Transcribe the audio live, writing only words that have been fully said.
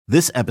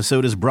This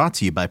episode is brought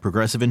to you by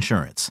Progressive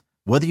Insurance.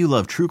 Whether you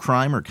love true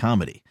crime or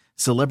comedy,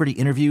 celebrity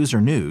interviews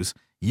or news,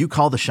 you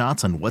call the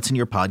shots on what's in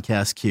your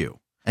podcast queue.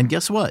 And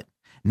guess what?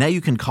 Now you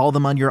can call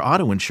them on your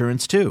auto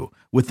insurance too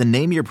with the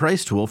Name Your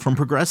Price tool from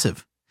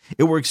Progressive.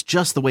 It works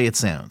just the way it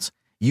sounds.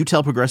 You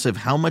tell Progressive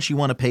how much you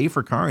want to pay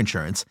for car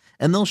insurance,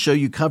 and they'll show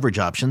you coverage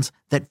options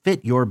that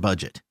fit your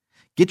budget.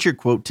 Get your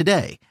quote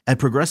today at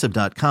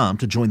Progressive.com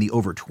to join the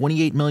over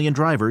 28 million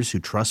drivers who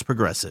trust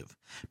Progressive.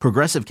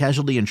 Progressive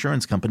Casualty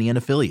Insurance Company and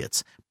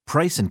Affiliates.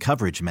 Price and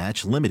coverage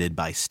match limited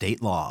by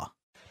state law.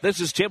 This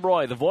is Tim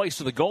Roy, the voice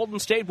of the Golden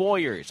State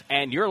Warriors,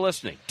 and you're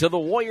listening to the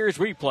Warriors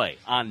Replay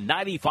on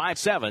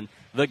 95.7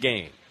 The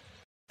Game.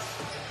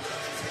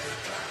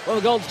 Well,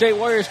 the Golden State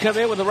Warriors come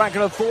in with a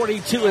record of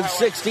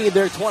 42-16.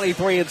 They're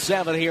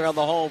 23-7 here on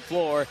the home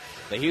floor.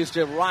 The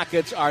Houston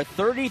Rockets are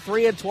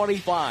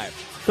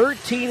 33-25.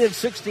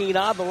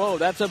 13-16 on the road.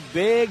 That's a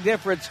big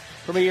difference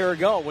from a year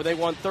ago where they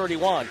won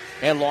 31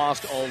 and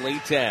lost only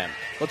 10.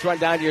 Let's run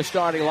down your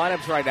starting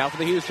lineups right now for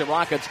the Houston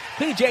Rockets.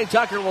 P.J.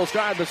 Tucker will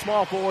start in the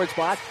small forward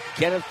spot.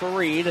 Kenneth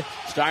Faried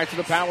starts in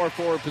the power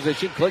forward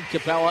position. Clint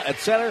Capella at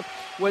center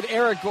with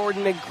Eric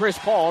Gordon and Chris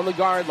Paul on the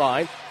guard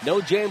line. No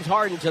James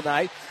Harden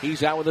tonight.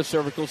 He's out with a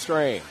cervical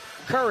strain.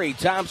 Curry,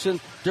 Thompson,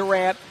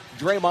 Durant,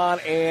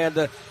 Draymond, and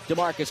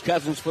DeMarcus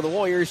Cousins for the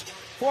Warriors.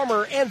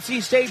 Former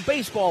NC State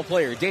baseball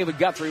player David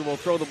Guthrie will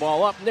throw the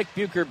ball up. Nick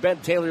Bucher, Ben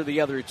Taylor,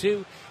 the other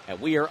two. And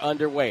we are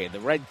underway. The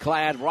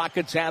red-clad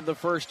Rockets have the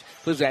first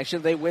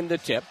possession. They win the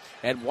tip.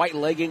 And white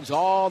leggings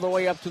all the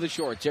way up to the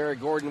shorts. Eric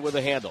Gordon with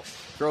a handle.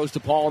 Throws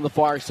to Paul on the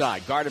far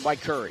side. Guarded by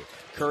Curry.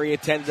 Curry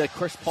attended a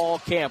Chris Paul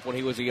camp when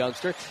he was a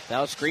youngster.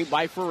 Now screened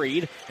by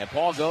Faried. And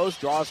Paul goes,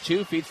 draws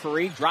two, feeds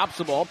Faried, drops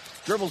the ball,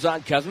 dribbles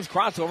on Cousins,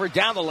 crossover,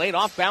 down the lane,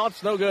 off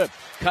balance, no good.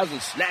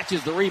 Cousins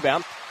snatches the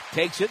rebound,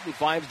 takes it, and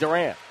finds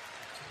Durant.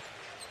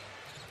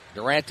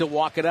 Durant to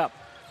walk it up.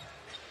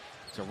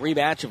 It's a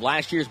rematch of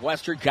last year's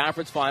Western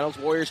Conference Finals.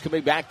 Warriors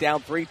coming back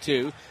down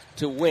 3-2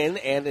 to win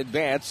and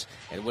advance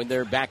and win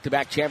their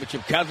back-to-back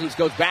championship. Cousins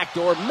goes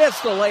backdoor,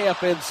 missed the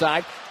layup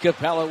inside.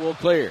 Capella will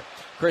clear.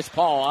 Chris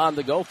Paul on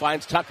the go,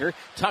 finds Tucker.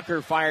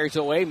 Tucker fires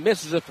away,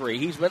 misses a three.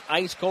 He's been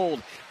ice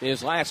cold in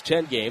his last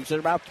 10 games at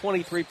about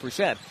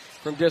 23%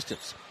 from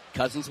distance.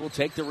 Cousins will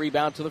take the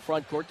rebound to the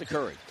front court to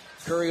Curry.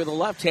 Curry with a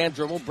left-hand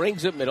dribble,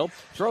 brings it middle,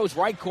 throws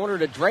right corner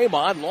to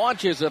Draymond,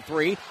 launches a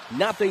three,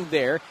 nothing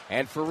there,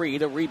 and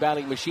Faried, a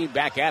rebounding machine,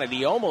 back at it.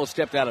 He almost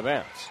stepped out of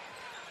bounds.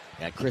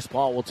 And Chris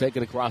Paul will take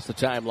it across the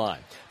timeline.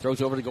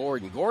 Throws over to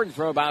Gordon. Gordon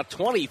from about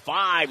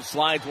 25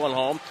 slides one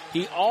home.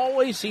 He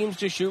always seems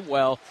to shoot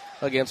well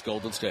against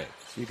Golden State.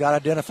 You got to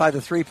identify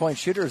the three-point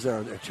shooters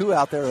there. There are two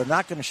out there that are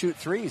not going to shoot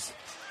threes.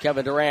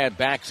 Kevin Durant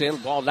backs in,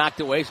 ball knocked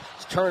away,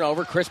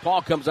 turnover. Chris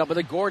Paul comes up with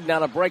it. Gordon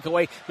on a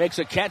breakaway, makes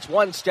a catch,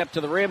 one step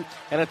to the rim,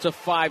 and it's a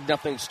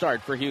 5-0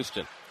 start for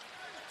Houston.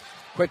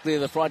 Quickly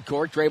in the front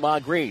court,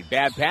 Draymond Green.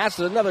 Bad pass,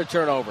 another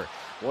turnover.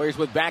 Warriors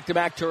with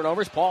back-to-back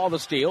turnovers. Paul the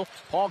steal.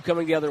 Paul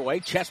coming the other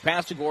way. Chest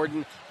pass to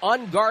Gordon.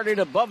 Unguarded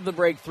above the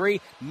break three.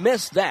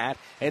 Missed that,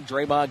 and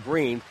Draymond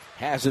Green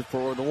has it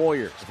for the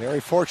Warriors. Very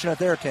fortunate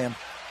there, Tim.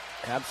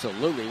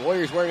 Absolutely.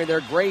 Warriors wearing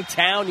their gray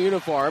town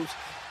uniforms.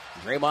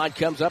 Draymond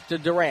comes up to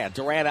Durant.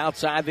 Durant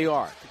outside the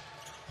arc.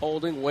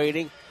 Holding,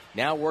 waiting.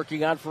 Now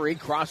working on Faried.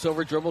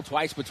 Crossover dribble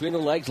twice between the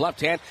legs.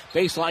 Left hand.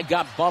 Baseline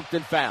got bumped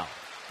and fouled.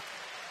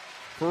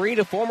 Faried,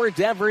 a former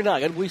Denver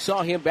Nugget. We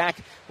saw him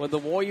back when the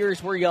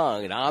Warriors were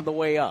young and on the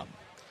way up.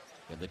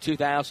 In the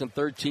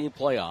 2013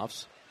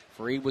 playoffs,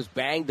 Faried was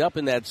banged up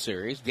in that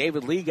series.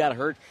 David Lee got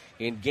hurt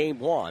in Game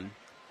 1.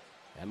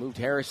 And moved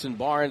Harrison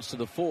Barnes to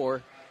the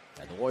 4.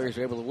 And the Warriors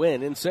were able to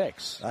win in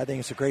 6. I think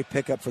it's a great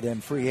pickup for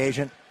them. Free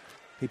agent.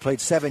 He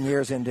played 7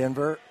 years in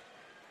Denver,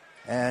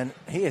 and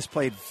he has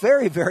played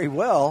very, very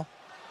well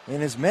in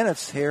his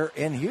minutes here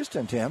in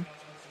Houston, Tim.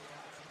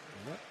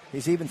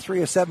 He's even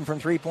 3 of 7 from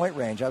three-point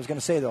range. I was going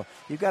to say, though,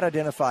 you've got to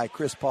identify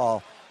Chris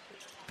Paul,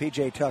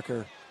 P.J.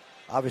 Tucker,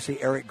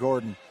 obviously Eric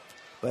Gordon,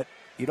 but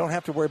you don't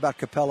have to worry about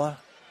Capella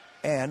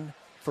and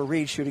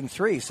Faried shooting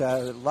three, so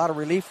a lot of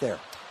relief there.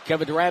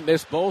 Kevin Durant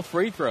missed both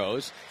free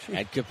throws,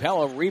 and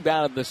Capella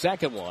rebounded the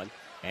second one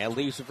and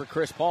leaves it for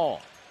Chris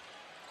Paul.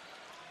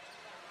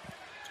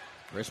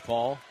 Chris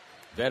Paul,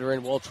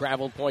 veteran,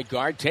 well-traveled point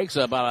guard, takes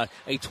about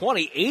a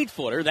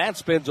 28-footer. That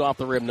spins off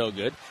the rim, no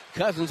good.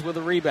 Cousins with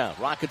a rebound.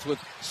 Rockets with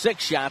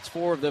 6 shots.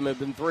 4 of them have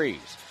been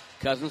threes.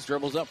 Cousins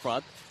dribbles up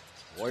front.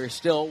 Warriors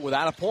still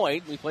without a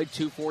point. We played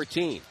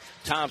 2:14.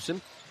 Thompson,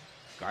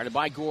 guarded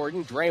by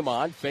Gordon.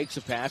 Draymond fakes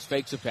a pass,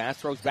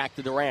 throws back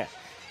to Durant.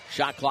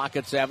 Shot clock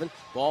at 7.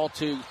 Ball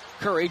to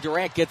Curry.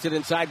 Durant gets it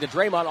inside to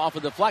Draymond off a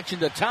deflection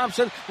to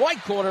Thompson.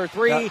 Right corner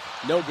three,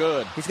 no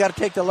good. He's got to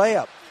take the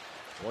layup.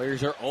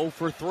 Warriors are 0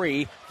 for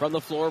 3 from the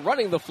floor.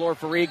 Running the floor,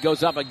 Faried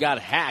goes up and got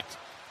hacked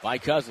by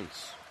Cousins.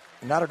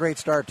 Not a great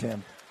start,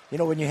 Tim. You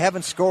know, when you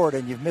haven't scored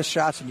and you've missed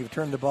shots and you've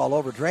turned the ball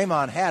over,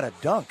 Draymond had a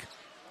dunk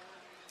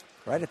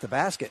right at the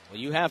basket. Well,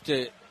 you have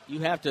to you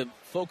have to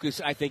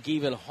focus, I think,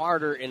 even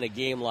harder in a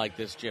game like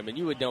this, Jim, and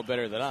you would know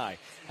better than I,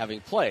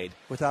 having played.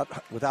 Without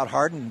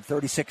Harden,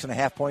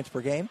 36.5 points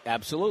per game?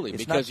 Absolutely,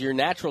 because your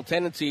natural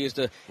tendency is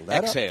to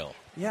exhale.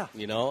 Yeah.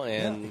 You know,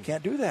 and you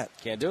can't do that.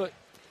 Can't do it.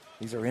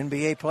 These are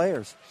NBA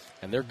players.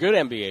 And they're good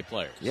NBA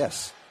players.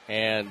 Yes.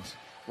 And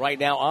right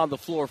now on the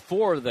floor,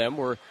 4 of them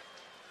were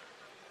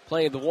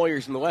playing the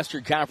Warriors in the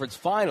Western Conference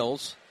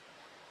Finals.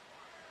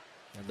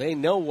 And they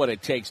know what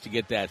it takes to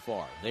get that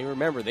far. They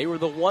remember they were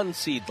the 1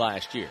 seed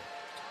last year.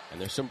 And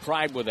there's some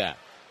pride with that.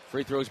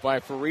 Free throws by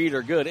Fareed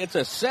are good. It's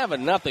a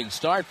 7-0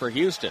 start for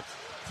Houston.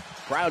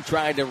 Crowd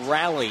trying to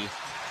rally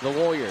the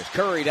Warriors.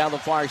 Curry down the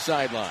far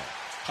sideline.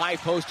 High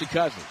post to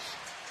Cousins.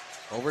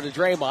 Over to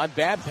Draymond.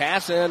 Bad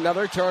pass and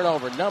another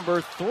turnover.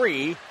 Number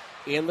 3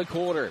 in the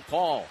quarter.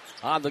 Paul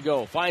on the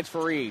go. Finds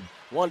Fareed.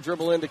 One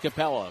dribble into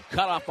Capella.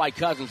 Cut off by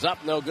Cousins.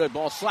 Up, no good.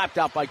 Ball slapped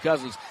out by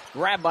Cousins.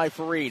 Grabbed by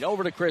Fareed.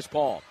 Over to Chris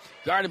Paul.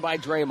 Guarded by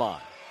Draymond.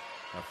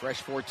 A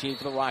fresh 14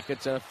 for the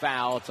Rockets and a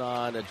foul. It's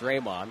on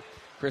Draymond.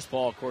 Chris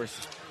Paul, of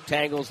course,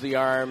 tangles the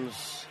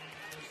arms.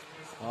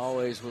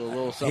 Always with a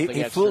little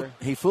something extra.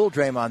 He fooled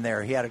Draymond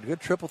there. He had a good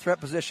triple threat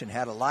position.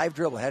 Had a live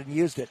dribble. Hadn't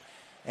used it.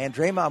 And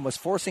Draymond was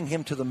forcing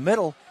him to the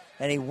middle.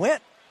 And he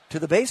went to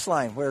the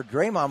baseline where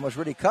Draymond was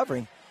really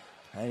covering.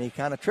 And he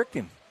kind of tricked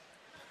him.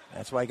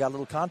 That's why he got a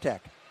little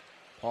contact.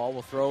 Paul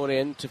will throw it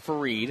in to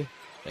Fareed.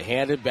 They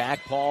hand it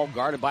back. Paul,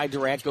 guarded by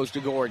Durant, goes to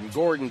Gordon.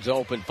 Gordon's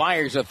open,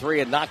 fires a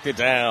 3 and knocked it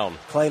down.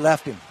 Clay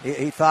left him.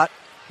 He thought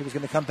he was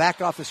going to come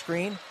back off the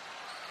screen,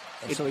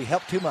 and so he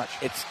helped too much.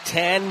 It's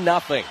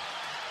 10-0.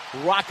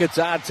 Rockets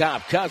on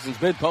top. Cousins,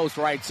 mid-post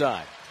right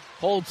side.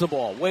 Holds the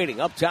ball, waiting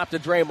up top to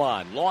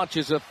Draymond.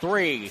 Launches a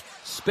 3,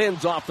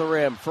 spins off the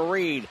rim.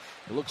 Fareed,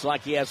 it looks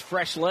like he has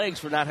fresh legs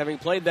for not having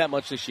played that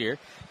much this year.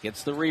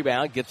 Gets the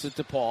rebound, gets it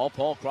to Paul.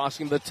 Paul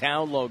crossing the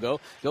town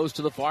logo, goes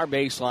to the far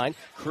baseline.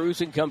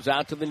 Cruising, comes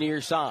out to the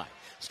near side.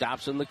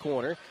 Stops in the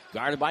corner,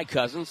 guarded by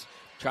Cousins.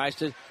 Tries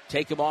to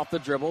take him off the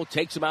dribble,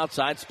 takes him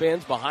outside,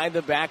 spins behind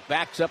the back,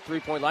 backs up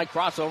three-point line,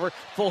 crossover,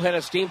 full head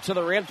of steam to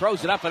the rim,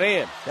 throws it up and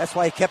in. That's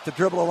why he kept the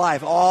dribble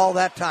alive all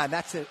that time.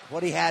 That's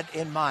what he had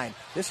in mind.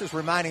 This is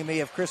reminding me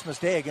of Christmas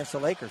Day against the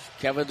Lakers.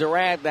 Kevin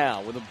Durant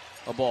now with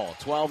a ball.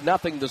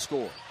 12-0 to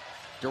score.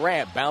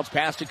 Durant bounce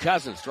pass to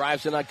Cousins,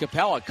 drives in on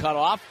Capella, cut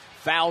off,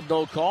 fouled,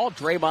 no call.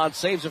 Draymond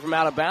saves it from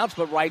out of bounds,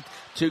 but right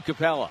to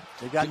Capella.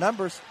 They got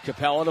numbers.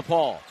 Capella to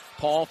Paul.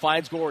 Paul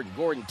finds Gordon.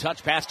 Gordon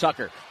touch pass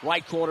Tucker.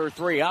 Right corner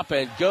 3 up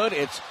and good.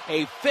 It's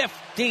a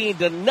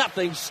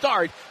 15-0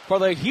 start for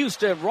the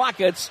Houston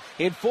Rockets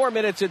in 4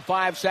 minutes and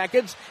 5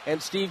 seconds.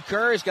 And Steve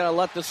Kerr is going to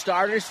let the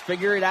starters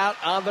figure it out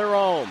on their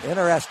own.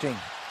 Interesting.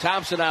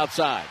 Thompson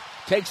outside.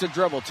 Takes a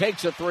dribble.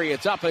 Takes a 3.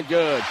 It's up and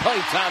good. Klay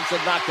Thompson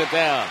knocked it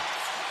down.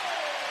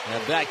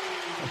 And that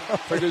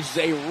produces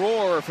a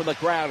roar from the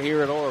crowd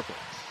here at Oracle.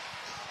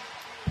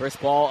 Chris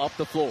Paul up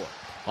the floor.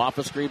 Off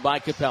a screen by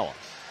Capella.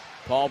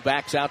 Paul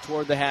backs out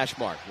toward the hash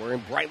mark.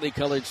 Wearing brightly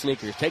colored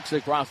sneakers. Takes it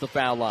across the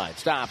foul line.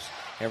 Stops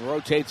and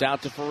rotates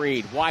out to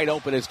Fareed. Wide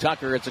open is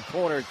Tucker. It's a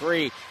corner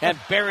 3 and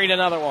buried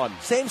another one.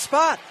 Same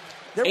spot.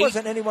 There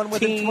wasn't anyone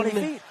within 20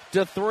 feet.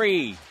 To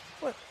 3.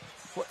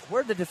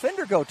 Where'd the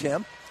defender go,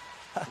 Tim?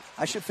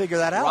 I should figure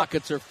that out.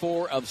 Rockets are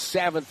 4 of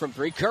 7 from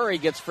 3. Curry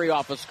gets free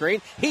off a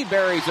screen. He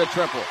buries a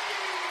triple.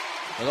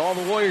 And all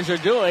the Warriors are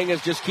doing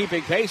is just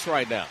keeping pace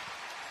right now.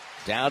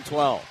 Down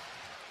 12.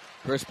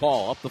 Chris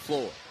Paul up the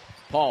floor.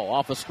 Paul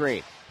off a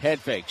screen. Head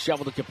fake.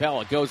 Shovel to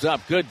Capella. Goes up.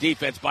 Good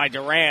defense by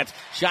Durant.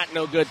 Shot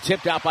no good.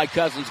 Tipped out by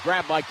Cousins.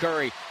 Grabbed by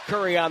Curry.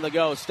 Curry on the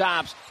go.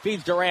 Stops.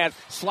 Feeds Durant.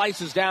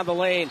 Slices down the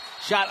lane.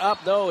 Shot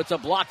up. No, it's a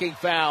blocking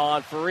foul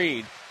on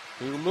Fareed,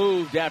 who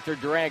moved after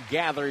Durant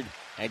gathered.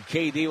 And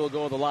KD will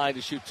go to the line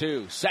to shoot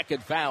 2.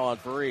 Second foul on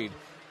Fareed.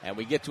 And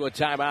we get to a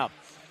timeout.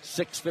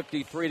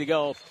 6:53 to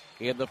go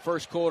in the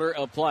first quarter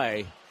of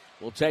play.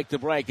 We'll take the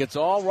break. It's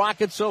all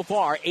Rockets so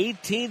far,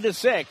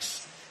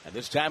 18-6. And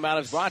this timeout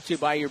is brought to you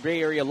by your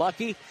Bay Area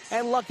Lucky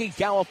and Lucky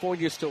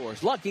California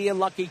stores. Lucky and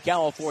Lucky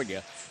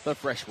California, the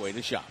fresh way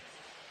to shop.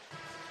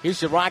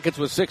 Houston Rockets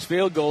with 6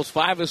 field goals,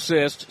 5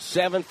 assists,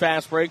 7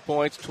 fast break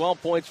points, 12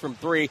 points from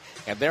 3,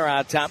 and they're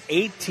on top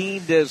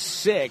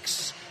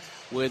 18-6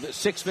 with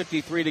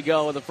 6:53 to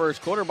go in the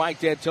first quarter.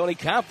 Mike D'Antoni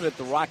confident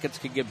the Rockets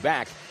can get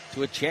back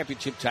to a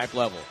championship-type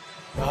level.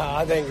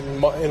 I think,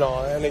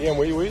 and again,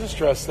 we just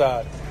stress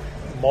that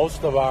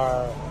most of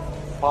our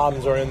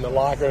problems are in the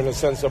locker in the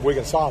sense that we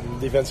can solve them.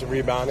 Defensive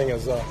rebounding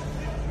is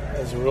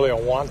really a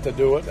want to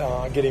do it.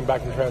 Getting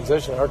back in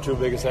transition are our 2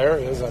 biggest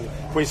areas, and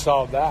if we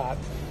solve that,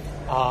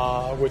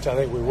 which I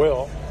think we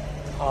will,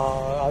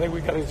 I think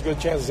we got as good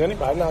a chance as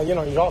anybody. Now,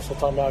 you're also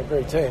talking about a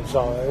great team.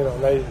 So,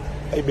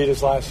 they beat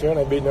us last year, and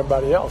they've beaten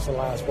everybody else in the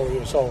last 4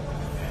 years. So,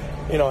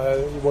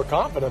 we're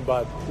confident,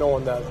 but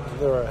knowing that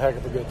they're a heck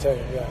of a good team,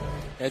 yeah.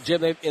 And,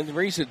 Jim, in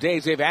recent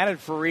days, they've added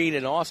Fareed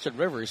and Austin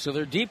Rivers, so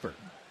they're deeper.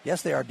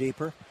 Yes, they are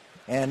deeper.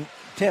 And,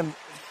 Tim,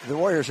 the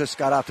Warriors just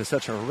got off to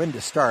such a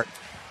horrendous start.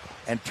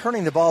 And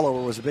turning the ball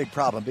over was a big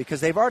problem because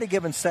they've already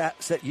given,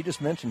 you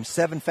just mentioned,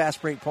 7 fast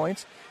break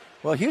points.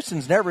 Well,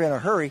 Houston's never in a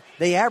hurry.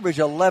 They average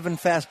 11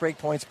 fast break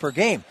points per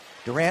game.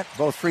 Durant,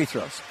 both free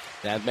throws.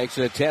 That makes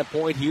it a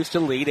 10-point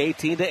Houston lead,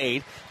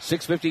 18-8,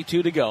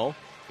 6:52 to go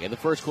in the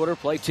first quarter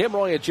play. Tim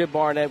Roye and Jim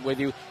Barnett with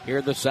you here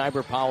in the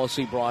Cyber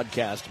Policy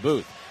broadcast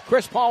booth.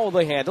 Chris Paul with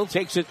the handle,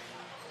 takes it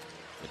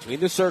between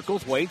the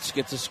circles, waits,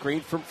 gets a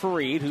screen from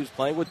Fareed, who's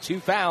playing with 2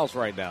 fouls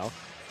right now.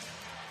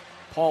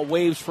 Paul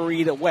waves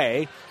Fareed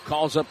away,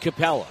 calls up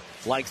Capella,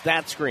 likes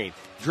that screen,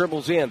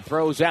 dribbles in,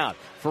 throws out.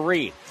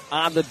 Fareed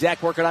on the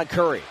deck working on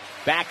Curry.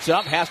 Backs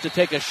up, has to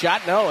take a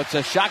shot. No, it's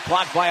a shot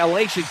clock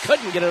violation.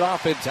 Couldn't get it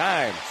off in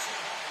time.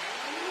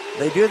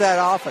 They do that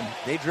often.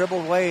 They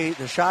dribble away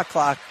the shot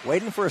clock,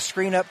 waiting for a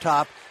screen up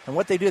top. And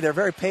what they do, they're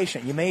very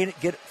patient. You may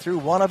get through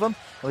one of them,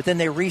 but then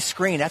they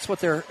re-screen. That's what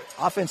their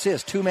offense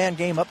is, 2-man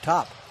game up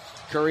top.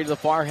 Curry to the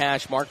far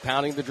hash mark,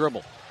 pounding the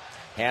dribble.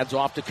 Hands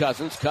off to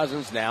Cousins.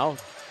 Cousins now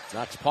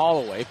knocks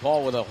Paul away.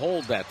 Paul with a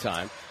hold that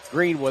time.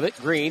 Green with it.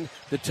 Green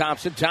to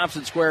Thompson.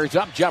 Thompson squares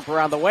up. Jumper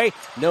on the way.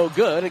 No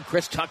good. And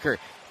Chris Tucker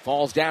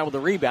falls down with the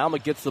rebound,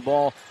 but gets the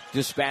ball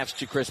dispatched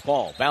to Chris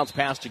Paul. Bounce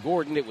pass to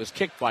Gordon. It was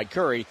kicked by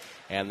Curry,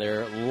 and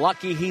they're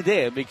lucky he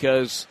did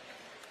because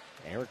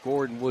Eric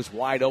Gordon was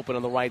wide open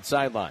on the right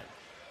sideline.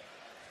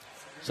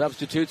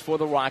 Substitutes for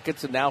the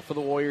Rockets and now for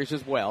the Warriors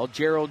as well.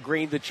 Gerald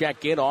Green to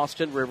check in.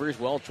 Austin Rivers,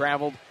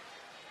 well-traveled.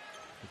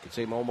 You could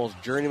say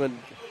almost journeyman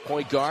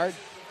point guard,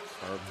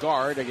 or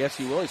guard, I guess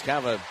he will. He's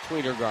kind of a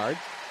tweener guard.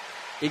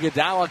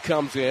 Iguodala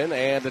comes in,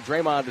 and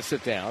Draymond to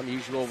sit down.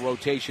 Usual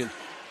rotation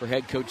for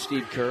head coach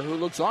Steve Kerr, who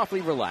looks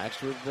awfully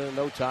relaxed with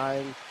no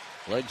time,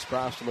 legs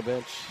crossed on the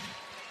bench.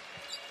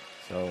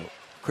 So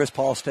Chris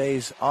Paul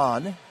stays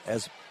on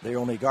as the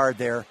only guard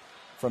there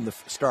from the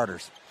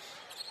starters.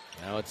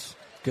 Now it's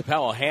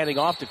Capella handing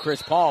off to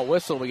Chris Paul.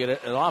 Whistle. We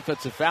get an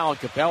offensive foul on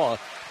Capella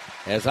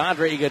as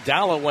Andre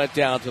Iguodala went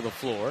down to the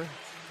floor.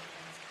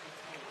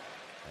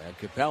 And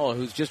Capella,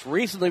 who's just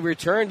recently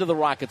returned to the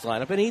Rockets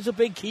lineup, and he's a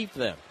big key for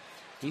them.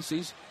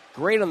 He's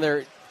great on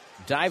their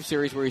dive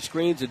series where he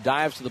screens and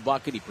dives to the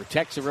bucket. He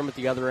protects the rim at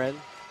the other end.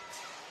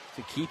 It's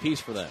a key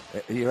piece for them.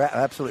 You're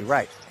absolutely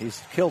right.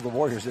 He's killed the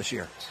Warriors this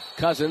year.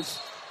 Cousins,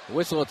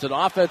 whistle. It's an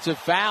offensive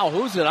foul.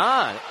 Who's it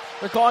on?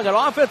 They're calling an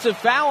offensive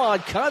foul on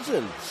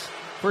Cousins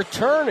for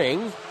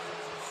turning.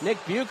 Nick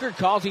Bucher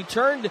calls he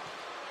turned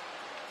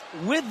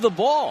with the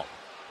ball.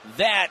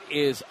 That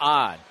is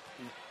odd.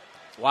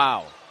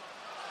 Wow.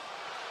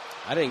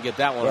 I didn't get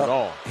that one at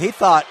all. He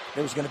thought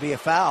there was going to be a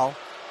foul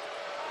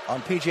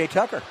on P.J.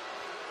 Tucker.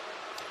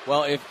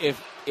 Well,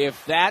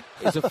 if that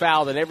is a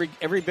foul, then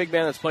every big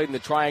man that's played in the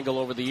triangle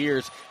over the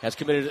years has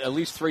committed at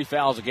least 3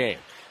 fouls a game.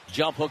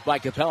 Jump hook by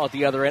Capella at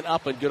the other end,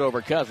 up and good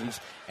over Cousins,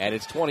 and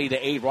it's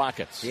 20-8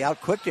 Rockets. He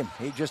outquicked him.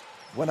 He just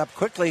went up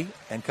quickly,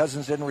 and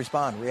Cousins didn't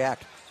respond,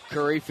 react.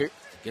 Curry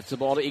gets the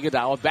ball to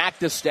Iguodala, back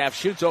to Steph,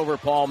 shoots over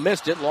Paul,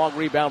 missed it, long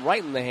rebound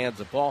right in the hands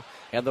of Paul,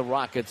 and the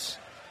Rockets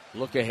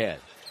look ahead.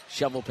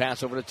 Shovel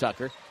pass over to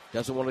Tucker.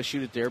 Doesn't want to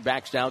shoot it there.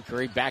 Backs down.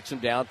 Curry backs him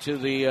down to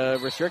the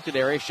restricted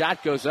area.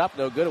 Shot goes up.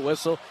 No good. A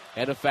whistle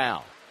and a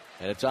foul.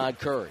 And it's on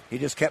Curry. He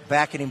just kept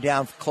backing him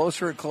down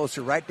closer and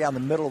closer, right down the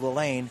middle of the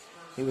lane.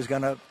 He was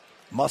going to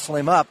muscle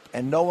him up,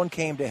 and no one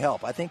came to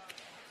help. I think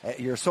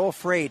you're so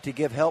afraid to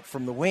give help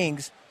from the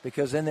wings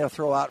because then they'll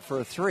throw out for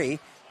a 3.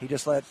 He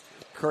just let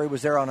Curry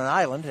was there on an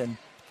island and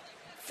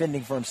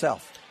fending for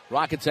himself.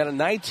 Rockets had a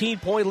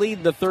 19-point lead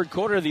in the third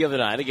quarter the other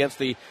night against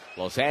the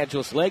Los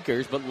Angeles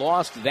Lakers, but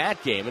lost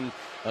that game in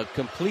a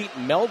complete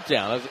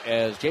meltdown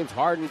as James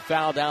Harden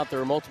fouled out. There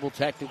were multiple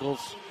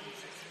technicals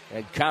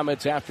and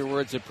comments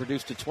afterwards that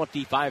produced a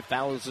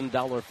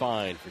 $25,000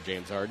 fine for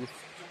James Harden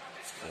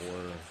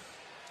for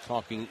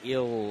talking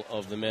ill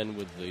of the men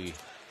with the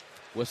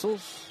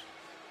whistles,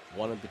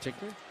 one in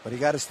particular. But he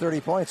got his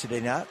 30 points, did he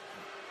not?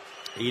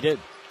 He did.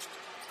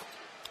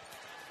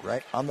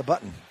 Right on the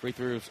button. Free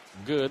throws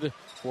good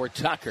for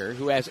Tucker,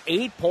 who has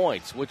 8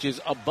 points, which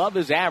is above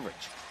his average.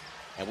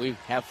 And we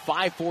have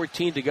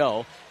 5:14 to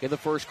go in the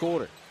first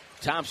quarter.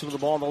 Thompson with the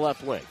ball on the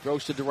left wing.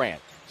 Throws to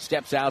Durant.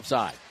 Steps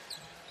outside.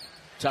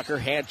 Tucker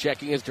hand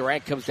checking as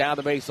Durant comes down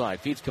the baseline.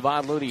 Feeds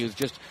Kevon Looney, who's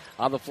just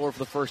on the floor for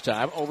the first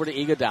time. Over to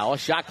Iguodala.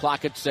 Shot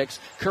clock at 6.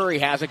 Curry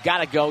has it.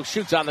 Gotta go.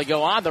 Shoots on the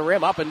go. On the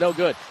rim. Up and no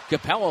good.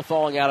 Capella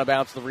falling out of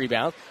bounds to the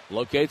rebound.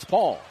 Locates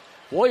Paul.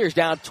 Warriors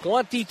down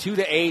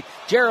 22-8.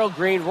 Gerald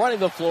Green running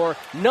the floor.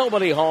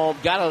 Nobody home.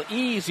 Got an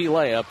easy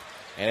layup.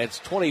 And it's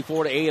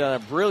 24-8 on a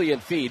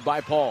brilliant feed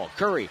by Paul.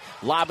 Curry,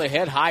 lob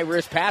ahead,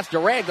 high-risk pass.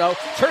 Durant, though,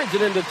 turns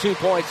it into 2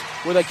 points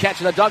with a catch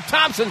and a dunk.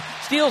 Thompson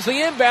steals the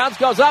inbounds,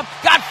 goes up,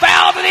 got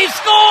fouled, and he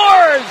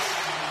scores!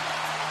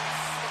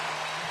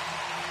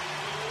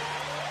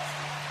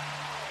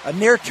 A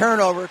near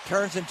turnover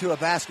turns into a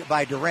basket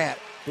by Durant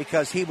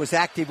because he was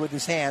active with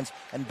his hands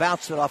and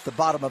bounced it off the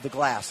bottom of the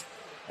glass.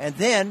 And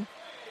then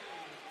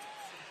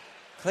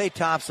Klay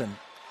Thompson,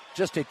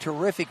 just a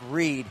terrific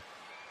read.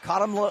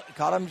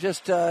 Caught him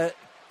just kind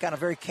of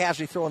very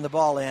casually throwing the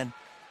ball in.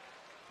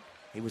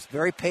 He was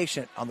very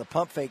patient on the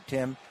pump fake,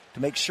 Tim, to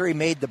make sure he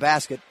made the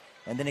basket,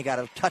 and then he got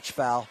a touch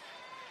foul,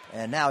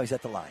 and now he's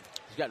at the line.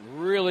 He's gotten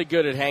really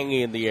good at hanging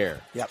in the air.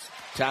 Yep.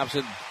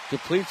 Thompson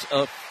completes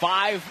a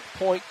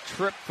 5-point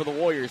trip for the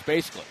Warriors,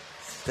 basically.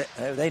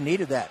 They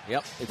needed that.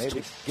 Yep. Maybe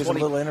gives them a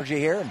little energy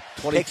here and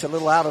takes a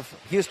little out of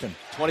Houston.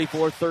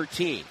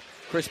 24-13.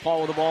 Chris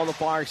Paul with the ball on the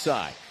far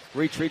side.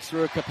 Retreats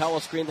through a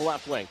Capella screen to the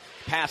left wing.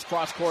 Pass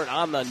cross court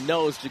on the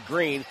nose to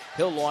Green.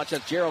 He'll launch.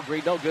 That's Gerald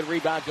Green. No good.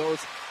 Rebound goes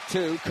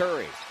to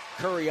Curry.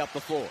 Curry up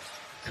the floor.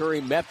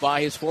 Curry met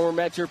by his former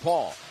mentor,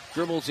 Paul.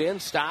 Dribbles in,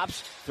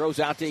 stops, throws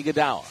out to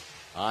Iguodala.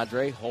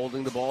 Andre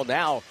holding the ball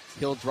now.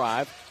 He'll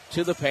drive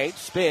to the paint,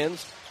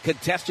 spins,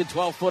 contested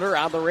 12-footer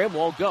on the rim,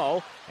 won't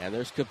go. And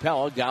there's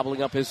Capella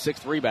gobbling up his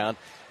 6th rebound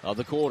of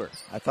the quarter.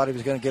 I thought he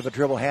was going to give a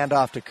dribble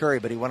handoff to Curry,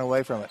 but he went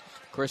away from it.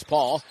 Chris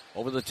Paul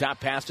over the top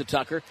pass to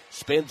Tucker,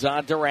 spins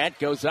on Durant,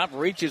 goes up,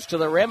 reaches to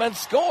the rim, and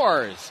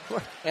scores.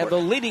 And the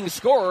leading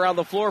scorer on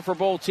the floor for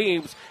both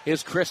teams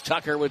is Chris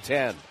Tucker with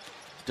 10.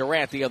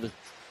 Durant, the other.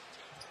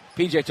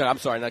 P.J. Tucker, I'm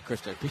sorry, not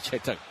Chris Tucker. P.J.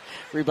 Tucker.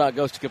 Rebound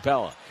goes to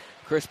Capella.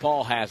 Chris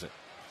Paul has it.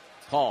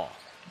 Paul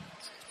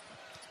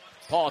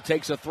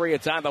takes a three.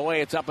 It's on the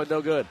way. It's up and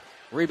no good.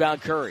 Rebound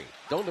Curry.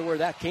 Don't know where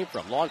that came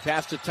from. Long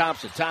pass to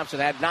Thompson.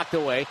 Thompson had knocked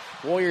away.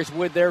 Warriors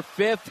with their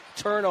 5th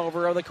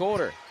turnover of the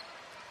quarter.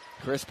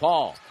 Chris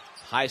Paul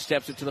high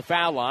steps it to the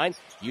foul line.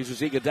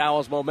 Uses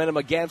Iguodala's momentum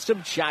against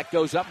him. Shot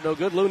goes up. No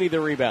good. Looney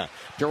the rebound.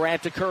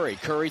 Durant to Curry.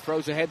 Curry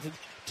throws ahead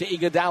to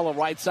Iguodala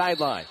right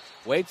sideline.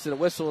 Waits and a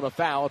whistle and a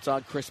foul. It's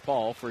on Chris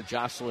Paul for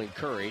jostling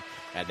Curry.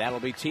 And that'll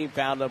be team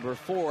foul number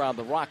 4 on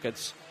the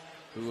Rockets,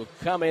 who have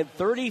come in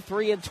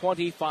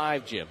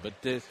 33-25, Jim. But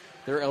they're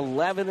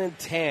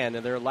 11-10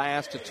 in their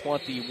last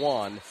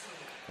 21.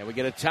 And we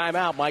get a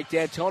timeout. Mike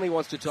D'Antoni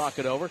wants to talk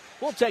it over.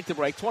 We'll take the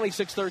break.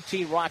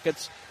 26-13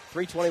 Rockets.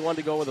 3:21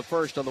 to go with the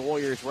first on the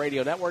Warriors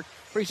Radio Network.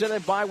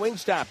 Presented by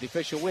Wingstop, the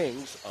official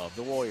wings of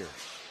the Warriors.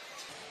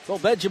 Well,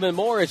 Benjamin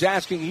Moore is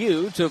asking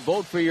you to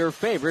vote for your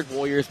favorite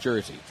Warriors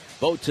jersey.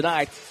 Vote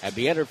tonight and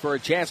be entered for a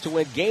chance to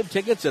win game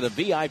tickets and a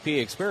VIP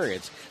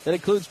experience that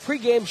includes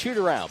pregame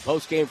shoot-around,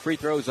 postgame free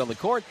throws on the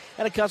court,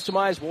 and a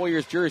customized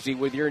Warriors jersey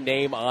with your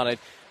name on it.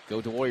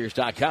 Go to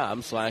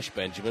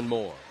Warriors.com/Benjamin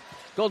Moore.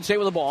 Golden State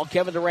with the ball.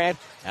 Kevin Durant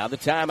out of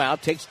the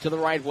timeout. Takes it to the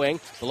right wing.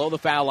 Below the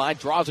foul line.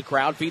 Draws a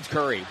crowd. Feeds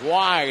Curry.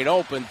 Wide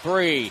open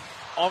three.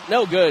 Oh,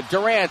 no good.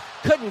 Durant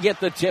couldn't get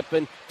the tip,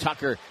 and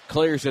Tucker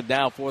clears it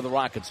now for the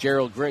Rockets.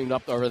 Gerald Green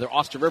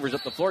Austin Rivers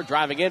up the floor.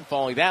 Driving in.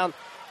 Falling down.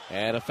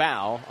 And a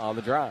foul on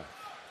the drive.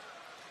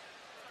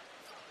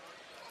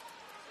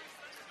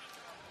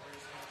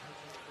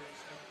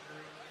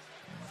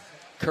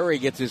 Curry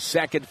gets his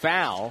 2nd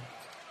foul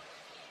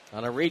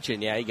on a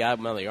reach-in. Yeah, he got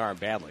him on the arm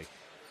badly.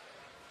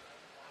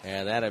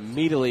 And that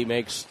immediately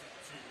makes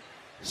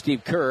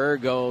Steve Kerr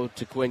go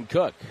to Quinn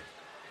Cook.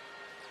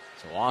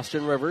 So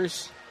Austin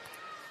Rivers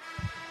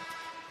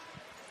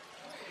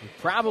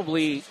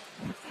probably,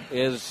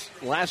 his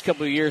last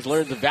couple of years,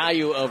 learned the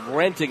value of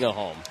renting a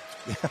home.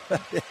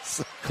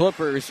 Yes.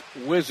 Clippers,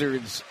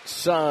 Wizards,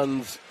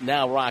 Suns,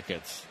 now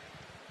Rockets.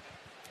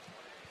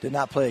 Did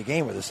not play a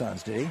game with the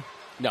Suns, did he?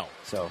 No.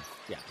 So,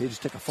 yeah, he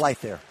just took a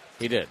flight there.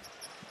 He did.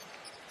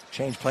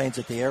 Changed planes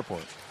at the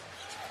airport.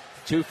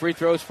 2 free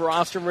throws for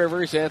Austin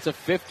Rivers, and it's a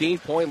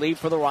 15-point lead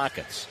for the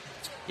Rockets.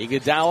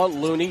 Iguodala,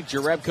 Looney,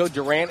 Jerebko,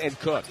 Durant, and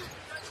Cook.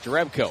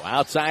 Jerebko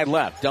outside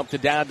left, dumped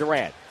it down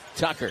Durant.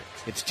 Tucker,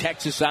 it's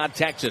Texas on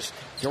Texas.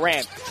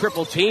 Durant,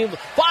 triple team,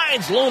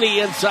 finds Looney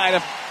inside.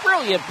 A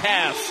brilliant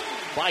pass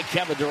by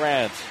Kevin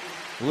Durant.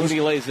 Looney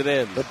lays it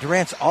in. But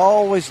Durant's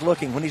always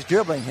looking. When he's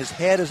dribbling, his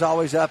head is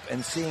always up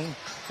and seeing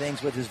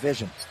things with his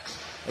vision.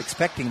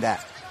 Expecting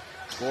that.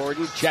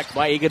 Gordon checked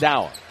by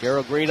Iguodala.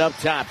 Gerald Green up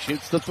top.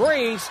 Shoots the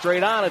three.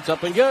 Straight on. It's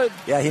up and good.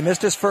 Yeah, he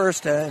missed his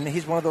first, and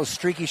he's one of those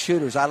streaky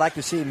shooters. I like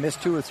to see him miss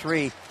 2 or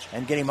 3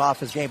 and get him off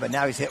his game, but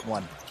now he's hit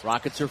 1.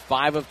 Rockets are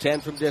 5 of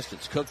 10 from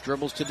distance. Cook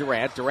dribbles to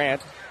Durant.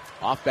 Durant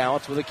off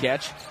balance with a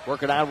catch.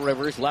 Working on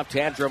Rivers.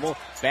 Left-hand dribble.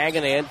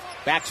 Banging in.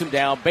 Backs him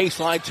down.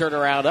 Baseline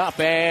turnaround up,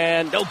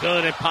 and no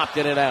good. It popped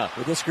in and out.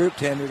 With this group,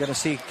 Tim, you're going to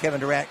see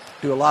Kevin Durant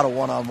do a lot of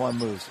one-on-one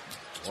moves.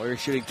 Warriors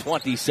shooting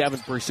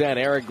 27%.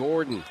 Eric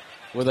Gordon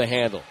with a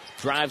handle.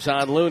 Drives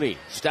on Looney.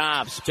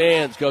 Stops.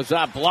 Spins. Goes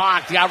up.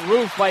 Blocked. Got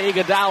roofed by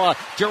Iguodala.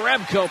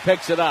 Jerebko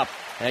picks it up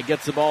and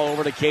gets the ball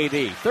over to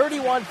KD.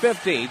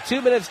 31-15.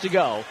 2 minutes to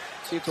go.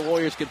 See if the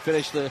Warriors can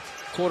finish the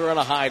quarter on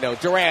a high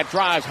note. Durant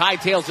drives.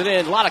 Hightails it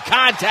in. A lot of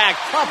contact.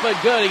 Up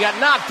and good. He got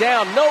knocked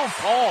down. No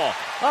call.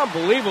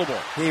 Unbelievable.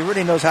 He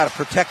really knows how to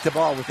protect the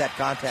ball with that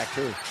contact,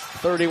 too.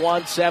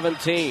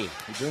 31-17. He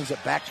brings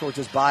it back towards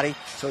his body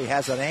so he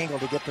has an angle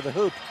to get to the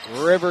hoop.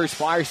 Rivers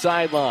far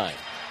sideline.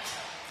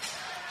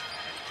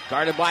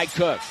 Guarded by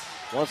Cook.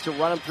 Wants to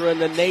run him through in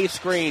the Ney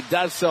screen.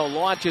 Does so.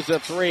 Launches a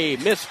three.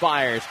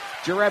 Misfires.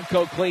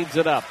 Jerebko cleans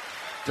it up.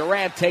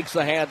 Durant takes the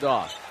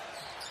handoff.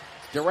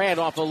 Durant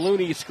off a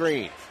Looney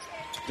screen.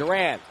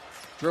 Durant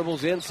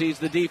dribbles in, sees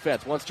the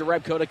defense. Wants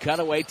Jerebko to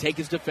cut away, take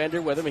his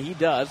defender with him, and he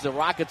does. The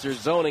Rockets are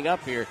zoning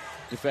up here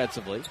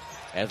defensively.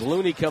 As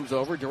Looney comes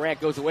over,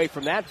 Durant goes away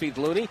from that, feeds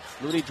Looney.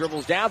 Looney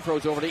dribbles down,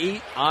 throws over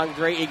to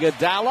Andre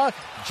Iguodala.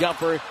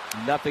 Jumper,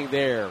 nothing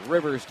there.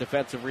 Rivers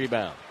defensive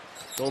rebound.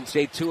 Golden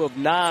State 2 of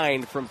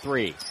 9 from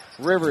 3.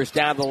 Rivers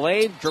down the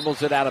lane,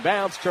 dribbles it out of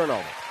bounds,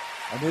 turnover.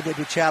 I knew they'd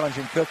be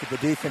challenging Cook at the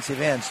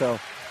defensive end, so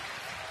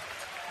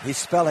he's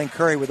spelling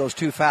Curry with those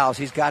 2 fouls.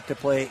 He's got to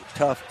play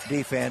tough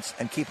defense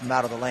and keep him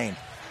out of the lane.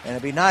 And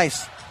it'd be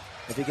nice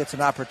if he gets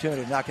an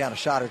opportunity to knock down a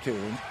shot or two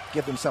and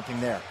give them something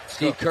there.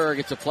 Steve Kerr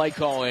gets a play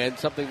call in,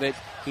 something that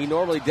he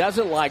normally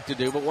doesn't like to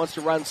do, but wants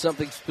to run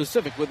something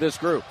specific with this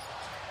group.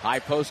 High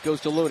post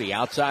goes to Looney,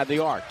 outside the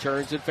arc,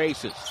 turns and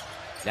faces.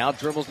 Now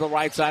dribbles the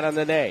right side on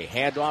the Nene.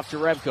 Hand off to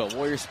Rebko.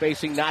 Warriors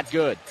spacing not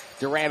good.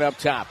 Durant up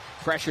top.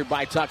 Pressured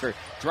by Tucker.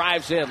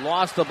 Drives in.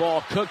 Lost the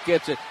ball. Cook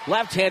gets it.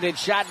 Left-handed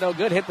shot. No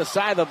good. Hit the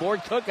side of the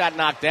board. Cook got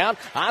knocked down.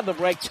 On the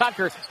break,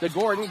 Tucker to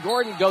Gordon.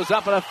 Gordon goes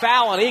up and a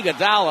foul on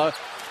Iguodala.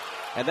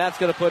 And that's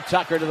going to put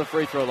Tucker to the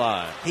free throw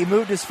line. He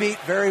moved his feet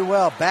very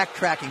well.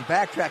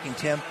 Backtracking,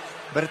 Tim.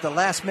 But at the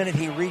last minute,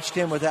 he reached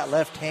in with that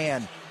left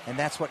hand. And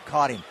that's what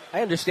caught him.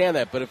 I understand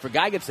that, but if a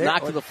guy gets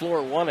knocked to the floor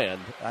at one end,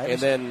 and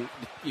then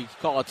you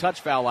call a touch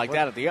foul like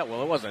that at the end,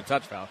 well, it wasn't a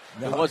touch foul.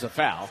 No. It was a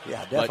foul.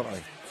 Yeah,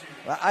 definitely.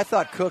 I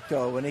thought Cook,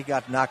 though, when he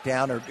got knocked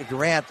down, or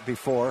Durant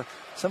before,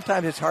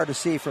 sometimes it's hard to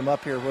see from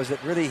up here. Was it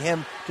really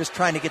him just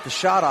trying to get the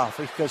shot off?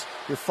 Because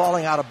you're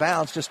falling out of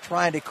bounds, just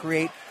trying to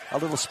create a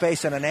little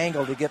space and an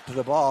angle to get to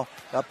the ball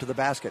up to the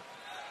basket.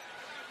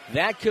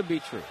 That could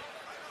be true.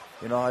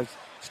 You know,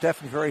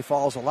 Stephen Curry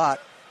falls a lot.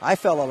 I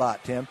fell a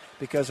lot, Tim,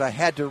 because I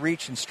had to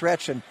reach and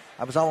stretch, and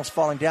I was almost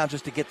falling down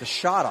just to get the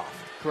shot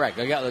off. Correct.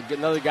 I got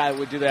another guy that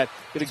would do that.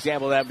 Good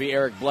example of that would be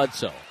Eric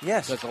Bledsoe.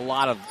 Yes. That's a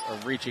lot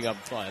of reaching up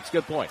front. It's a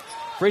good point.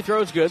 Free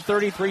throw's good,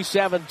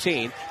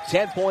 33-17.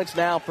 10 points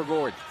now for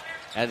Gordon.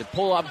 And the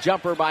pull-up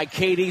jumper by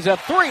KD's a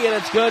 3, and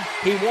it's good.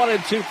 He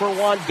wanted 2 for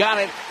 1, got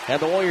it,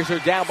 and the Warriors are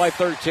down by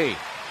 13.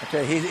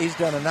 Okay, he's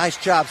done a nice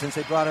job since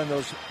they brought in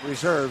those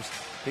reserves,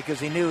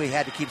 because he knew he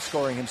had to keep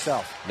scoring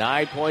himself.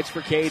 9 points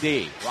for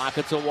KD.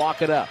 Rockets will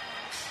walk it up.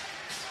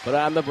 Put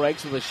on the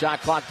brakes with a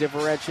shot clock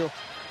differential.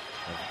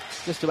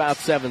 Just about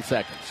 7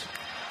 seconds.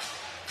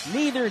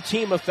 Neither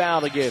team a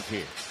foul to give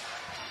here.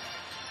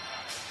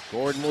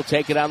 Gordon will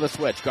take it on the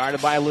switch.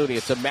 Guarded by Looney.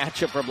 It's a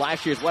matchup from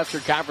last year's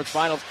Western Conference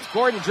Finals.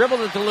 Gordon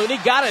dribbled it to Looney.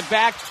 Got it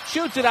back.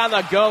 Shoots it on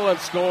the go and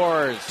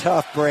scores.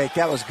 Tough break.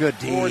 That was good,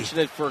 D.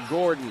 Fortunate for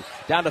Gordon.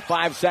 Down to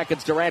 5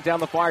 seconds. Durant down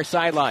the far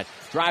sideline.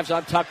 Drives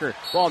on Tucker.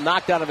 Ball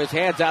knocked out of his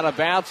hands, out of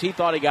bounds. He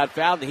thought he got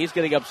fouled, and he's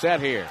getting upset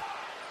here.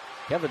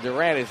 Kevin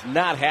Durant is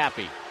not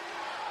happy.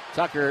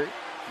 Tucker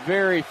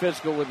very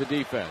physical with the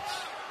defense.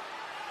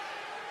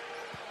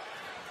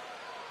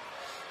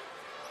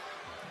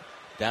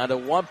 Down to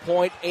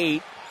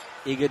 1.8.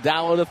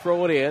 Iguodala to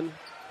throw it in.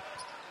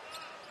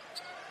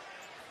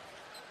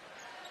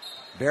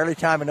 Barely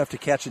time enough to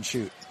catch and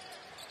shoot.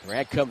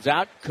 Durant comes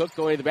out. Cook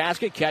going to the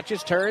basket.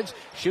 Catches, turns,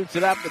 shoots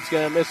it up. It's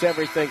going to miss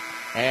everything.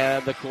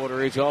 And the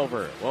quarter is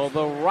over. Well,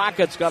 the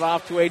Rockets got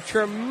off to a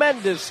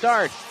tremendous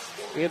start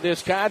in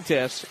this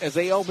contest as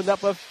they opened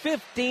up a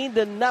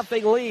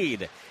 15-0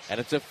 lead. And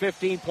it's a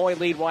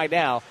 15-point lead right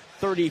now,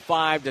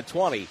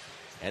 35-20.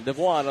 End of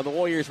one on the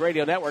Warriors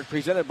Radio Network,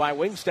 presented by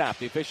Wingstop,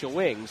 the official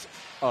wings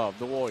of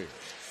the Warriors.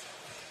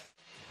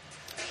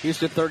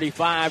 Houston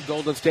 35,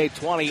 Golden State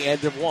 20,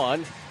 end of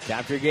one.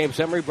 After game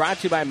summary brought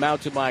to you by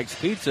Mountain Mike's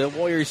Pizza.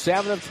 Warriors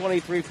 7 of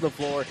 23 from the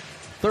floor,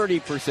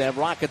 30%.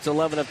 Rockets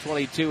 11 of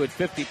 22 at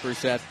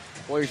 50%.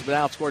 Warriors have been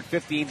outscored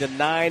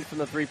 15-9 from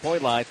the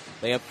three-point line.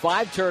 They have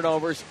 5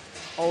 turnovers,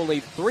 only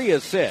 3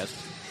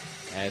 assists.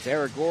 As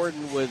Eric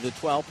Gordon with the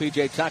 12,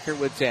 P.J. Tucker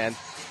with 10,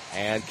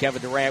 and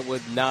Kevin Durant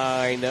with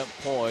 9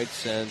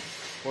 points. And,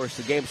 of course,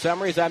 the game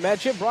summary, as I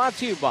mentioned, brought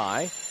to you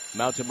by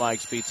Mountain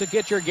Mike's Pizza.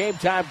 Get your game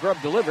time grub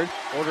delivered.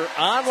 Order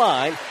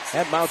online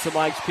at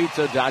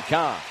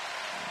mountainmikespizza.com.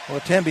 Well,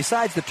 Tim,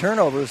 besides the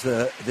turnovers,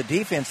 the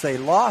defense,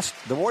 the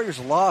Warriors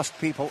lost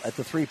people at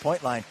the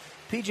three-point line.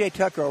 P.J.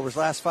 Tucker over his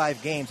last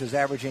 5 games is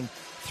averaging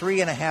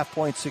 3.5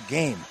 points a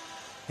game.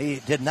 He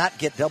did not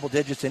get double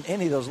digits in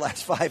any of those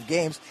last 5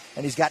 games,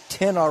 and he's got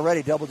 10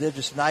 already double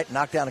digits tonight,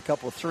 knocked down a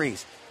couple of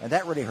threes, and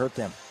that really hurt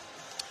them.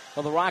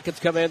 Well, the Rockets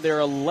come in, they're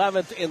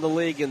 11th in the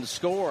league in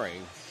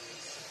scoring,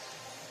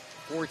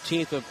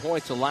 14th in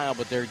points allowed,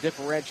 but their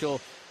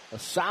differential a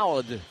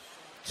solid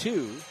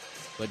 2,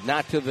 but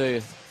not to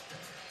the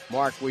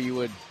mark where you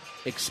would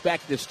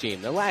expect this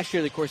team. Now, last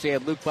year, of course, they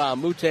had Luke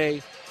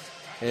Bahamute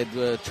and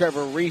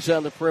Trevor Ariza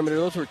on the perimeter.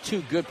 Those were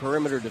 2 good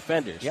perimeter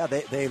defenders. Yeah,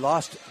 they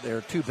lost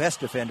their 2 best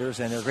defenders,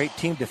 and they're great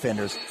team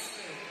defenders.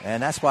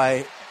 And that's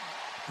why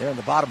they're in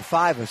the bottom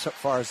 5 as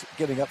far as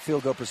giving up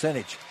field goal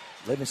percentage.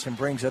 Livingston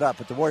brings it up,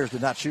 but the Warriors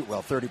did not shoot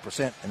well,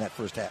 30% in that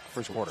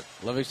first quarter.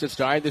 Livingston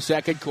started the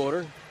second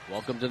quarter.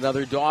 Welcomed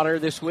another daughter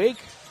this week.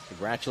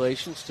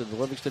 Congratulations to the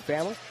Livingston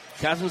family.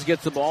 Cousins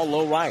gets the ball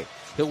low right.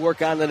 He'll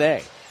work on the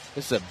day.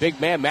 This is a big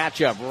man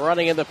matchup.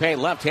 Running in the paint.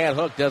 Left-hand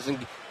hook doesn't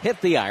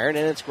hit the iron,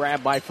 and it's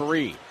grabbed by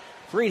Fareed.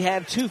 Fareed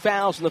had 2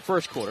 fouls in the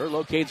first quarter.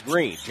 Locates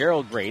Green.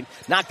 Gerald Green.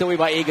 Knocked away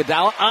by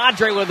Iguodala.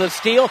 Andre with a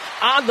steal.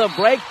 On the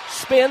break.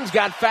 Spins.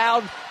 Got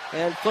fouled.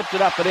 And flipped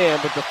it up and in,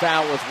 but the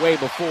foul was way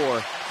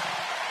before.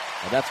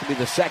 And that's going to be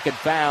the second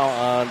foul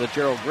on the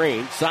Gerald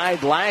Green.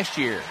 Signed last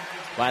year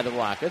by the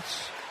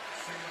Rockets.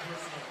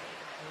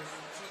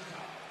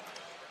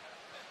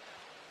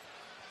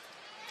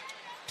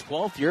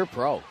 Twelfth-year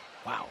pro.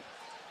 Wow.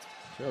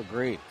 Joe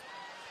Green.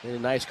 Had a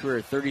nice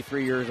career,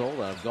 33 years old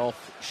out of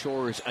Gulf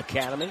Shores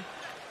Academy.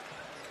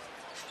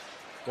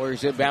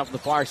 Warriors inbound from the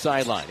far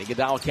sideline.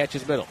 Iguodala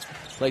catches middle.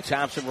 Klay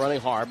Thompson running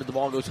hard, but the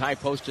ball goes high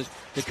post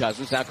to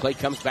Cousins. Now Klay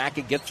comes back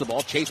and gets the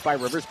ball, chased by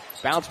Rivers.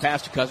 Bounce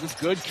pass to Cousins.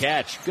 Good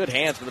catch. Good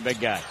hands for the big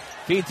guy.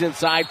 Feeds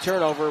inside,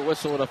 turnover,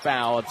 whistle and a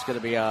foul. It's going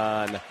to be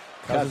on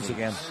Cousins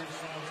again.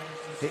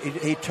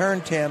 He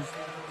turned Tim.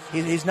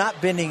 He's not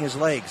bending his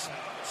legs,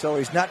 so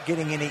he's not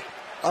getting any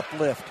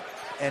uplift.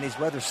 And he's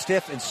rather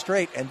stiff and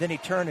straight, and then he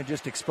turned and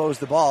just exposed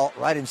the ball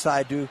right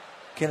inside to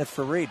Kenneth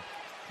Faried.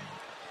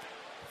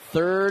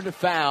 Third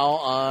foul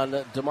on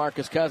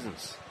DeMarcus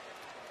Cousins.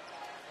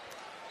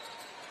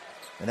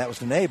 And that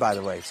was Nene, by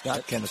the way. It's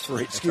not Kenneth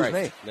Faried. Excuse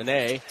me.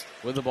 Nene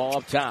with the ball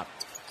up top.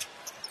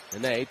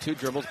 Nene, 2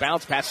 dribbles,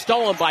 bounce pass,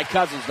 stolen by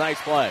Cousins. Nice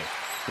play.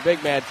 The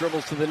big man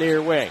dribbles to the near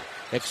wing,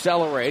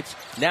 accelerates,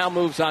 now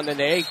moves on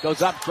Nene,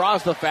 goes up,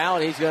 draws the foul,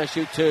 and he's going to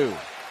shoot 2.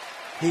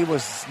 He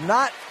was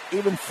not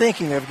even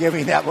thinking of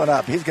giving that one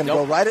up. He's going to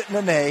go right at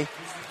Nene.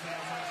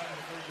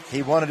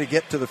 He wanted to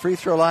get to the free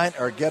throw line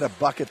or get a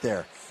bucket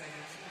there.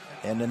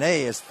 And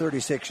Nene is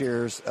 36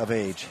 years of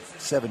age,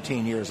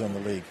 17 years in the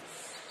league.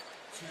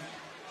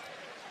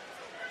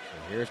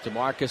 And here's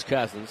DeMarcus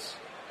Cousins.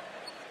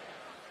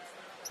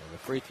 And the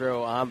free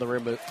throw on the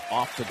rim,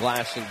 off the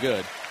glass and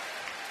good.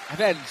 I've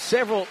had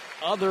several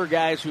other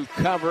guys who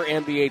cover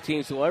NBA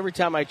teams, so every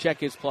time I check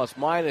his plus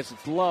minus,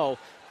 it's low.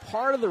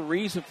 Part of the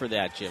reason for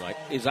that, Jim,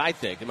 I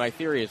think, and my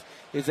theory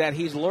is that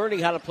he's learning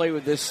how to play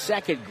with this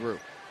second group.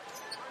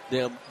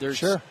 They're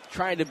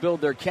trying to build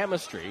their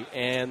chemistry,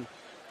 and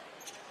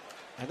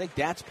I think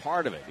that's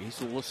part of it. He's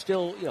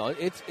still,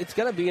 it's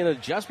going to be an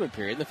adjustment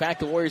period. The fact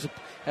the Warriors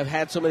have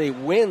had so many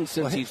wins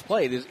since he's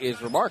played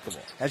is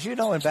remarkable. As you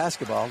know, in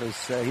basketball,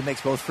 he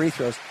makes both free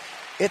throws.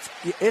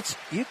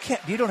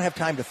 You don't have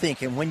time to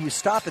think, and when you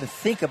stop and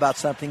think about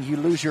something, you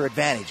lose your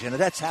advantage, and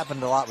that's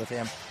happened a lot with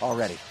him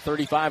already.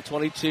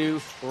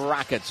 35-22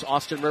 Rockets.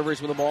 Austin Rivers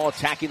with the ball,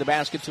 attacking the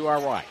basket to our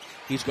right.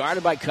 He's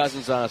guarded by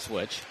Cousins on a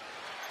switch.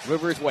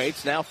 Rivers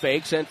waits, now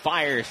fakes and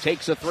fires,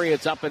 takes a 3,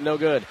 it's up and no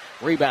good.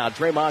 Rebound,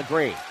 Draymond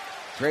Green.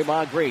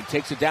 Draymond Green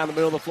takes it down the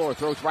middle of the floor,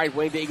 throws right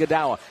wing to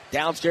Iguodala.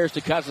 Downstairs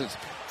to Cousins,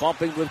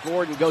 bumping with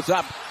Gordon, goes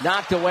up,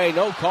 knocked away,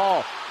 no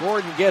call.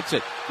 Gordon gets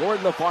it.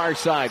 Gordon the far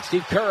side.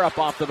 Steve Kerr up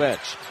off the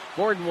bench.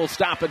 Gordon will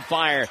stop and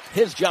fire.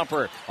 His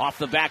jumper off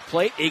the back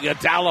plate.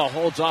 Iguodala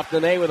holds off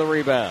Nene with a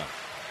rebound.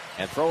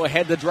 And throw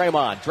ahead to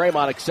Draymond.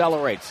 Draymond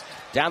accelerates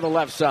down the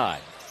left side.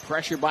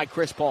 Pressured by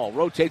Chris Paul.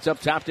 Rotates up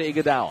top to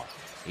Iguodala.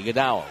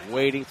 Iguodala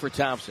waiting for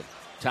Thompson.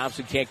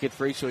 Thompson can't get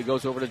free, so he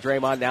goes over to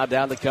Draymond, now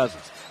down to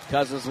Cousins.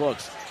 Cousins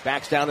looks,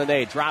 backs down to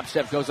Nate, drop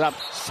step, goes up,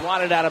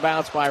 swatted out of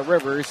bounds by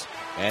Rivers,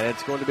 and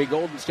it's going to be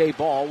Golden State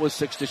ball with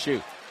 6 to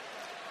shoot.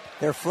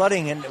 They're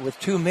flooding, and with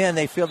 2 men,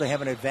 they feel they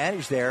have an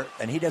advantage there,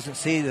 and he doesn't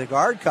see the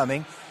guard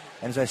coming.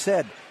 And as I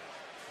said,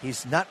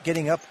 he's not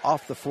getting up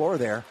off the floor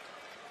there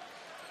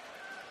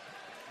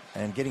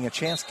and getting a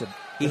chance to put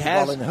the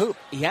ball in the hoop.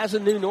 He has a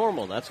new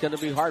normal. That's going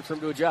to be hard for him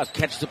to adjust.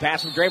 Catches the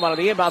pass from Draymond on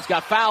the inbounds,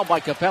 got fouled by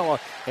Capella,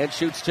 and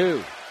shoots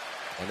 2.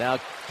 And now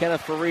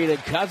Kenneth Faried and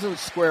Cousins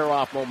square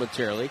off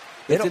momentarily.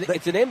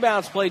 It's an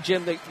inbounds play,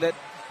 Jim, that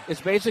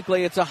it's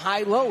basically it's a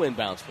high-low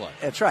inbounds play.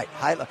 That's right,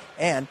 high-low.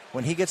 And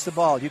when he gets the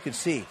ball, you can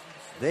see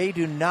they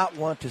do not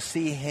want to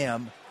see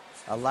him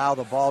allow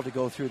the ball to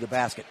go through the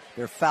basket.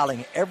 They're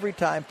fouling every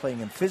time, playing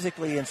him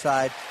physically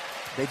inside.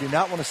 They do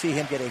not want to see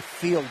him get a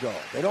field goal.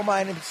 They don't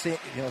mind him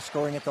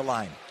scoring at the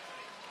line.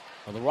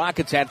 Well, the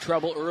Rockets had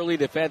trouble early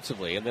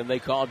defensively, and then they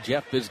called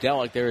Jeff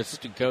Bizdelek, their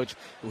assistant coach,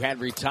 who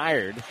had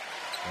retired,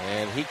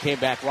 and he came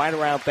back right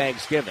around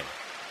Thanksgiving.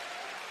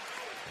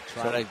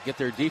 Trying to get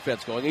their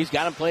defense going. He's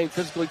got them playing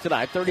physically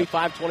tonight.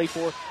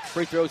 35-24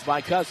 free throws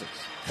by Cousins.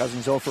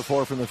 Cousins 0 for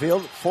 4 from the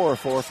field, 4 for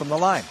 4 from the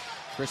line.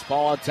 Chris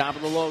Paul on top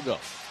of the logo.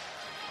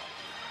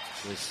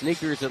 With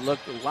sneakers that look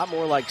a lot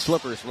more like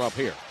slippers from up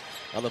here.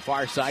 On the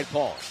far side,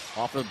 Paul.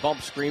 Off the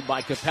bump screen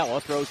by Capella.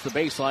 Throws the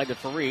baseline to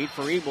Faried.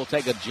 Faried will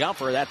take a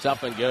jumper. That's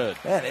up and good.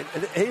 Man,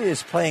 he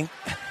is playing.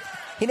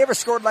 He never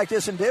scored like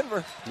this in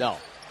Denver. No.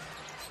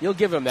 You'll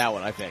give him that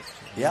one, I think.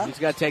 Yeah. He's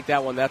got to take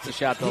that one. That's a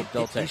shot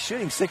they'll take. He's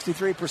shooting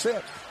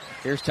 63%.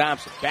 Here's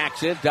Thompson.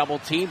 Backs in. Double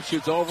team.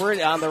 Shoots over it.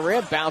 On the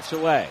rim. Bounce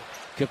away.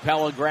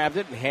 Capella grabbed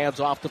it and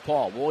hands off to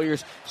Paul.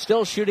 Warriors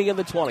still shooting in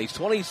the 20s.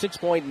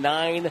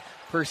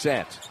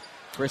 26.9%.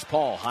 Chris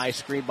Paul, high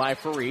screen by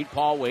Faried.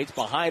 Paul waits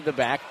behind the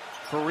back.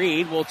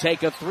 Faried will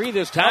take a 3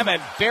 this time and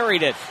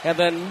buried it. And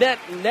the net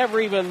never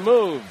even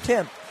moved.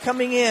 Tim,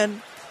 coming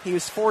in, he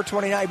was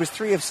 4-29. He was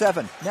 3 of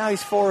 7. Now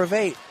he's 4 of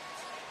 8.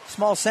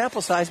 Small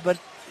sample size, but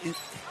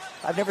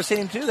I've never seen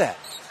him do that.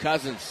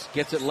 Cousins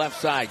gets it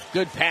left side.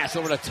 Good pass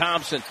over to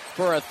Thompson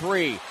for a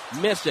 3.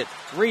 Missed it.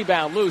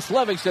 Rebound loose.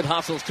 Livingston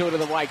hustles to it in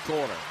the right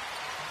corner.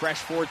 Fresh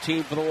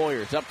 14 for the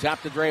Warriors. Up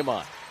top to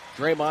Draymond.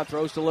 Draymond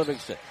throws to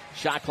Livingston.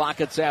 Shot clock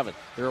at 7.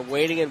 They're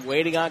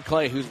waiting on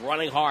Clay, who's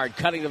running hard,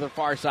 cutting to the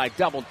far side.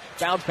 Doubled.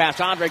 Bounce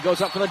pass. Andre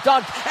goes up for the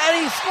dunk,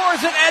 and he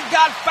scores it and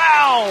got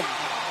fouled.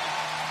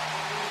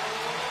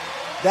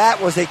 That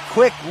was a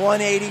quick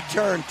 180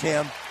 turn,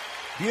 Tim.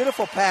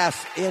 Beautiful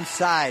pass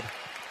inside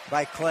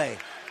by Clay.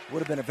 Would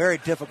have been a very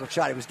difficult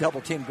shot. He was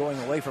double teamed going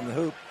away from the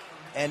hoop.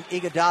 And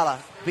Iguodala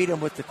beat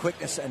him with the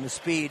quickness and the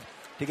speed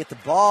to get the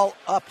ball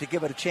up to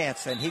give it a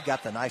chance, and he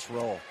got the nice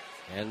roll.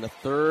 And the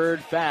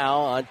third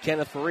foul on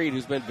Kenneth Faried,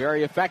 who's been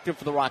very effective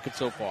for the Rockets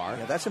so far.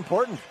 Yeah, that's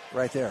important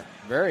right there.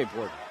 Very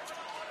important.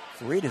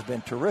 Faried has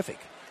been terrific.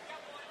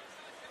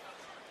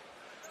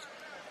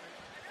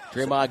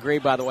 Draymond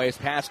Green, by the way, has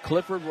passed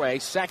Clifford Ray,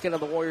 second on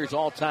the Warriors'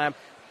 all-time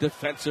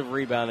defensive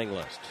rebounding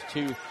list.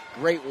 Two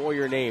great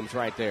Warrior names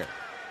right there.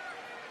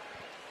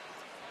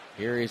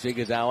 Here is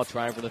Iguodala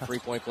trying for the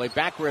three-point play.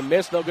 Back rim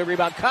miss, no good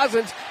rebound.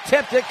 Cousins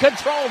tipped it,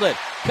 controlled it.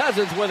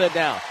 Cousins with it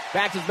now.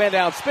 Backs his man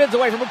down, spins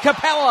away from him.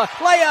 Capella,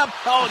 layup.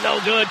 Oh,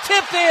 no good.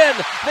 Tipped in.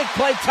 I think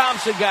Klay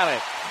Thompson got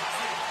it.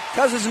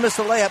 Cousins missed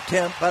the layup,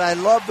 Tim, but I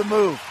love the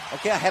move.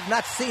 Okay, I have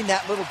not seen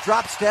that little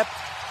drop step,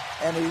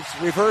 and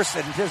he's reversed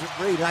and does a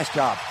really nice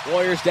job.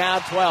 Warriors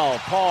down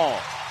 12. Paul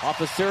off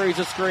a series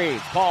of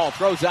screens. Paul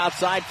throws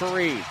outside for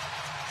Reed.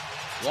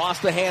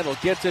 Lost the handle,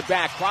 gets it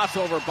back.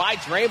 Crossover by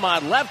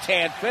Draymond. Left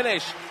hand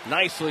finish.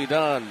 Nicely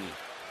done.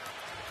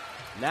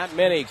 Not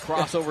many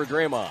crossover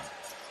Draymond.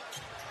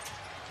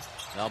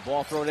 Now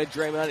ball thrown at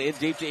Draymond, in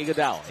deep to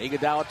Iguodala.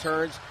 Iguodala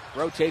turns,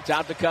 rotates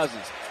out to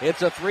Cousins.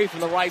 It's a three from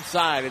the right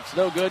side. It's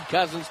no good.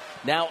 Cousins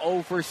now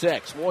 0 for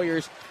 6.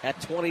 Warriors at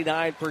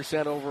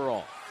 29%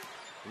 overall.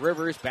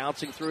 Rivers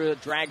bouncing through a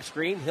drag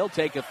screen. He'll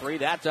take a three.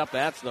 That's up.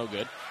 That's no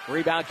good.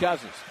 Rebound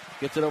Cousins.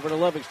 Gets it over to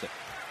Livingston.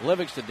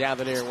 Livingston down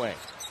the near wing.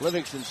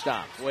 Livingston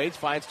stops. Waits,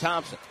 finds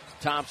Thompson.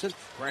 Thompson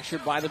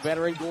pressured by the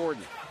veteran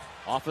Gordon.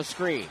 Off a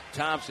screen.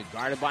 Thompson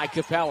guarded by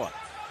Capella.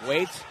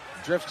 Waits,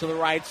 drifts to the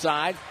right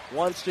side.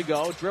 Wants to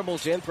go.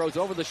 Dribbles in. Throws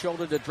over the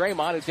shoulder to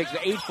Draymond. He takes an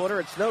 8-footer.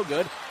 It's no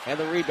good. And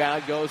the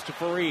rebound goes to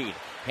Faried.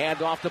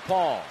 Hand off to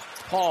Paul.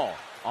 Paul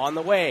on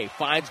the way.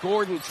 Finds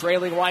Gordon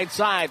trailing right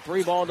side.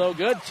 3-ball no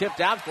good. Tipped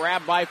out.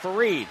 Grabbed by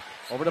Faried.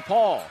 Over to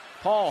Paul.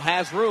 Paul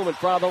has room in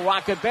front of the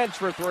Rocket bench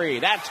for 3.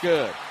 That's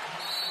good.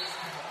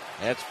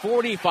 That's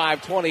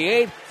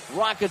 45-28.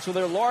 Rockets with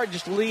their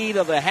largest lead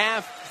of the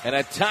half and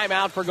a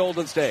timeout for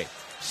Golden State.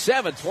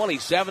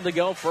 7:27 to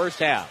go first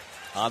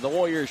half on the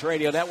Warriors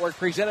Radio Network,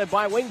 presented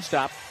by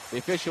Wingstop, the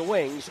official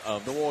wings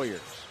of the Warriors.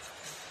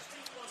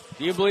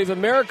 Do you believe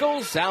in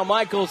miracles? Sal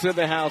Michaels in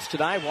the house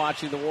tonight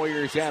watching the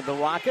Warriors and the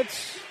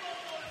Rockets.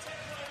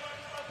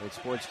 Head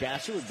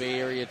sportscaster with Bay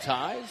Area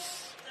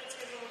ties.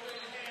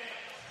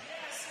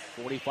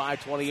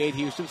 45-28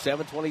 Houston,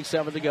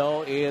 7:27 to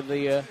go in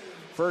the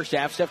first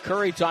half. Steph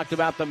Curry talked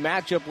about the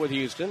matchup with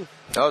Houston.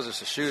 That was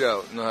just a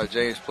shootout. You know how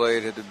James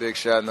played, hit the big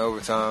shot in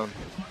overtime.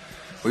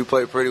 We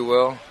played pretty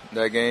well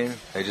that game.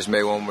 They just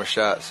made one more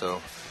shot,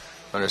 so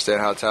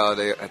understand how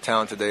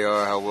talented they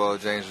are, how well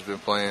James has been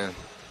playing.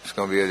 It's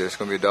gonna be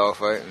a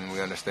dogfight, and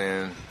we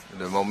understand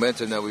the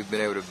momentum that we've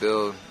been able to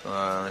build.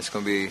 It's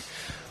gonna be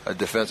a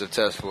defensive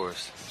test for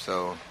us.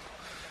 So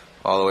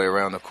all the way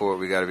around the court,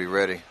 we got to be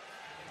ready.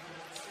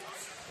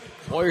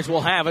 Warriors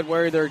will have it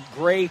wearing their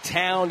gray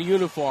town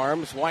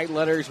uniforms, white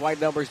letters,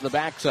 white numbers in the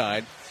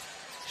backside.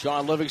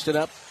 Sean Livingston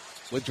up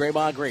with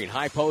Draymond Green.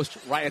 High post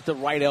right at the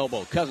right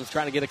elbow. Cousins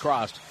trying to get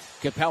across.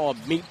 Capella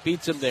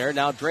beats him there.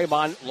 Now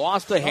Draymond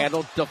lost the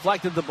handle,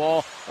 deflected the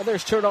ball, and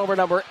there's turnover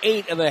number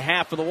 8 in the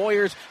half for the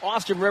Warriors.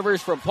 Austin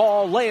Rivers from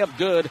Paul, layup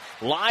good.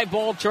 Live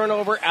ball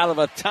turnover out of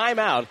a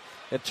timeout.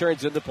 It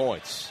turns into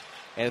points.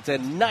 And it's a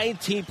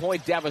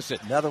 19-point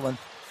deficit. Another one.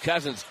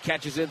 Cousins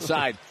catches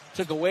inside.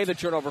 Took away the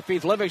turnover,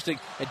 feeds Livingston,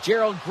 and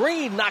Gerald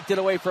Green knocked it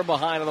away from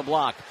behind on the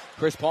block.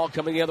 Chris Paul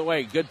coming the other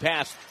way. Good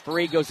pass.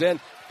 Faried goes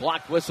in.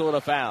 Blocked whistle and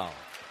a foul.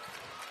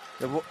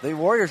 The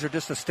Warriors are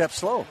just a step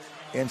slow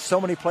in so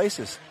many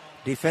places.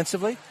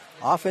 Defensively,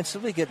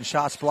 offensively, getting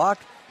shots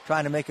blocked,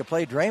 trying to make a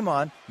play.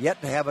 Draymond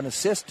yet to have an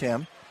assist,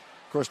 Tim.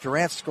 Of course,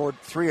 Durant scored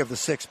 3 of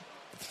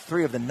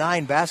the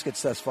 9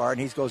 baskets thus far,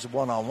 and he goes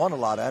one-on-one a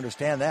lot. I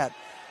understand that.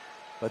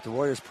 But the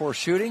Warriors' poor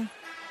shooting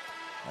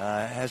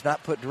has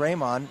not put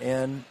Draymond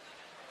in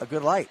a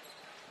good light.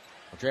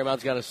 Well,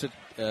 Draymond's got to sit.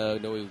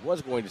 No, he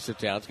was going to sit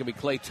down. It's going to be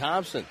Klay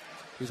Thompson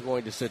who's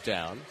going to sit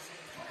down.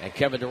 And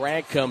Kevin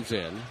Durant comes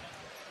in.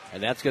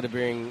 And that's going to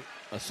bring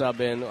a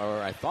sub in,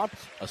 or I thought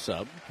a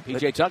sub.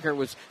 P.J. Tucker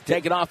was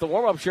taking off the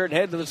warm-up shirt and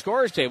heading to the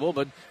scorer's table,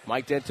 but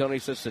Mike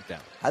D'Antoni says sit down.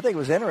 I think it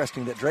was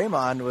interesting that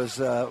Draymond was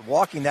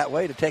walking that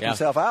way to take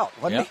himself out,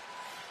 wasn't he?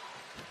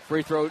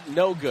 Free throw,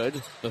 no good.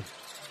 The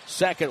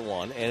second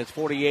one, and it's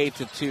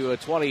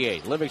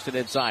 48-28. Livingston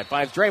inside,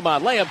 finds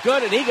Draymond, layup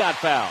good, and he got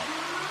fouled.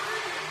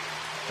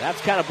 That's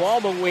kind of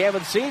ball movement we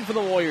haven't seen from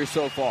the Warriors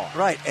so far.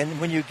 Right,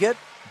 and when you get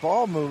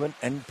ball movement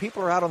and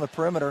people are out on the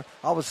perimeter,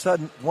 all of a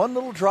sudden one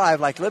little drive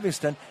like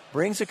Livingston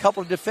brings a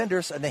couple of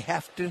defenders, and they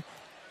have to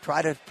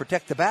try to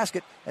protect the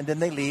basket, and then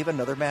they leave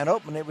another man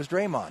open. It was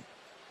Draymond.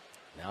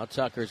 Now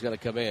Tucker's going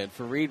to come in.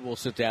 Faried will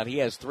sit down. He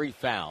has 3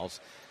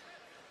 fouls.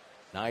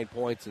 9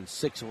 points and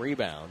 6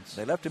 rebounds.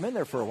 They left him in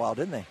there for a while,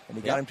 didn't they? And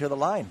he got Yep. him to the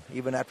line,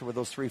 even after with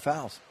those 3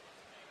 fouls.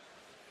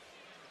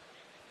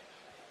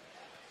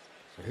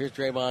 So here's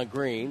Draymond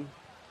Green.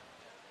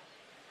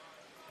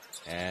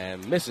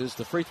 And misses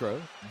the free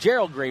throw.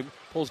 Gerald Green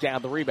pulls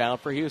down the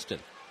rebound for Houston.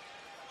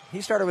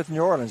 He started with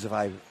New Orleans, if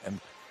I am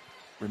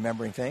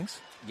remembering things.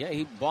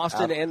 Yeah,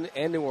 Boston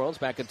and New Orleans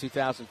back in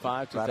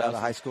 2005, Right out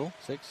of high school.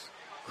 6.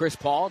 Chris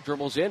Paul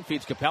dribbles in,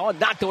 feeds Capella,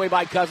 knocked away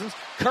by Cousins.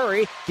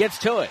 Curry gets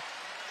to it.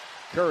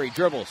 Curry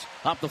dribbles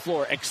up the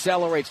floor,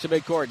 accelerates to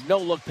midcourt. No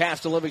look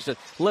pass to Livingston.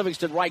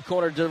 Livingston right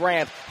corner,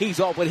 Durant.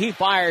 He's open. He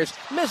fires.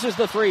 Misses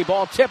the 3.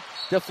 Ball tipped,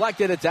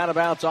 deflected. It's out of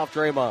bounds off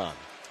Draymond.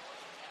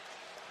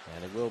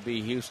 And it will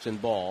be Houston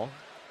ball.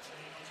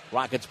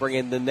 Rockets bring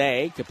in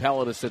Nene.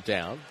 Capella to sit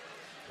down.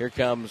 Here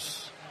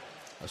comes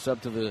a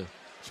sub to the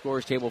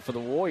scorers table for the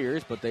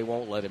Warriors, but they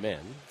won't let him in.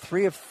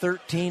 3 of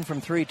 13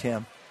 from 3,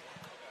 Tim.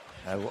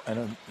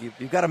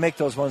 You've got to make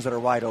those ones that are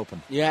wide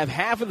open. You have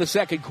half of the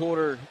second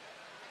quarter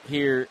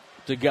here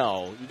to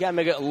go. You got to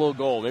make it a little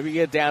goal. Maybe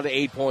get down to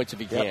 8 points if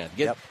you can.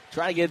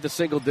 Try to get to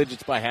single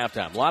digits by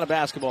halftime. A lot of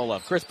basketball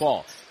left. Chris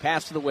Paul,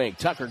 pass to the wing.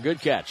 Tucker, good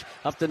catch.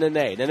 Up to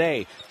Nene.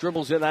 Nene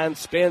dribbles in on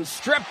spin.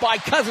 Stripped by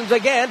Cousins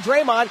again.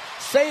 Draymond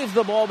saves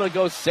the ball, but it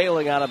goes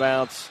sailing out of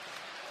bounds.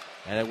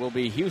 And it will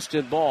be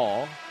Houston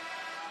ball.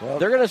 Well,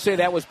 they're going to say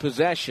that was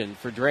possession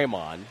for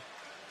Draymond.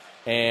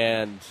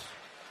 And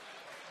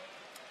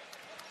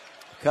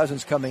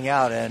Cousins coming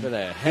out, and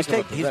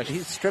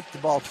he's stripped the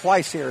ball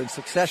twice here in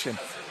succession,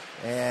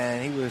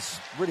 and he was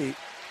really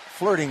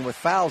flirting with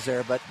fouls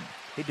there, but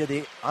he did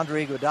the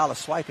Andre Iguodala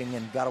swiping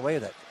and got away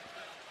with it.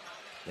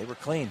 They were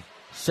clean.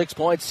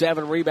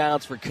 6.7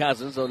 rebounds for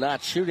Cousins, though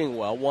not shooting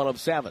well, 1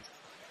 of 7.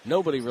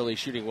 Nobody really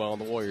shooting well on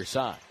the Warriors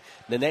side.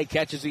 Nene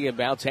catches the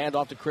inbounds, hand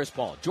off to Chris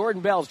Paul.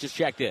 Jordan Bell's just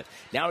checked in.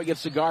 Now he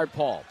gets to guard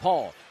Paul.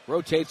 Paul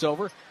rotates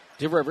over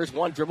to Rivers.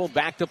 1 dribble,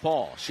 back to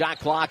Paul. Shot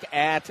clock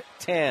at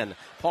 10.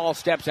 Paul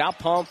steps out,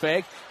 pump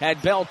fake.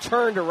 Had Bell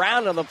turned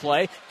around on the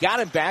play.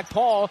 Got it back.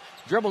 Paul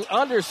dribbles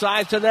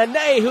underside to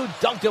Nene, who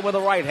dunked it with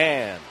the right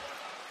hand.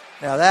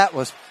 Now that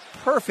was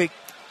perfect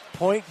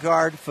point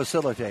guard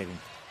facilitating,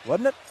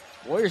 wasn't it?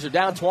 Warriors are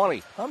down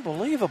 20.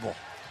 Unbelievable.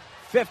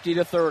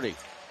 50-30.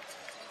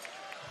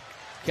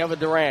 Kevin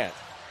Durant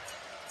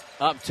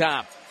up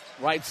top.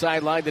 Right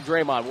sideline to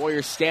Draymond.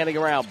 Warriors standing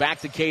around.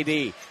 Back to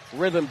KD.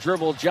 Rhythm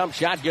dribble, jump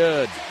shot,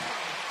 good.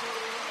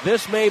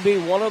 This may be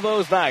one of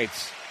those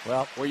nights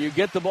where you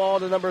get the ball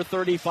to number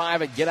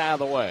 35 and get out of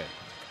the way.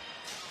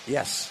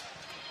 Yes.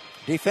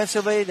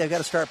 Defensively, they've got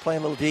to start playing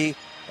a little D,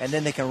 and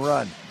then they can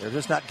run. They're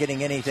just not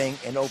getting anything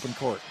in open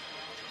court.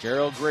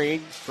 Gerald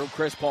Green from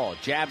Chris Paul.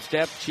 Jab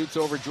step, shoots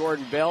over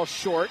Jordan Bell.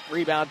 Short,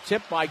 rebound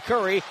tipped by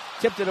Curry.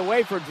 Tipped it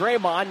away for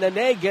Draymond.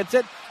 Nene gets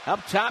it.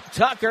 Up top,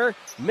 Tucker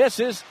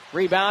misses.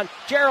 Rebound.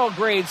 Gerald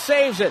Green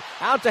saves it.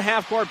 Out to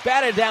half court.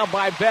 Batted down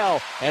by Bell.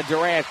 And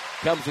Durant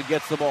comes and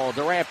gets the ball.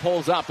 Durant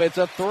pulls up. It's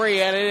a 3,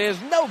 and it is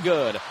no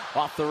good.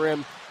 Off the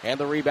rim. And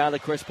the rebound to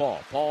Chris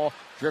Paul. Paul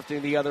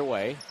drifting the other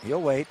way.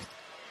 He'll wait.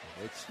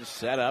 It's the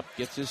setup.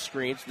 Gets his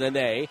screens.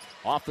 Nene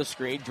off the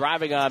screen.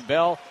 Driving on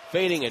Bell.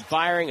 Fading and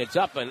firing. It's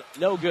up and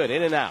no good.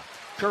 In and out.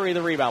 Curry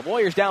the rebound.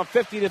 Warriors down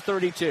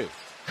 50-32.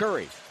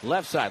 Curry,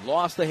 left side.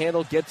 Lost the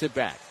handle. Gets it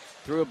back.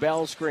 Through a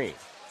Bell screen.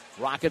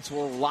 Rockets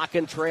will lock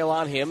and trail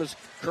on him as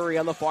Curry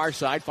on the far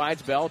side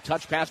finds Bell.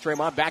 Touch pass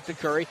Draymond. Back to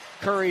Curry.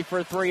 Curry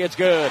for 3. It's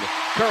good.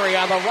 Curry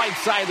on the right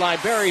sideline.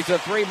 Buries a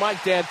 3.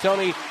 Mike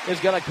D'Antoni is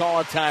going to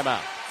call a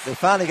timeout. They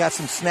finally got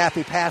some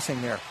snappy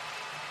passing there.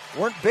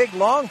 Weren't big,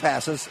 long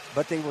passes,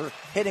 but they were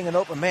hitting an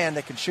open man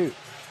that could shoot.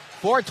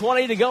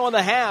 4:20 to go in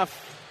the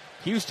half.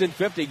 Houston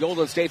 50,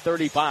 Golden State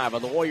 35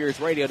 on the Warriors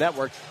Radio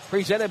Network.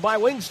 Presented by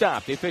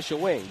Wingstop, the official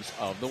wings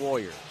of the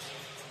Warriors.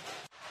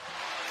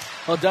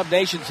 Well, Dub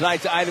Nation,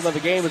 tonight's item of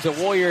the game is the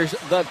Warriors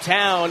The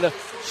Town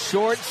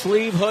short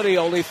sleeve hoodie,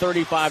 only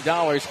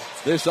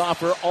 $35. This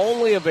offer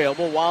only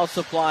available while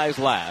supplies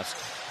last.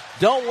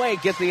 Don't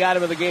wait. Get the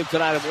item of the game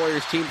tonight at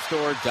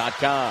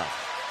WarriorsTeamStore.com.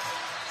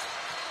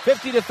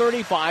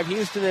 50-35.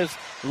 Houston has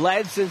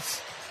led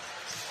since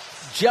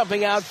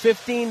jumping out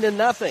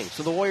 15-0.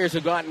 So the Warriors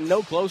have gotten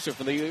no closer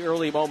from the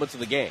early moments of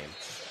the game.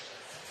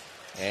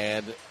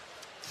 And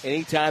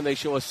anytime they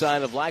show a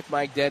sign of life,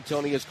 Mike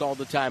D'Antoni has called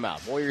the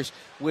timeout. Warriors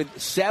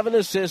with 7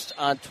 assists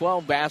on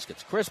 12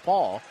 baskets. Chris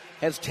Paul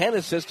has 10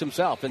 assists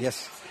himself. And,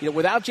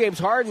 without James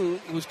Harden,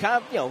 who's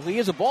he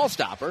is a ball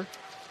stopper,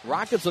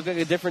 Rockets look like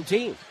a different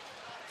team.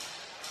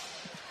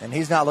 And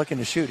he's not looking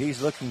to shoot.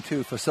 He's looking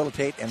to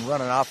facilitate and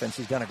run an offense.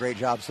 He's done a great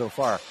job so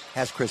far,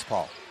 has Chris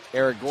Paul.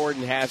 Eric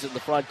Gordon has it in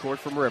the front court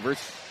from Rivers.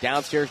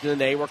 Downstairs to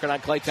Nene, working on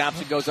Klay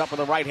Thompson. Goes up with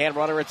a right-hand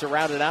runner. It's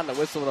around and out, and a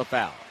whistle and a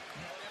foul.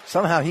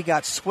 Somehow he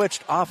got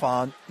switched off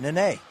on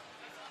Nene.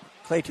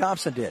 Klay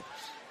Thompson did.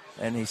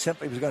 And he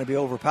simply was going to be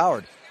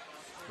overpowered.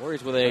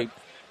 Warriors with a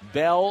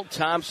Bell,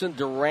 Thompson,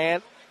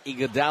 Durant,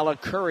 Iguodala,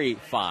 Curry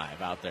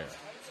 5 out there.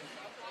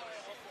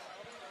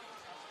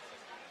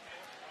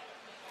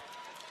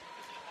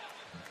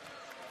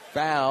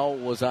 Foul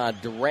was on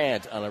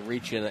Durant on a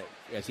reach-in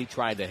as he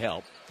tried to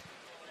help.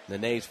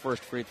 Nene's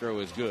first free throw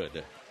is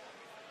good.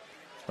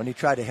 When he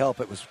tried to help,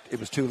 it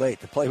was too late.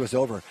 The play was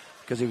over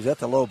because he was at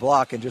the low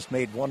block and just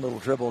made one little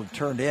dribble and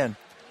turned in.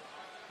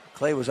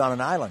 Clay was on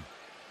an island.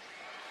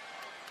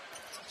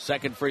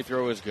 Second free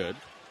throw is good.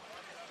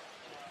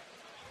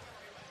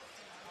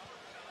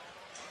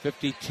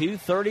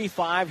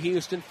 52-35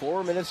 Houston.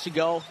 4 minutes to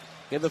go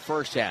in the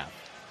first half.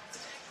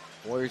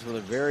 Warriors with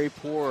a very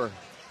poor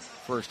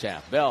first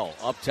half. Bell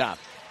up top.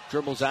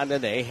 Dribbles on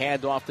Nene.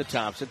 Hand off to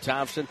Thompson.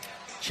 Thompson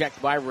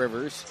checked by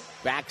Rivers.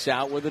 Backs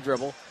out with a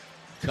dribble.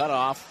 Cut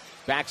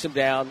off. Backs him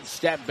down.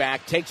 Step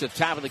back. Takes a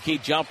top of the key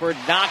jumper.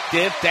 Knocked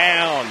it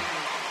down.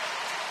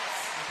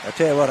 I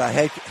tell you what, I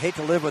hate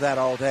to live with that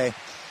all day.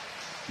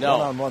 No.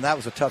 One-on-one, that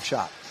was a tough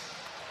shot.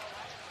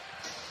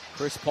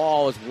 Chris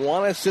Paul is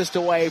one assist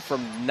away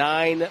from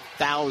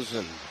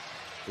 9,000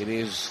 in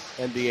his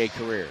NBA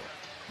career.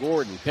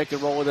 Gordon, pick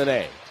and roll with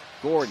Nene.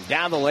 Gordon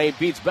down the lane,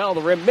 beats Bell to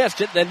the rim,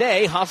 missed it.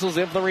 Nene hustles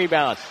in for the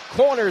rebound.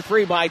 Corner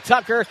three by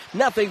Tucker.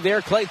 Nothing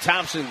there. Klay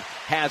Thompson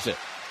has it.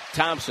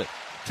 Thompson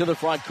to the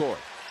front court.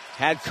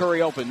 Had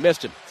Curry open,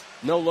 missed him.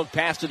 No look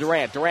pass to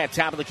Durant. Durant,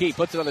 top of the key,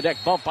 puts it on the deck.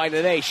 Bump by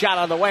Nene. Shot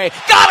on the way.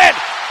 Got it!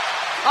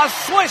 A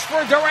swish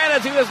for Durant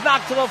as he was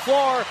knocked to the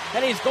floor,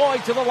 and he's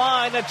going to the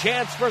line. A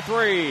chance for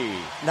three.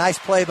 Nice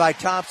play by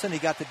Thompson. He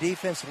got the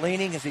defense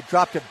leaning as he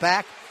dropped it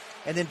back,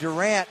 and then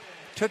Durant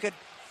took it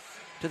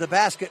to the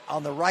basket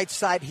on the right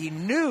side. He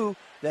knew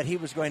that he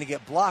was going to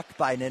get blocked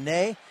by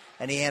Nene,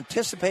 and he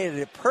anticipated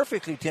it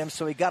perfectly, Tim,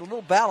 so he got a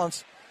little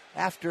balance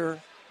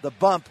after the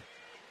bump,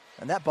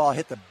 and that ball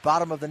hit the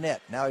bottom of the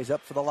net. Now he's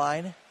up for the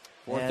line.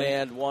 Fourth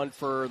and one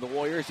for the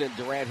Warriors, and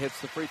Durant hits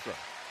the free throw.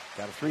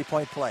 Got a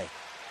three-point play.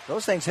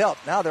 Those things help.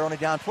 Now they're only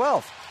down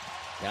 12.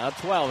 Down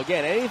 12.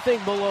 Again,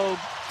 anything below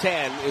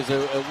 10 is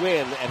a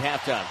win at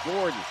halftime.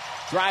 Gordon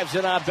drives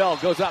in on Bell,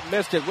 goes up,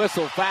 missed it,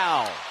 whistle,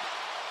 foul.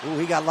 Ooh,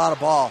 he got a lot of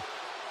ball.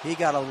 He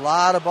got a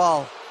lot of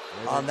ball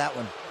on that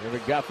one.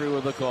 David Guthrie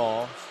with the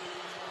call.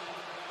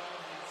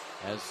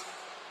 As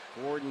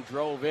Gordon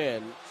drove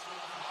in.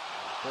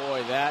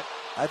 Boy,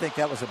 I think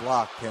that was a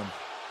block, Tim.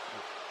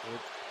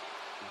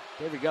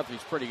 David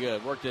Guthrie's pretty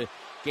good. Worked at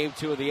Game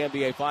 2 of the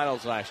NBA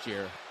Finals last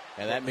year.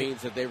 And that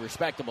means that they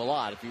respect him a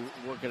lot if you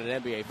work in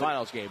an NBA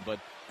Finals game. But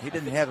he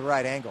didn't have the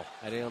right angle.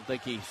 I don't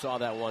think he saw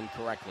that one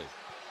correctly.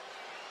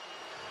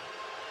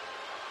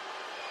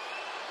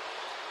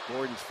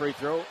 Gordon's free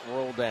throw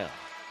rolled down.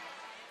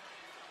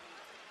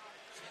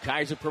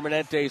 Kaiser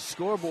Permanente's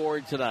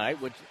scoreboard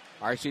tonight, which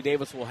R.C.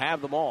 Davis will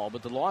have them all.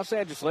 But the Los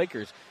Angeles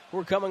Lakers, who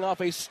are coming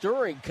off a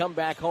stirring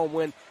comeback home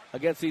win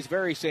against these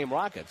very same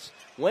Rockets,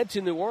 went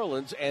to New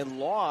Orleans and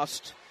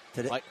lost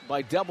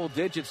by double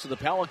digits to the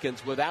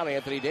Pelicans without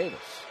Anthony Davis.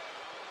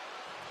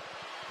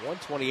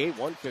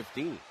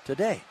 128-115.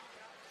 Today.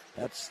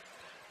 That's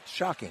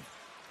shocking.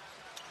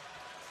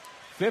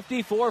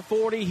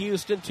 54-40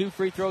 Houston. 2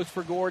 free throws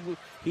for Gordon.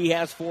 He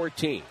has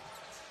 14.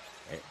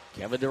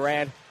 Kevin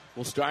Durant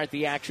will start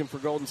the action for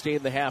Golden State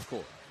in the half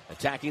court.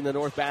 Attacking the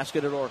north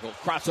basket at Oracle.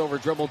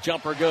 Crossover dribble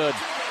jumper good.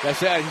 I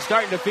said he's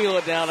starting to feel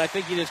it now, and I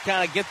think you just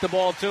kind of get the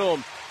ball to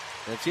him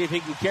and see if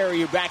he can carry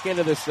you back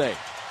into this thing.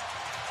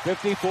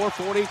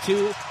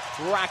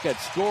 54-42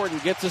 Rockets. Gordon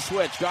gets a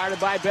switch, guarded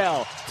by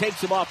Bell.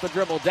 Takes him off the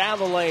dribble, down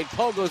the lane.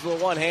 Poe goes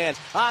with one hand.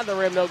 On the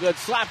rim, no good.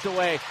 Slapped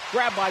away.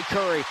 Grabbed by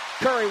Curry.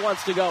 Curry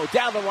wants to go.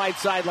 Down the right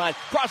sideline.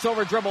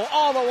 Crossover dribble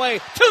all the way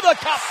to the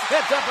cup.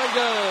 It's up and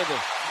good.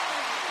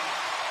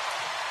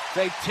 It's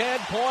a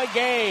 10-point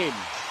game.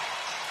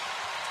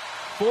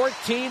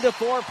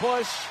 14-4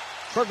 push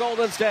for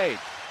Golden State.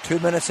 2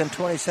 minutes and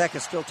 20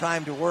 seconds. Still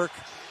time to work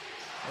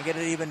and get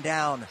it even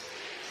down.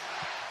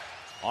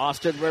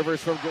 Austin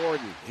Rivers from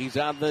Gordon. He's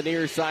on the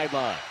near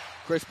sideline.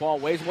 Chris Paul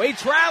waits. He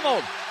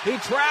traveled. He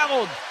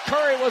traveled.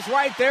 Curry was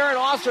right there, and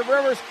Austin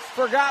Rivers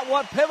forgot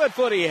what pivot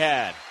foot he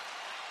had.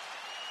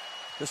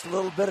 Just a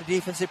little bit of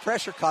defensive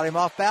pressure caught him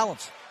off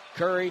balance.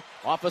 Curry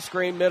off a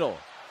screen middle.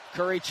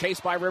 Curry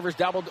chased by Rivers,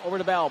 doubled over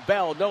to Bell.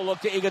 Bell, no look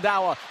to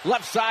Iguodala.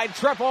 Left side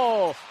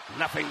triple.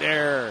 Nothing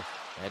there.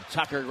 And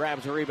Tucker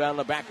grabs a rebound,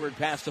 the backward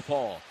pass to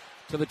Paul.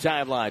 To the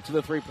timeline, to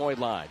the three-point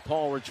line.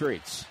 Paul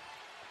retreats.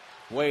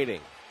 Waiting.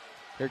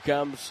 Here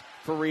comes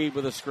Fareed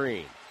with a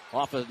screen.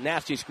 Off a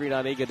nasty screen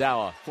on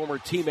Iguodala. Former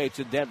teammates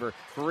in Denver.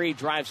 Fareed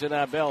drives in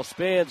on Bell.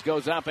 Spins,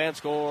 goes up, and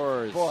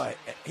scores. Boy,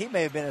 he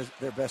may have been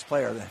their best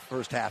player in the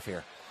first half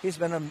here. He's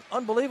been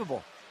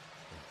unbelievable.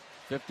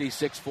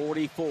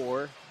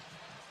 56-44.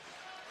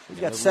 He's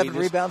got 7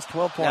 rebounds,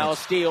 12 points. Now a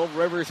steal.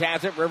 Rivers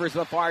has it. Rivers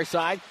on the far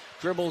side.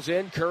 Dribbles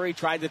in. Curry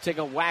tried to take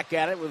a whack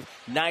at it with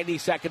 90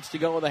 seconds to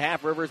go in the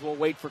half. Rivers will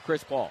wait for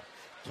Chris Paul.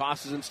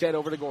 Tosses instead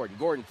over to Gordon.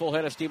 Gordon, full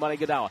head of steam on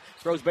Iguodala.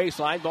 Throws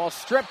baseline. Ball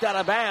stripped out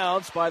of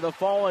bounds by the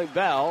falling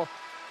Bell.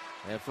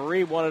 And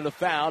Fareed wanted a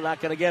foul.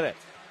 Not going to get it.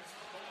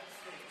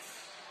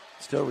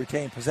 Still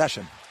retain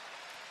possession.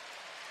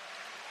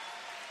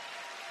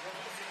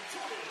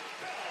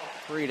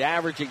 Fareed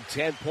averaging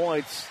 10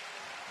 points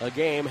a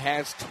game.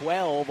 Has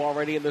 12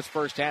 already in this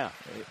first half.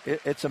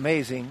 It's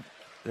amazing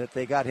that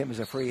they got him as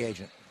a free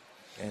agent.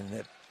 And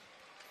that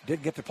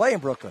didn't get to play in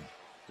Brooklyn.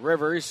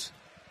 Rivers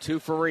to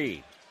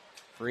Fareed.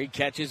 Fareed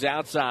catches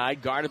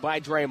outside, guarded by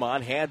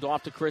Draymond. Hand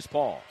off to Chris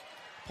Paul.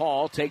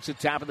 Paul takes the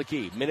top of the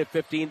key. Minute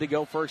 15 to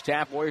go, first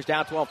half. Warriors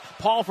down 12.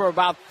 Paul for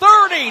about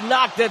 30,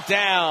 knocked it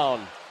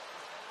down.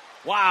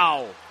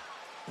 Wow.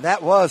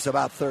 That was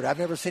about 30. I've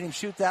never seen him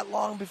shoot that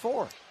long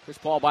before. Chris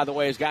Paul, by the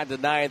way, has gotten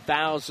to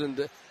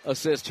 9,000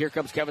 assists. Here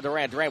comes Kevin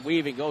Durant. Durant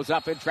weaving, goes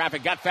up in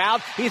traffic, got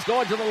fouled. He's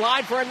going to the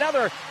line for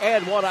another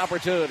and one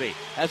opportunity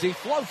as he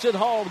floats it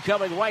home,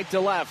 coming right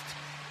to left.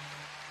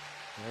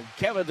 And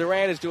Kevin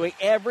Durant is doing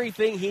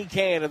everything he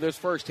can in this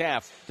first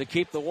half to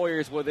keep the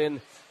Warriors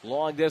within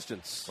long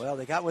distance. Well,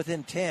 they got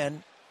within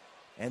 10,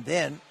 and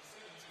then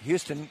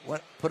Houston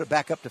put it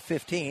back up to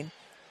 15.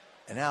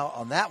 And now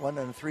on that one,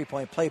 and a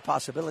three-point play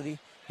possibility,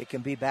 it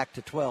can be back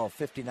to 12,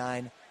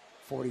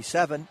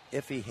 59-47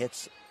 if he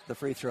hits the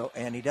free throw,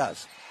 and he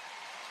does.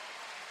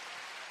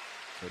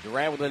 So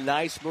Durant with a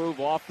nice move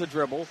off the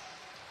dribble.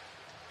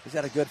 He's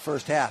had a good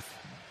first half.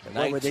 And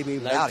where would they be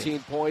without 19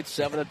 him? points,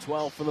 7 of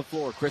 12 from the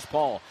floor. Chris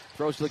Paul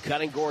throws to the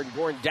cutting Gordon.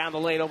 Gordon down the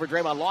lane over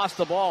Draymond. Lost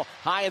the ball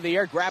high in the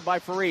air. Grabbed by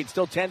Fareed.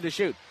 Still 10 to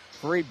shoot.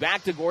 Fareed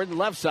back to Gordon.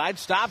 Left side.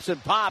 Stops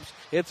and pops.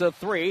 It's a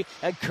three.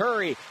 And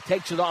Curry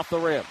takes it off the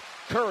rim.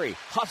 Curry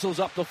hustles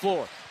up the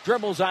floor.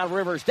 Dribbles on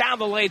Rivers. Down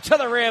the lane to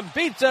the rim.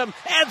 Beats him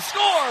and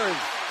scores.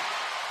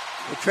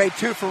 They trade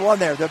 2 for 1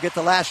 there. They'll get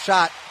the last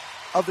shot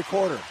of the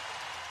quarter.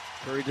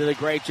 Curry did a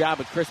great job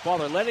with Chris Paul.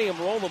 They're letting him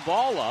roll the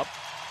ball up.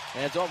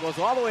 And it goes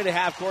all the way to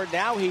half court.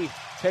 Now he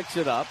picks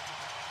it up.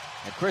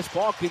 And Chris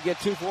Paul could get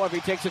 2 for 1 if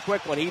he takes a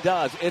quick one. He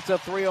does. It's a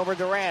three over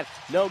Durant.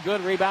 No good.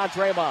 Rebound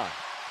Draymond.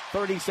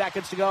 30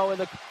 seconds to go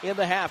in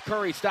the half.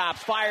 Curry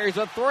stops. Fires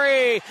a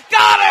three.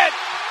 Got it!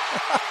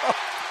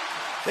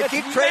 They it's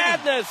keep trading.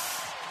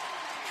 Madness.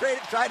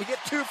 Trying to get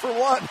 2 for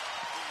 1.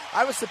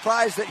 I was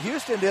surprised that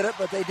Houston did it,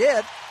 but they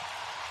did.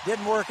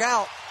 Didn't work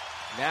out.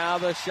 Now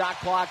the shot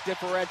clock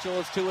differential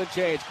is 2 and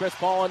change. Chris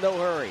Paul in no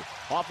hurry.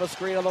 Off the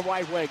screen on the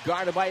right wing.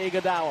 Guarded by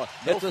Iguodala.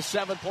 It's a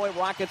 7-point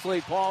Rockets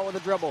lead. Paul with a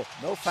dribble.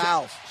 No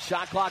fouls.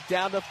 Shot clock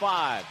down to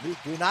 5.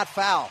 Do not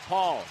foul.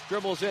 Paul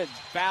dribbles in.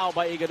 Foul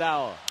by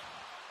Iguodala.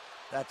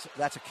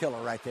 That's a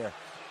killer right there.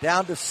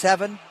 Down to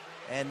 7,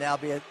 and they'll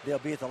be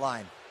at the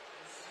line.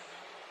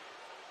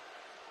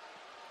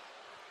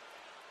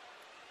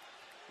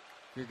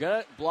 If you're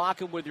going to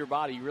block him with your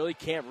body, you really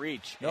can't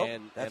reach.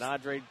 Nope, and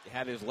Andre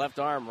had his left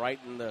arm right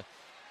in the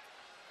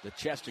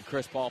chest of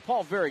Chris Paul.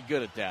 Paul very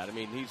good at that. I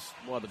mean, he's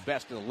one of the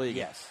best in the league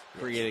at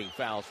creating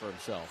fouls for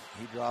himself.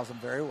 He draws them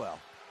very well.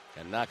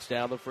 And knocks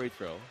down the free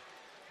throw.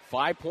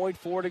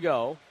 5.4 to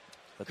go.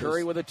 But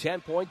Curry with a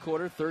 10-point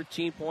quarter,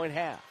 13-point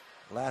half.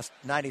 Last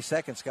 90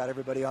 seconds got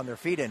everybody on their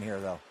feet in here,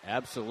 though.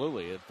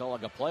 Absolutely. It felt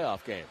like a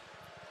playoff game.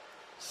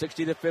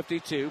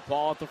 60-52.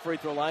 Paul at the free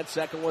throw line.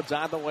 Second one's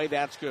on the way.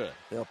 That's good.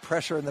 They'll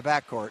pressure in the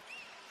backcourt.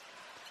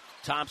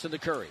 Thompson to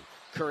Curry.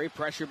 Curry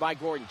pressured by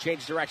Gordon.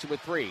 Changes direction with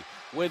 3.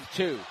 With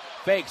 2.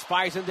 Fakes.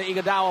 Fires into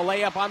Iguodala.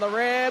 Layup on the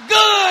rim.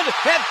 Good!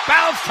 It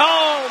bounced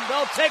home.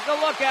 They'll take a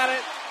look at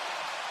it.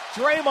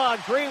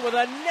 Draymond Green with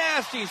a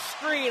nasty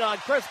screen on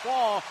Chris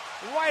Paul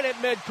right at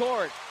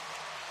midcourt.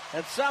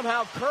 And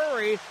somehow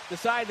Curry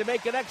decided to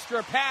make an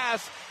extra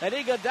pass. And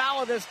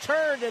Iguodala just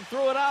turned and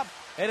threw it up.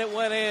 And it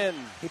went in.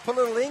 He put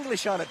a little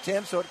English on it,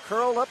 Tim, so it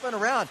curled up and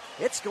around.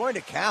 It's going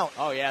to count.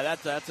 Oh, yeah,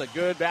 that's a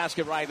good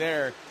basket right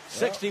there.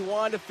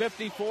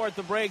 61-54 at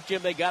the break,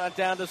 Jim. They got it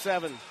down to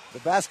 7. The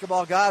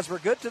basketball gods were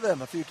good to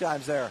them a few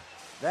times there.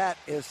 That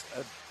is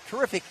a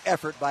terrific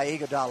effort by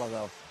Iguodala,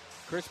 though.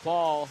 Chris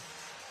Paul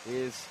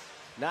is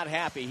not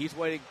happy. He's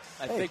waiting,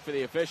 I think, for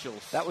the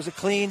officials. That was a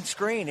clean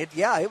screen. It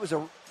was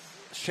a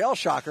shell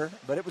shocker,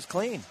 but it was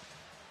clean.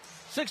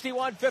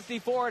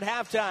 61-54 at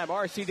halftime.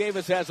 R.C.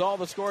 Davis has all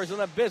the scores on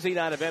a busy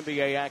night of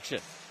NBA action.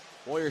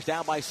 Warriors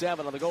down by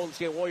 7 on the Golden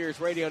State Warriors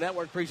Radio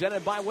Network,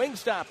 presented by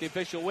Wingstop, the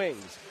official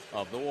wings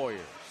of the Warriors.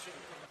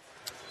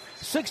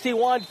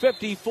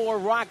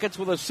 61-54, Rockets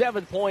with a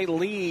 7-point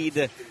lead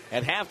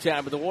at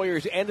halftime, but the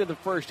Warriors ended the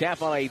first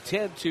half on a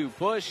 10-2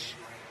 push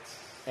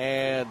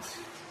and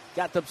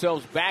got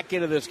themselves back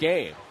into this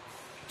game.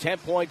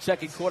 10-point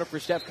second quarter for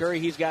Steph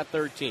Curry. He's got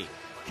 13.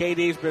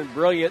 KD's been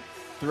brilliant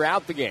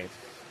throughout the game.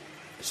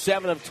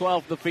 7 of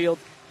 12 from the field.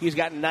 He's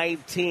got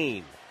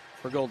 19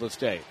 for Golden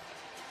State.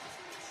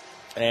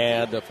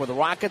 And for the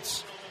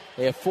Rockets,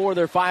 they have 4 of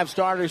their 5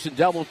 starters in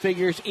double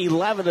figures.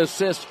 11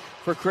 assists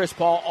for Chris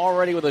Paul,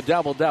 already with a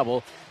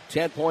double-double.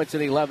 10 points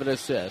and 11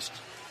 assists.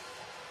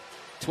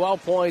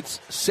 12 points,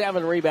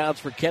 7 rebounds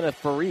for Kenneth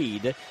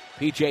Fareed.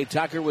 P.J.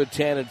 Tucker with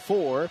 10 and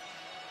 4.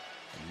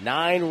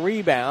 9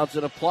 rebounds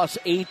and a plus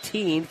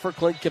 18 for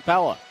Clint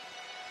Capella.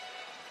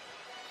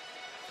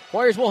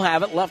 Warriors will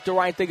have it. Left to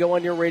right, they go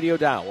on your radio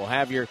dial. We'll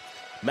have your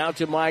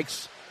Mountain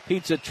Mike's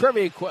Pizza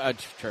Twitter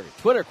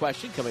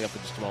question coming up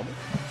in just a moment.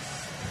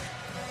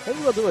 Maybe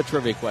we'll do a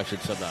trivia question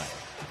sometime.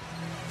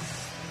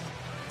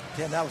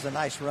 Tim, that was a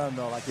nice run,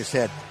 though, like you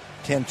said,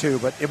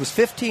 10-2. But it was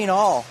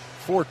 15-all,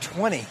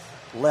 4:20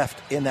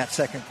 left in that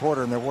second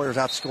quarter, and the Warriors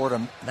outscored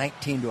them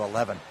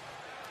 19-11.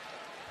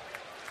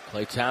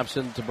 Klay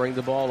Thompson to bring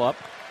the ball up.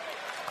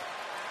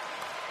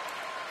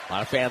 A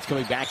lot of fans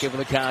coming back into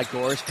the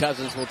concourse.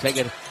 Cousins will take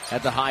it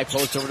at the high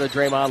post over to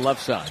Draymond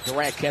left side.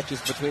 Durant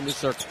catches between the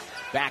circle.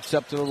 Backs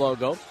up to the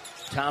logo.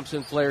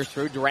 Thompson flares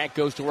through. Durant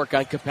goes to work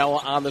on Capella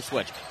on the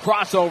switch.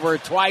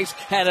 Crossover twice.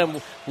 Had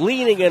him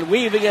leaning and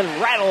weaving and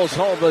rattles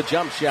home the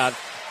jump shot.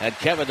 And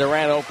Kevin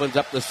Durant opens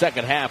up the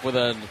second half with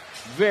a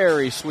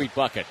very sweet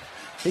bucket.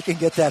 He can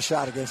get that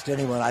shot against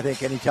anyone, I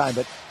think, anytime.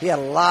 But he had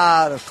a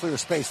lot of clear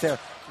space there.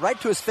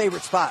 Right to his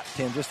favorite spot,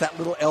 Tim, just that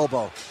little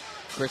elbow.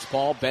 Chris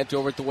Paul bent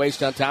over at the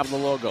waist on top of the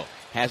logo.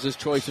 Has his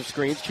choice of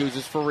screens,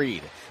 chooses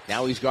Fareed.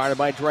 Now he's guarded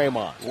by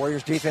Draymond.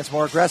 Warriors defense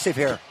more aggressive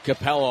here.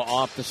 Capella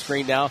off the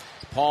screen now.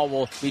 Paul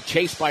will be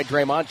chased by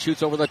Draymond,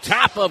 shoots over the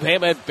top of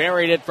him and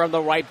buried it from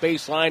the right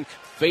baseline,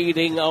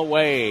 fading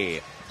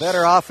away.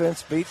 Better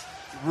offense beat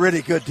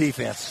really good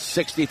defense.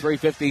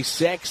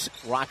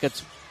 63-56.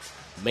 Rockets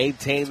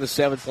maintain the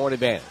 7-point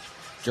advantage.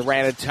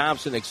 Durant and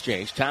Thompson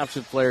exchange.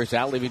 Thompson flares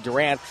out, leaving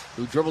Durant,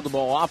 who dribbled the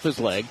ball off his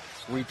leg,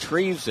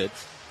 retrieves it,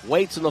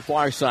 waits on the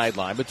far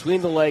sideline,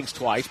 between the legs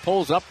twice,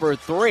 pulls up for a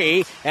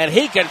three, and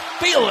he can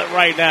feel it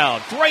right now.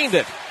 Drained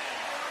it.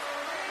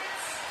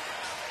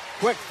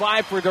 Quick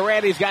five for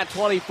Durant. He's got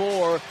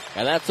 24,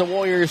 and that's the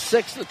Warriors'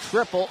 sixth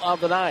triple of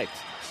the night.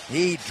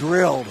 He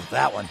drilled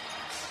that one.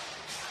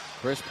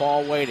 Chris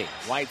Paul waiting.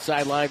 Right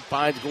sideline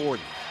finds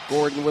Gordon.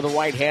 Gordon with a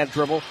right-hand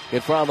dribble in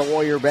front of the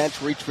Warrior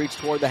bench, retreats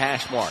toward the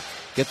hash mark.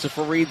 Gets a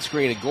Fareed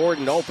screen, and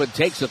Gordon open,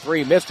 takes a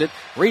three, missed it.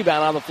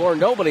 Rebound on the floor,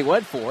 nobody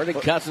went for it,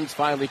 and Cousins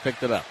finally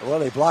picked it up. Well,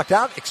 they blocked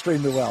out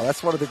extremely well.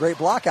 That's one of the great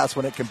blockouts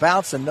when it can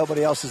bounce and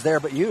nobody else is there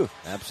but you.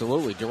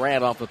 Absolutely.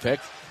 Durant off the pick.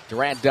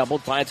 Durant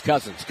doubled, finds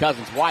Cousins.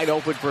 Cousins wide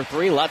open for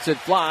three, lets it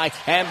fly,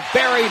 and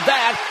buried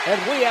that,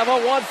 and we have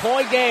a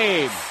one-point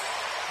game.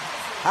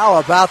 How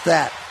about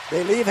that?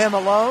 They leave him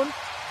alone,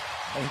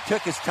 and he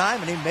took his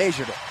time, and he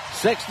measured it.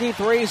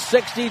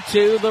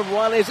 63-62. The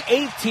run is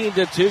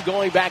 18-2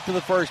 going back to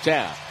the first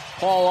half.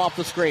 Paul off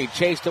the screen.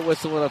 Chased a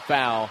whistle and a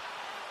foul.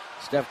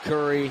 Steph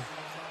Curry,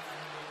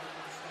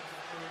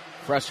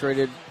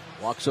 frustrated,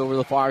 walks over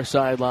the far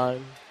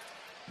sideline.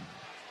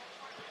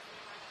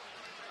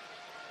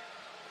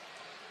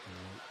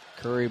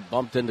 Curry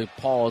bumped into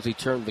Paul as he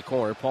turned the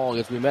corner. Paul,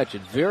 as we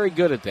mentioned, very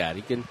good at that.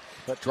 He can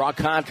draw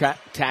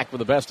contact with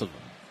the best of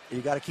them.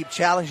 You got to keep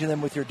challenging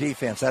them with your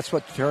defense. That's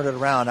what turned it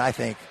around, I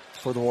think,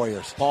 for the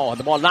Warriors. Paul had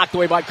the ball knocked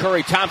away by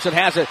Curry. Thompson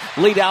has it.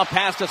 Lead out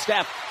pass to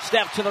Steph.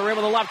 Steph to the rim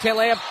with a left-hand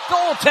layup.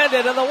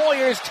 Goaltended, and the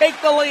Warriors take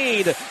the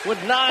lead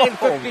with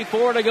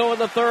 9:54 to go in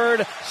the third.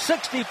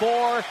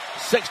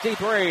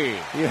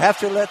 64-63. You have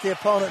to let the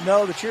opponent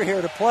know that you're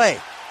here to play,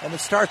 and it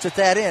starts at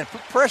that end.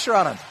 Put pressure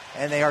on them,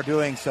 and they are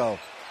doing so.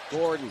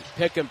 Gordon,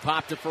 pick and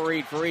pop to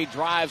Fareed. Fareed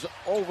drives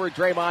over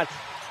Draymond.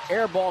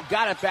 Air ball,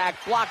 got it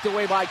back, blocked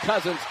away by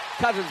Cousins.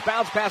 Cousins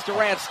bounce past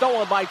Durant,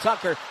 stolen by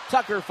Tucker.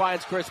 Tucker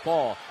finds Chris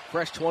Paul.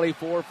 Fresh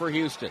 24 for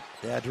Houston.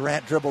 Yeah,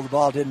 Durant dribbled the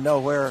ball, didn't know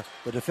where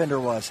the defender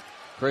was.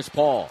 Chris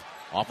Paul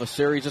off a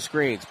series of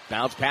screens.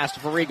 Bounce pass to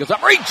Fareed, goes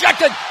up,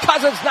 rejected!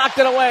 Cousins knocked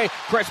it away.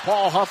 Chris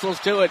Paul hustles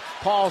to it.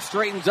 Paul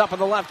straightens up in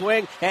the left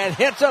wing and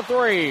hits a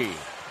three.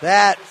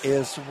 That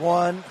is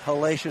one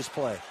hellacious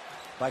play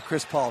by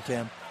Chris Paul,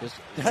 Tim.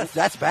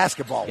 That's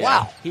basketball. Yeah,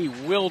 wow. He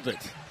willed it.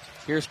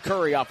 Here's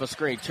Curry off a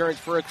screen. Turns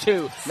for a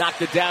two.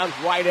 Knocked it down.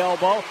 Right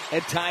elbow.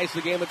 And ties the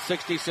game at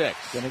 66.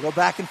 Going to go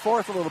back and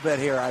forth a little bit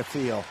here, I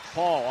feel.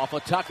 Paul off a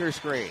Tucker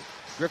screen.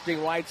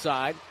 Drifting right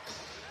side.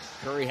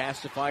 Curry has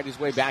to find his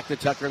way back to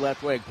Tucker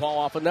left wing. Paul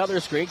off another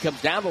screen.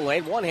 Comes down the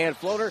lane. One-hand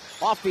floater.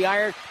 Off the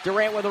iron.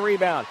 Durant with a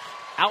rebound.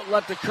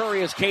 Outlet to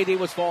Curry as KD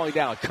was falling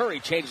down. Curry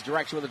changed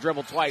direction with a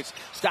dribble twice.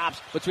 Stops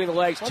between the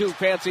legs. Too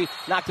fancy.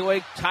 Knocked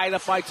away. Tied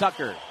up by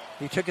Tucker.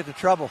 He took it to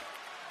trouble.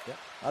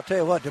 I'll tell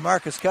you what,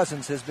 DeMarcus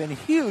Cousins has been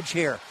huge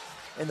here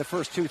in the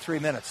first 2-3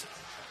 minutes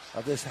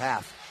of this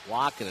half.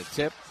 Block and a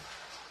tip.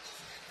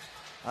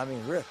 I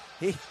mean,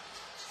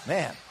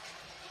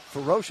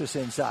 ferocious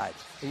inside.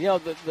 And you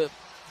know,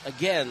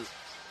 again,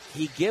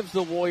 he gives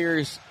the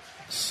Warriors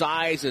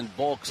size and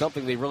bulk,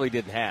 something they really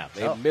didn't have.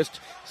 They've missed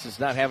since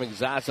not having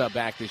Zaza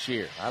back this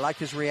year. I like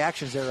his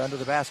reactions there under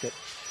the basket.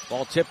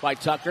 Ball tipped by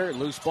Tucker.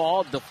 Loose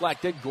ball,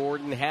 deflected.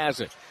 Gordon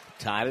has it.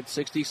 Tied at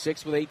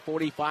 66 with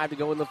 8:45 to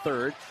go in the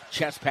third.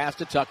 Chest pass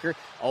to Tucker.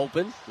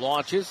 Open.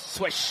 Launches.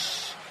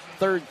 Swish.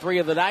 Third three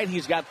of the night.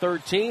 He's got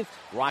 13.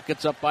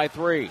 Rockets up by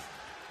 3.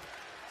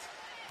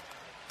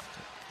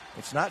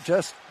 It's not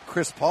just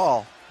Chris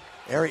Paul.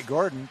 Eric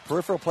Gordon.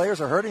 Peripheral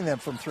players are hurting them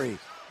from 3.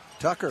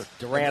 Tucker.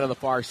 Durant on the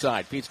far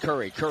side. Feeds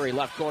Curry. Curry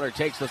left corner.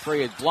 Takes the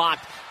 3. It's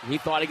blocked. He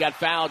thought he got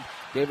fouled.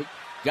 David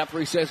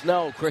Guthrie says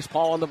no. Chris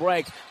Paul on the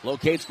break.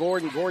 Locates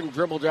Gordon. Gordon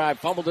dribble drive.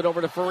 Fumbled it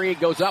over to Fareed.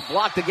 Goes up.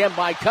 Blocked again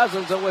by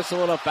Cousins. A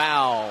whistle and a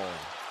foul.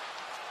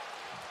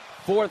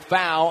 4th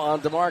foul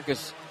on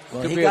DeMarcus.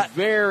 Could be a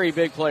very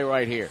big play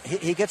right here.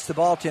 He gets the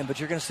ball, Tim, but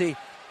you're going to see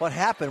what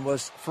happened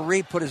was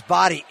Fareed put his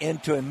body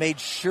into and made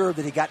sure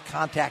that he got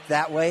contact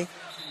that way,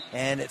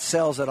 and it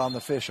sells it on the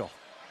official.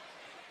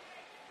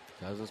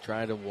 Cousins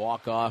trying to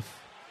walk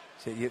off.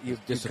 So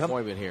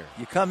disappointment here.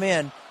 You come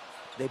in.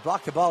 They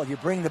block the ball. You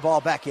bring the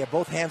ball back. You have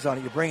both hands on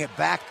it. You bring it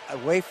back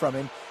away from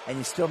him. and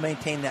you still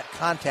maintain that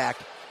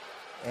contact,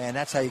 and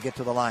that's how you get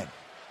to the line.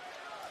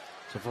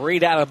 So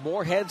Fareed out of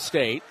Morehead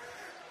State,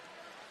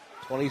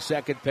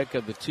 22nd pick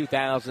of the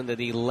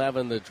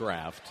 2011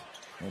 draft.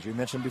 As you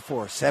mentioned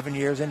before, 7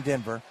 years in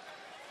Denver,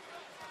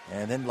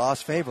 and then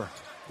lost favor.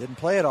 Didn't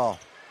play at all.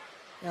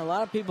 Yeah, a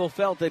lot of people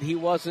felt that he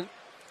wasn't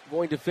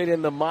going to fit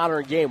in the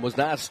modern game, was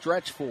not a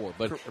stretch for,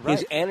 but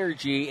his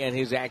energy and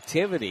his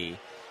activity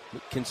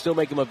can still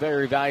make him a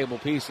very valuable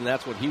piece, and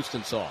that's what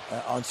Houston saw.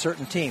 On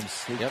certain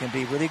teams, he can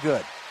be really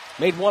good.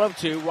 Made one of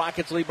two.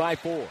 Rockets lead by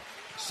 4.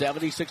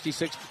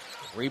 70-66.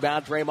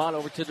 Rebound, Draymond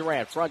over to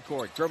Durant. Front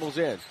court, dribbles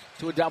in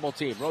to a double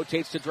team.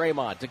 Rotates to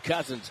Draymond, to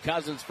Cousins.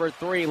 Cousins for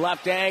 3,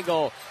 left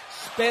angle.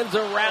 Spins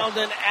around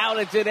and out.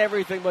 It did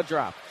everything but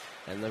drop.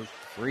 And the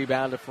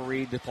rebound to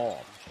Fareed to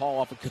Paul. Paul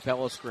off a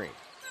Capella screen.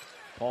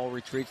 Paul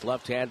retreats,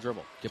 left-hand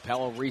dribble.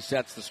 Capella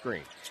resets the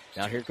screen.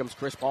 Now here comes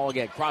Chris Paul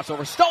again.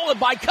 Crossover stolen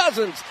by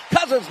Cousins.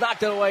 Cousins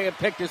knocked it away and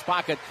picked his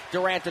pocket.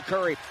 Durant to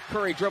Curry.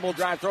 Curry dribble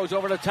drive, throws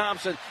over to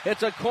Thompson.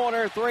 It's a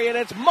corner 3, and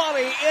it's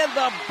money in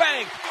the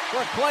bank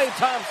for Klay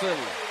Thompson.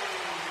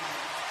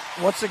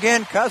 Once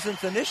again,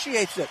 Cousins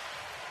initiates it.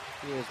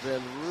 He has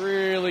been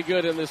really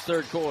good in this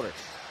third quarter.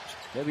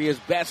 Maybe his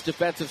best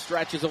defensive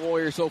stretch as a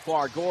Warrior so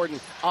far. Gordon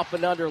up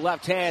and under,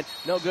 left hand.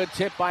 No good,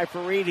 tip by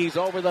Fareed. He's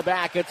over the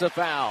back. It's a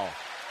foul.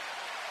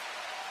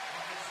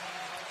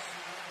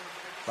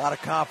 A lot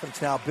of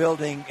confidence now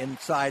building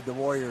inside the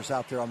Warriors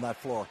out there on that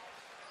floor.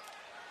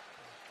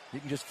 You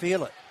can just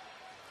feel it.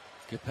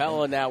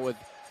 Capella now with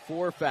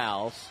 4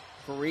 fouls.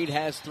 Fareed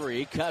has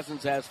 3.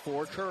 Cousins has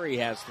 4. Curry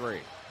has 3.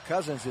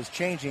 Cousins is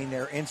changing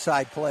their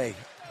inside play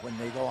when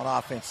they go on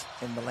offense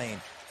in the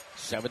lane.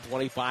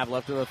 7:25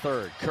 left in the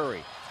third.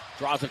 Curry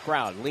draws a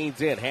crowd,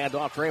 leans in, hand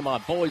off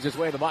Draymond, bullies his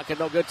way to the bucket,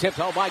 no good, tipped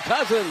home by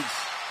Cousins.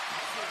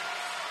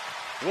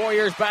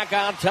 Warriors back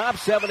on top,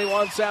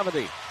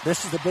 71-70.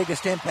 This is the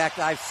biggest impact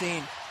I've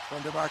seen from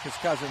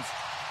DeMarcus Cousins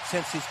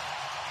since he's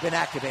been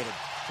activated.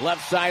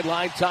 Left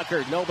sideline,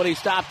 Tucker. Nobody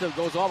stopped him.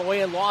 Goes all the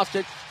way and lost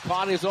it.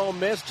 Caught his own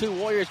miss. 2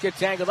 Warriors get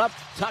tangled up.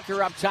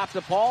 Tucker up top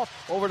to Paul.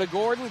 Over to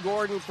Gordon.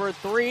 Gordon for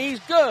 3. He's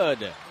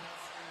good.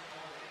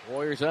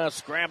 Warriors on a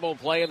scramble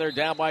play, and they're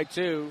down by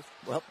 2.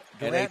 Well,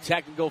 and a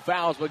technical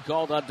foul has been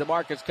called on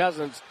DeMarcus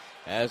Cousins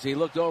as he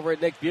looked over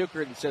at Nick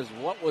Buchert and says,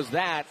 "What was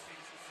that?"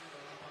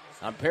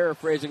 I'm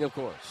paraphrasing, of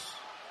course.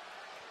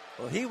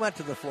 Well, he went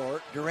to the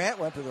floor. Durant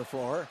went to the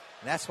floor,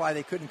 and that's why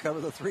they couldn't cover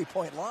the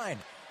three-point line.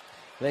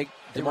 I think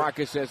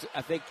DeMarcus says,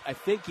 I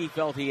think he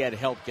felt he had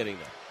help getting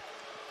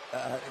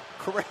there.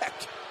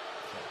 Correct.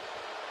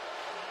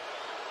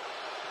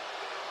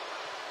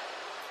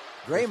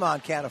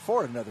 Draymond can't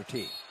afford another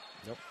tee.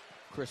 Nope.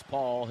 Chris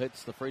Paul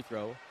hits the free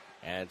throw,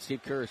 and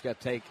Steve Kerr's got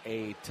to take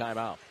a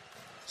timeout.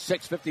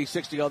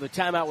 6:56 to go. The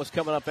timeout was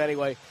coming up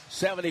anyway.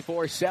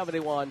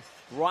 74-71.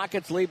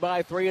 Rockets lead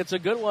by 3. It's a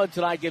good one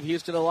tonight. Give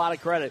Houston a lot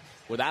of credit.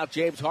 Without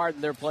James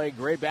Harden, they're playing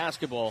great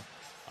basketball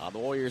on the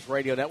Warriors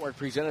Radio Network,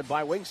 presented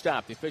by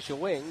Wingstop, the official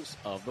wings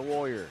of the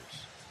Warriors.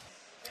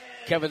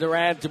 Kevin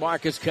Durant,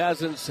 DeMarcus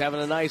Cousins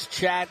having a nice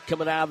chat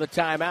coming out of the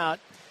timeout.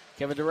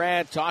 Kevin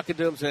Durant talking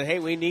to him, saying, "Hey,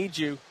 we need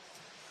you."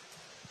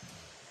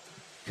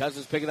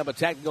 Cousins picking up a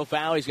technical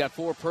foul. He's got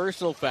 4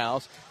 personal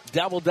fouls.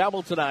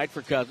 Double-double tonight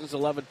for Cousins,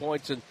 11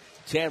 points and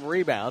 10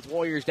 rebounds.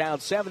 Warriors down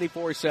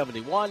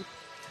 74-71.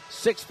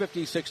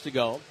 6:56 to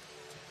go.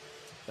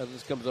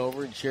 Cousins comes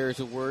over and shares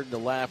a word and a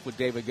laugh with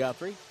David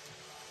Guthrie.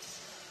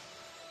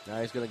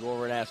 Now he's going to go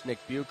over and ask Nick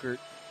Buchert.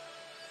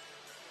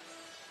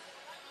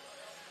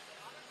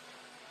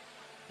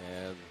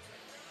 And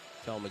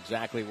tell him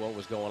exactly what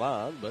was going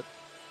on, but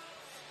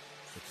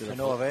it's to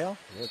no avail.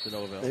 Yeah, it's to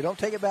no avail. They don't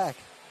take it back.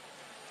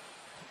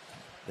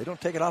 They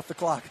don't take it off the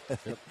clock.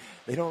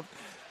 They don't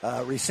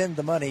rescind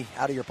the money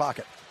out of your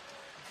pocket.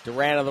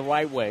 Durant on the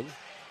right wing.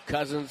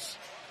 Cousins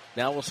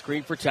now will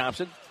screen for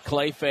Thompson.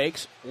 Klay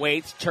fakes,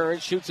 waits,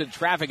 turns, shoots in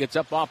traffic. It's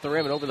up off the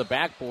rim and over the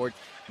backboard.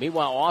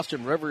 Meanwhile,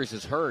 Austin Rivers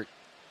is hurt.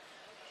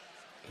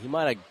 He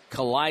might have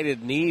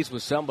collided knees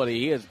with somebody.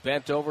 He is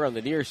bent over on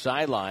the near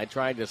sideline,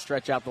 trying to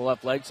stretch out the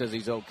left leg, says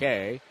he's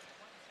okay.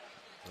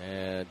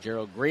 And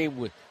Gerald Green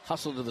would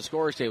hustle to the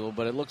scorer's table,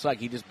 but it looks like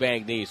he just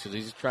banged knees because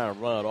he's just trying to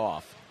run it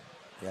off.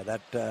 Yeah,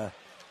 that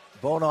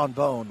bone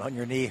on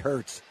your knee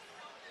hurts.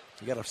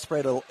 You got to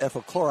spray a little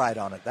ethyl chloride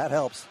on it. That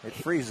helps. It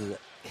freezes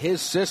it.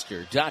 His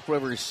sister, Doc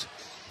Rivers'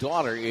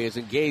 daughter, is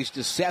engaged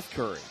to Seth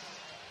Curry.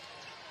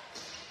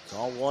 It's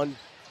all one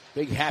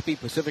big happy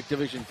Pacific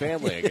Division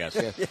family, I guess.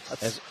 Yeah.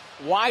 Yes. As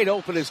wide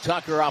open as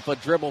Tucker off a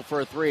dribble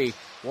for a 3.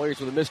 Warriors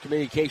with a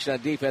miscommunication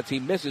on defense. He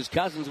misses.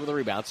 Cousins with a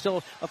rebound.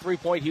 Still a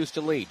 3-point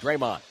Houston lead.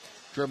 Draymond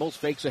dribbles,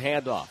 fakes a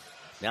handoff.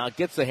 Now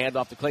gets the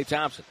handoff to Klay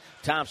Thompson.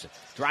 Thompson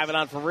driving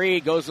on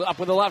Fareed, goes up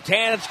with the left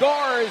hand and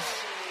scores.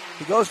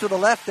 He goes to the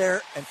left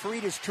there, and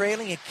Fareed is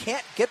trailing. He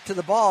can't get to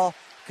the ball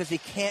because he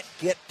can't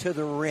get to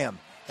the rim.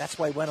 That's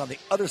why he went on the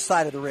other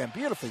side of the rim.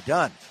 Beautifully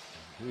done.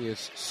 He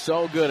is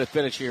so good at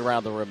finishing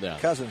around the rim now.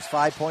 Cousins,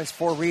 5 points,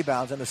 4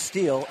 rebounds, and a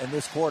steal in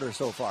this quarter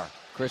so far.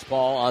 Chris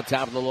Paul on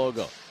top of the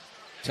logo.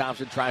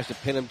 Thompson tries to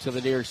pin him to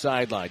the near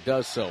sideline.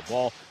 Does so.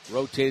 Ball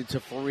rotated to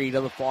Fareed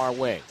on the far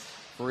wing.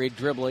 Fareed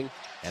dribbling.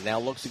 And now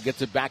looks and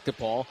gets it back to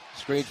Paul.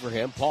 Screens for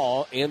him.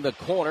 Paul in the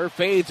corner.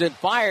 Fades and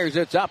fires.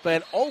 It's up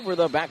and over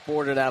the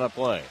backboard and out of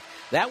play.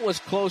 That was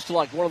close to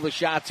like one of the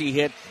shots he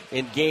hit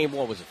in game,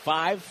 what was it,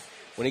 5?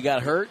 When he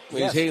got hurt?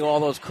 When yes. He was hitting all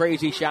those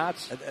crazy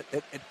shots?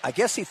 I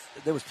guess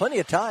there was plenty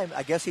of time.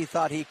 I guess he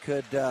thought he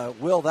could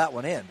will that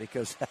one in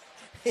because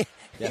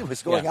he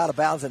was going out of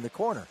bounds in the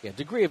corner. Yeah,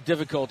 degree of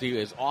difficulty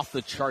is off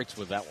the charts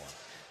with that one.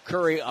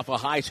 Curry up a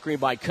high screen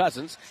by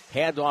Cousins.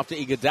 Hand off to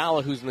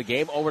Iguodala, who's in the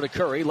game. Over to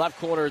Curry. Left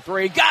corner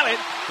 3. Got it!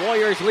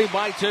 Warriors lead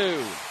by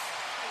 2.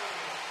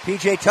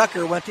 P.J.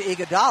 Tucker went to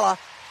Iguodala.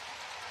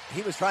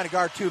 He was trying to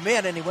guard 2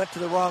 men, and he went to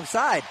the wrong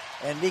side.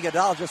 And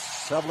Iguodala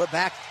just shoveled it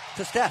back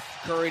to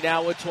Steph. Curry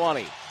now with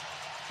 20.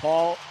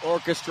 Paul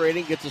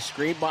orchestrating, gets a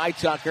screen by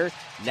Tucker.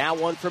 Now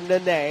one from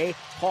Nene.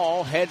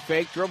 Paul, head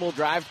fake, dribble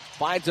drive,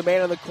 finds a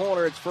man in the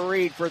corner. It's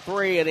Fareed for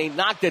 3, and he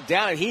knocked it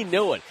down, and he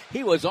knew it.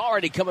 He was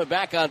already coming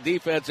back on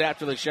defense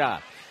after the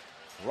shot.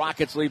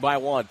 Rockets lead by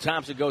 1.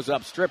 Thompson goes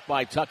up, stripped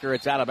by Tucker.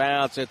 It's out of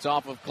bounds. It's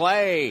off of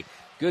Clay.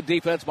 Good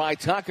defense by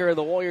Tucker, and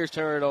the Warriors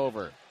turn it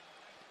over.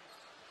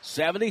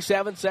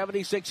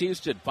 77-76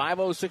 Houston.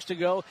 5:06 to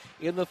go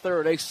in the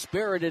third. A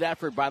spirited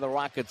effort by the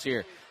Rockets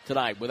here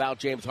tonight without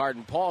James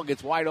Harden. Paul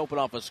gets wide open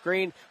off a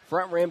screen.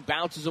 Front rim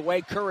bounces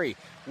away. Curry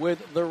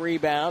with the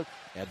rebound.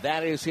 And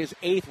that is his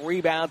 8th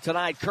rebound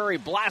tonight. Curry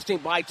blasting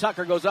by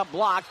Tucker. Goes up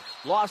blocked.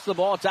 Lost the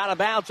ball. It's out of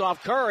bounds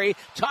off Curry.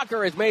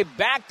 Tucker has made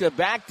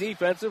back-to-back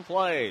defensive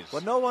plays.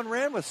 Well, no one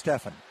ran with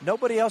Stephen.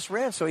 Nobody else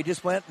ran, so he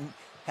just went and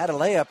had a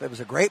layup. It was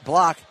a great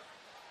block.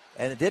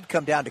 And it did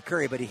come down to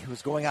Curry, but he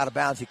was going out of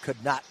bounds. He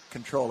could not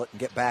control it and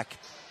get back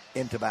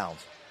into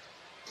bounds.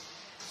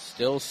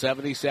 Still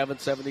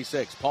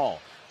 77-76. Paul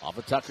off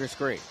a Tucker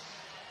screen.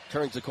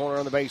 Turns the corner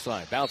on the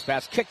baseline. Bounce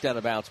pass kicked out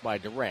of bounds by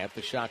Durant.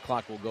 The shot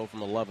clock will go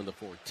from 11 to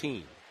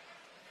 14.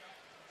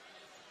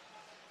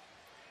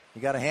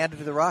 You got to hand it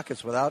to the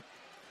Rockets without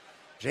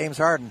James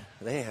Harden.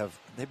 They've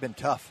been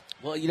tough.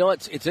 Well, you know,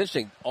 it's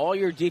interesting. All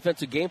your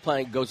defensive game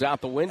plan goes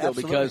out the window.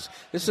 Absolutely. Because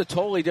this is a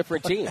totally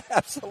different team.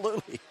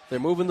 Absolutely. They're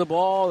moving the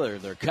ball.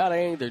 They're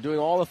cutting. They're doing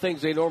all the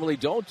things they normally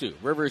don't do.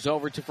 Rivers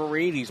over to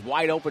Fareed. He's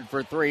wide open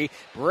for 3.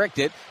 Bricked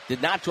it.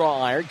 Did not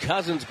draw iron.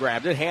 Cousins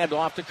grabbed it. Hand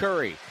off to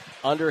Curry.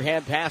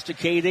 Underhand pass to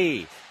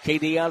KD.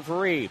 KD on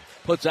Fareed.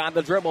 Puts on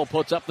the dribble.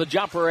 Puts up the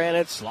jumper, and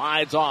it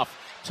slides off.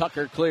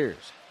 Tucker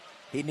clears.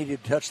 He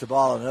needed to touch the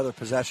ball another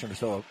possession or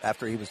so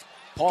after he was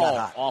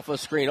Paul off a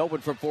screen,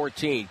 open from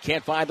 14.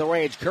 Can't find the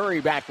range. Curry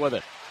back with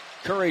it.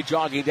 Curry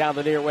jogging down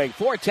the near wing.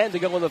 4:10 to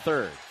go in the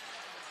third.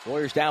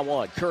 Warriors down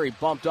 1. Curry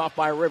bumped off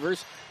by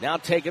Rivers. Now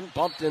taken,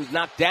 bumped and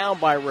knocked down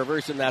by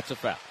Rivers, and that's a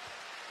foul.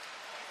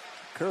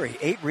 Curry,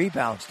 8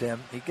 rebounds,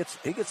 Tim. He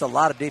gets a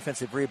lot of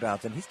defensive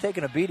rebounds, and he's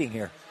taking a beating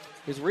here.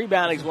 His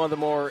rebounding is one of the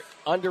more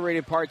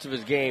underrated parts of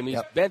his game.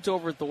 He's bent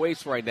over at the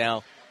waist right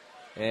now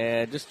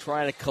and just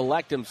trying to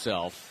collect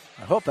himself.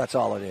 I hope that's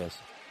all it is.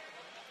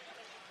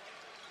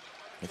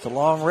 It's a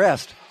long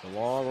rest. A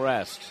long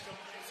rest.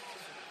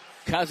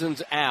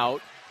 Cousins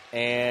out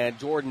and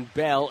Jordan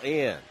Bell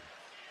in.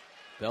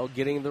 Bell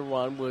getting the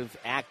run with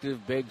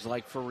active bigs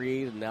like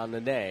Fareed and now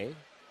Nene.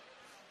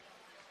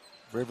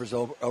 Rivers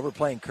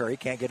overplaying Curry.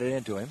 Can't get it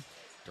into him.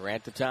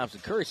 Durant to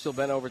Thompson. Curry still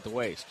bent over at the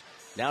waist.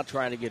 Now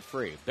trying to get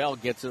free. Bell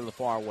gets in the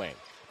far wing.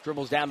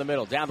 Dribbles down the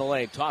middle, down the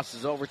lane.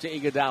 Tosses over to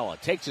Iguodala.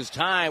 Takes his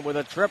time with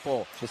a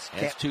triple.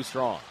 It's too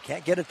strong.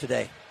 Can't get it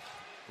today.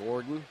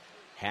 Gordon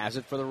has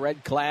it for the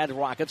red-clad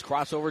Rockets.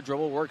 Crossover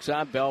dribble, works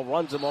on Bell,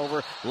 runs him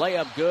over.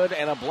 Layup good,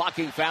 and a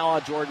blocking foul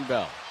on Jordan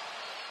Bell.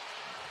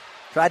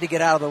 Tried to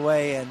get out of the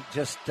way and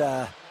just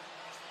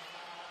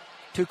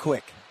too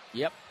quick.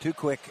 Yep. Too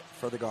quick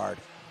for the guard.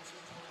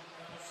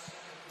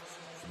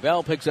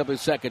 Bell picks up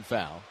his second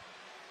foul.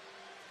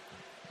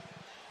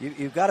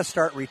 You've got to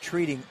start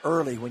retreating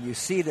early when you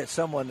see that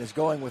someone is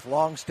going with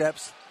long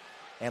steps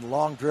and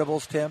long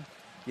dribbles, Tim.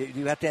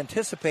 You have to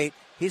anticipate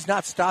he's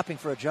not stopping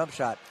for a jump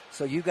shot.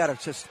 So you've got to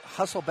just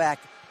hustle back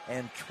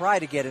and try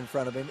to get in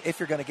front of him if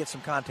you're going to get some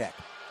contact.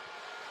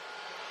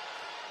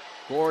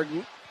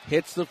 Gordon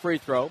hits the free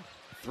throw.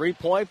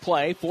 3-point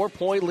play,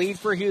 4-point lead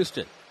for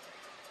Houston.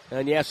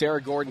 And yes,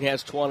 Eric Gordon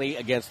has 20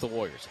 against the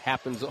Warriors.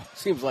 Happens,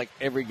 seems like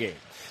every game.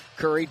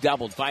 Curry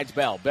doubled, finds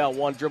Bell. Bell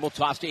one dribble,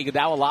 toss to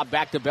Iguodala, lob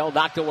back to Bell,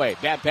 knocked away.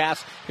 Bad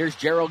pass. Here's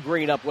Gerald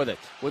Green up with it.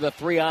 With a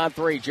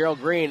 3-on-3. Gerald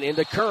Green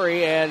into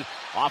Curry and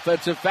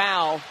offensive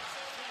foul.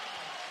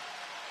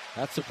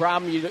 That's the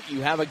problem.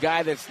 You have a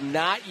guy that's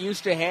not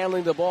used to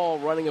handling the ball,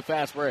 running a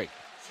fast break.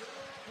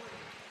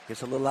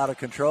 Gets a little out of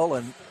control,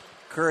 and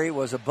Curry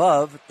was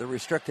above the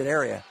restricted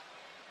area.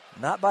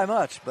 Not by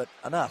much, but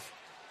enough.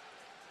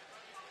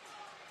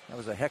 That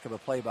was a heck of a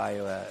play by,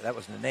 that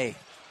was Nene,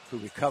 who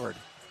recovered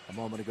a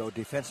moment ago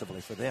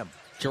defensively for them.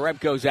 Jareb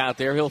goes out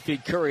there. He'll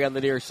feed Curry on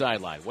the near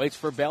sideline. Waits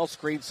for Bell.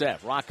 Screen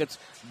set. Rockets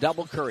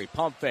double Curry.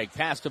 Pump fake.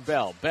 Pass to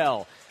Bell.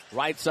 Bell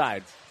Right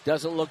side.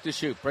 Doesn't look to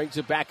shoot. Brings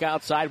it back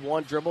outside.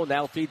 One dribble.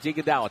 Now feeds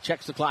Iguodala.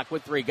 Checks the clock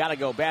with 3. Got to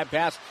go. Bad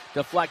pass.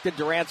 Deflected.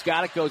 Durant's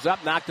got it. Goes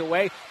up. Knocked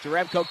away.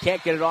 Jerebko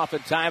can't get it off in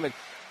time. And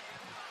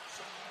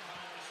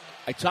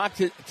I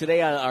talked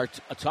today on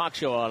a talk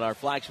show on our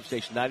flagship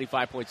station,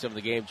 95.7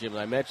 The Game, Jim,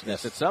 and I mentioned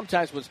this, that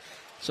sometimes when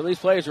some of these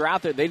players are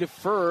out there, they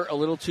defer a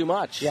little too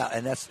much. Yeah,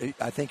 and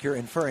I think you're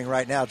inferring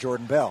right now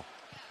Jordan Bell.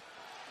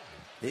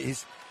 But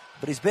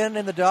he's been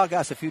in the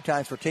doghouse a few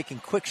times for taking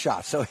quick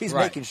shots, so he's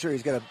making sure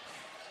he's going to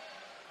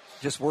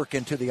just work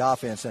into the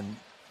offense and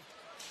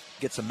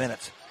get some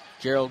minutes.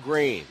 Gerald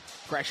Green,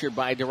 pressured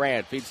by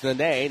Durant, feeds to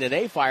Nene.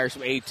 Nene fires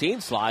from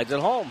 18, slides at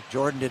home.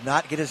 Jordan did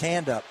not get his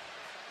hand up.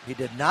 He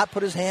did not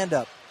put his hand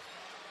up.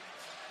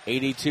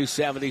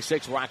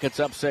 82-76, Rockets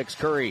up 6.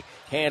 Curry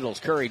handles.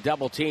 Curry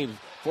double team,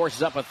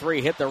 forces up a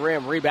 3, hit the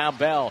rim, rebound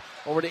Bell.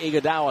 Over to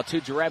Iguodala, to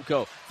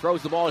Jerebko.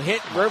 Throws the ball,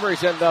 hit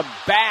Rivers in the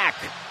back.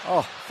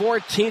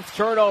 14th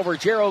turnover.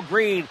 Gerald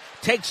Green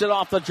takes it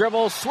off the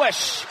dribble.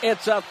 Swish,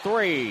 it's a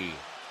 3.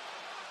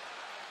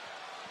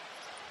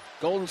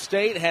 Golden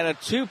State had a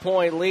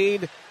 2-point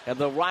lead, and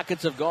the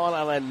Rockets have gone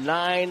on a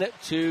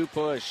 9-2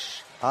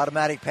 push.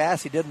 Automatic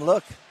pass, he didn't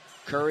look.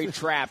 Curry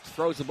trapped,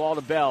 throws the ball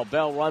to Bell.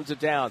 Bell runs it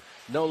down.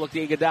 No look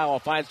to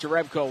Iguodala, finds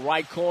Jerebko,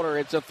 right corner,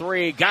 it's a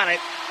 3. Got it.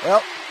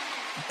 Well,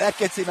 that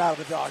gets him out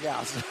of the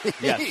doghouse.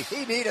 Yes.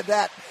 He needed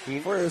that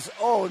for his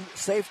own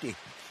safety.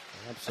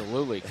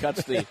 Absolutely.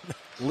 Cuts the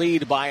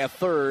lead by a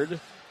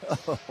third.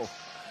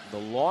 The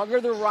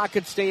longer the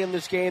Rockets stay in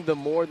this game, the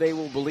more they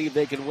will believe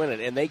they can win it,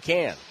 and they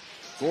can.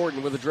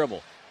 Gordon with a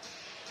dribble.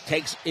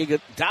 Takes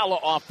Iguodala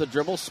off the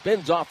dribble,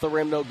 spins off the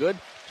rim, no good.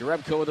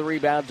 Jerebko with the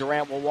rebound.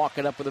 Durant will walk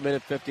it up with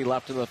 1:50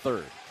 left in the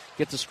third.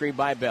 Gets a screen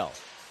by Bell.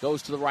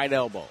 Goes to the right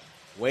elbow.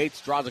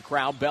 Waits, draws a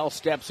crowd. Bell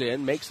steps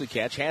in, makes the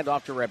catch. Hand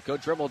off to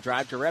Jerebko. Dribble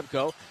drive to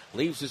Jerebko.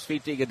 Leaves his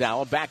feet to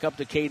Iguodala. Back up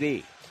to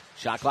KD.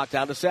 Shot clock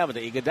down to 7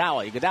 to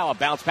Iguodala. Iguodala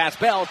bounce past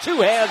Bell.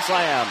 2-hand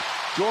slam.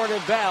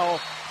 Jordan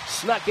Bell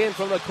snuck in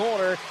from the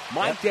corner.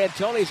 Mike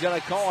D'Antoni's going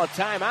to call a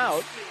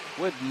timeout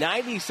with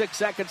 96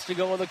 seconds to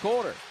go in the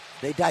quarter.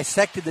 They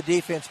dissected the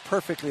defense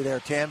perfectly there,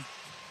 Tim.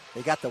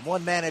 They got the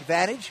one-man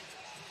advantage,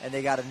 and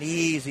they got an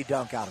easy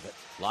dunk out of it.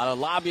 A lot of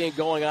lobbying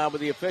going on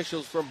with the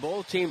officials from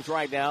both teams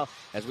right now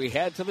as we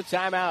head to the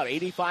timeout.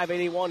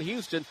 85-81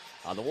 Houston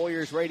on the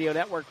Warriors Radio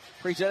Network,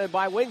 presented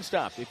by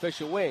Wingstop, the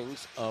official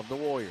wings of the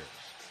Warriors.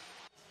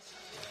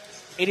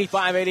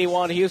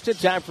 85-81 Houston,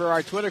 time for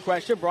our Twitter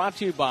question, brought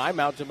to you by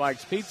Mountain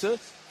Mike's Pizza.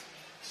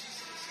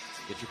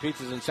 Get your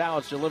pizzas and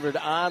salads delivered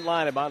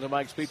online at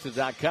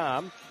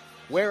mountainmikespizzas.com.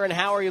 Where and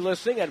how are you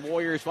listening? At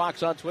Warriors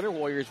Fox on Twitter,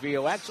 Warriors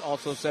VOX.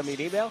 Also send me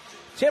an email.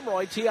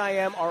 Timroye,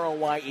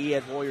 Timroye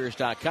at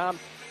Warriors.com.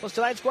 Plus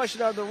tonight's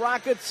question, are the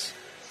Rockets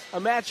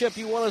a matchup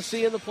you want to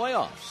see in the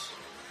playoffs?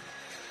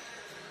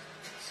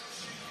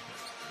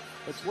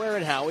 It's where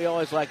and how. We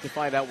always like to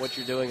find out what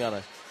you're doing on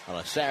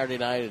a Saturday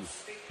night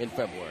in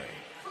February.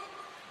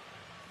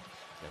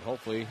 And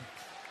hopefully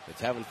it's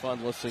having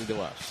fun listening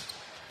to us.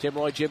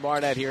 Timroye, Jim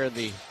Barnett here in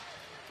the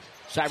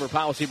Cyber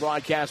Policy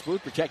broadcast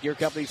booth. Protect your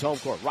company's home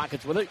court.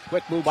 Rockets with it.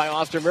 Quick move by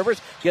Austin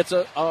Rivers. Gets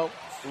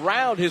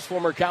around his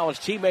former college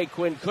teammate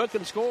Quinn Cook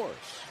and scores.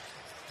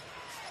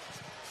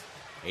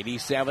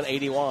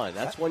 87-81.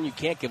 That's one you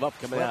can't give up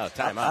coming out of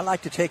timeout. I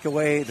like to take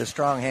away the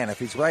strong hand. If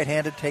he's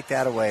right-handed, take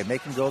that away.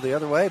 Make him go the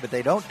other way, but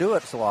they don't do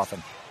it so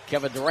often.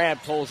 Kevin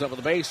Durant pulls up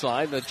at the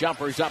baseline. The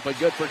jumper's up and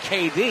good for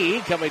KD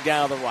coming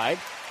down the right.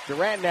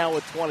 Durant now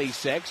with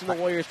 26, and the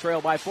Warriors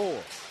trail by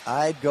 4.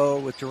 I'd go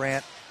with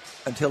Durant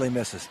until he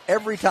misses.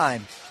 Every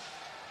time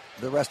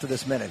the rest of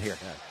this minute here.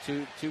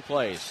 Yeah, two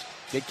plays.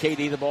 Get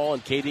KD the ball,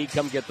 and KD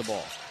come get the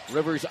ball.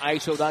 Rivers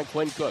ISO'd on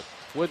Quinn Cook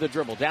with the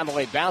dribble. Down the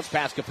lane, bounce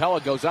pass.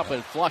 Capella goes up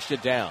and flushed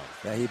it down.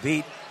 Yeah, he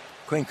beat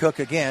Quinn Cook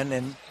again,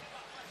 and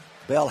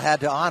Bell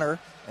had to honor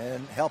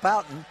and help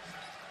out, and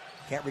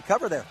can't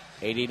recover there.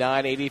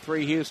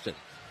 89-83 Houston.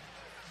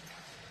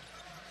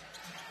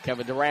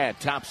 Kevin Durant,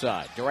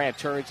 topside. Durant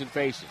turns and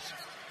faces.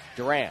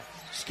 Durant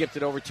skipped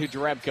it over to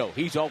Jerebko.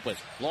 He's open,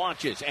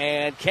 launches,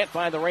 and can't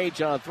find the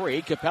range on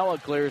 3. Capella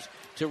clears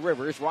to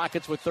Rivers.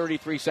 Rockets with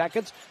 33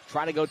 seconds.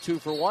 Try to go 2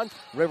 for 1.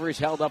 Rivers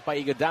held up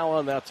by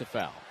Iguodala, and that's a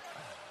foul.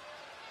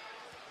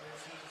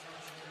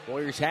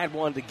 Warriors had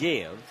one to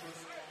give.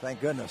 Thank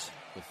goodness.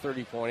 With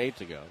 30.8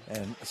 to go.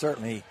 And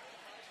certainly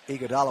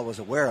Iguodala was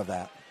aware of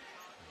that.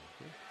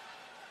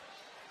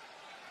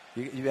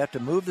 You have to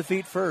move the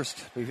feet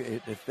first.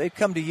 If they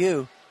come to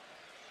you,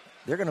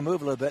 they're going to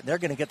move a little bit, and they're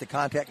going to get the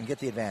contact and get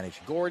the advantage.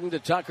 Gordon to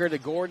Tucker to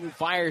Gordon.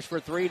 Fires for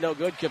 3. No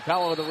good.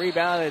 Capella with the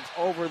rebound. It's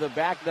over the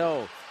back.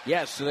 No.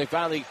 Yes, so they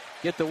finally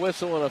get the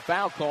whistle and a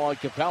foul call. And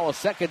Capella,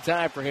 second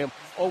time for him,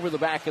 over the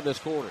back in this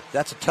quarter.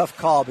 That's a tough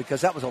call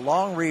because that was a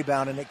long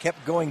rebound, and it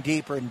kept going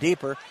deeper and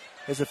deeper.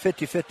 It's a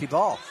 50-50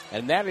 ball.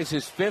 And that is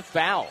his 5th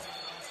foul.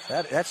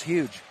 That's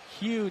huge.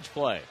 Huge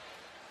play.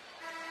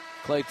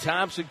 Klay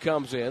Thompson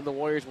comes in. The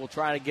Warriors will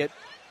try to get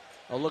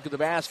a look at the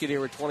basket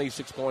here with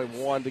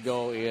 26.1 to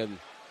go in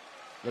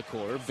the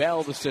quarter.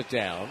 Bell to sit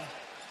down.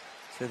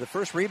 So the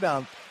first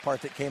rebound part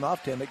that came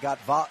off Tim, it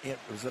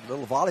was a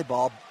little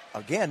volleyball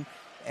again,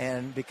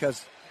 and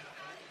because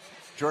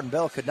Jordan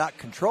Bell could not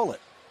control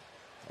it.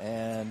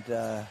 And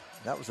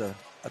that was a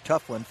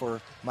tough one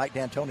for Mike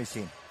D'Antoni's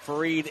team.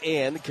 Fareed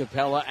in,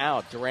 Capella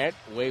out. Durant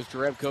waves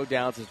Jerebko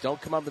down, says,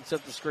 don't come up and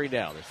set the screen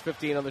down. There's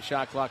 15 on the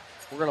shot clock.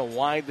 We're going to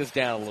wind this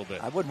down a little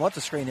bit. I wouldn't want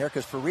the screen there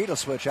because Fareed will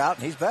switch out,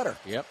 and he's better.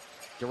 Yep.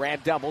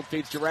 Durant doubled,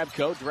 feeds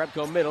Jerebko.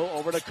 Jerebko middle,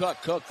 over to Cook.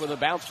 Cook with a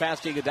bounce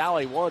pass to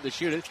Iguodala. He wanted to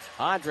shoot it.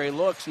 Andre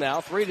looks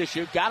now, 3 to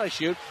shoot, got to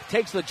shoot.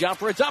 Takes the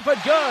jumper, it's up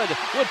and good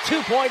with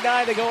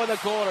 2.9 to go in the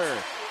quarter.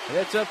 And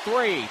it's a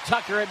 3.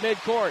 Tucker at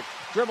midcourt.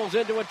 Dribbles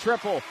into a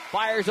triple.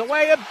 Fires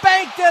away and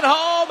banked it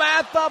home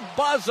at the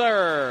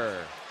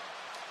buzzer.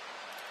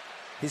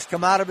 He's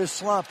come out of his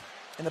slump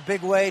in a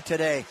big way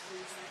today.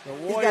 The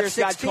Warriors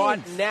got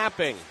caught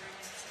napping.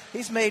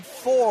 He's made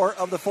 4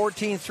 of the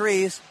 14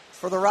 threes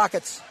for the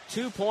Rockets.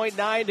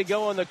 2.9 to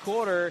go in the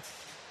quarter,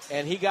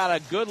 and he got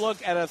a good look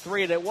at a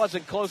 3, and it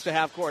wasn't close to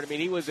half court. I mean,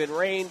 he was in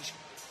range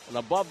and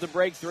above the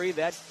break 3.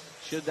 That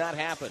should not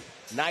happen.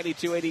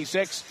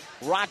 92-86.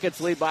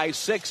 Rockets lead by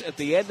 6 at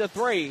the end of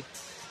 3.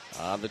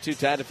 On the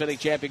 2-time defending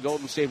champion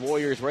Golden State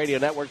Warriors Radio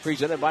Network,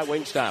 presented by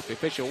Wingstop, the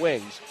official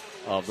wings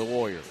of the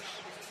Warriors.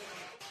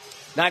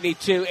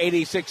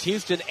 92-86,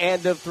 Houston,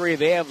 end of 3.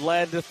 They have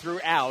led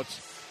throughout.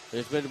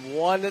 There's been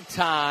 1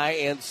 tie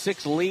and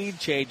 6 lead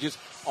changes,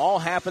 all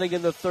happening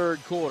in the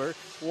third quarter.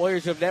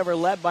 Warriors have never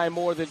led by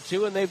more than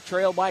 2, and they've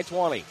trailed by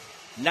 20.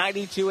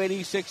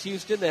 92-86,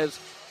 Houston has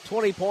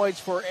 20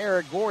 points for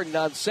Eric Gordon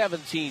on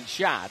 17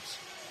 shots.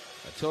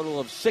 A total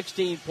of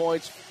 16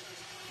 points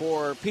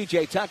for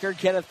P.J. Tucker,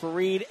 Kenneth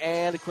Fareed,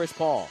 and Chris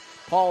Paul.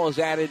 Paul has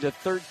added to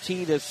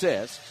 13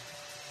 assists.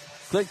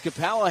 Clint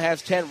Capella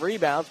has 10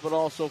 rebounds, but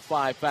also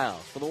 5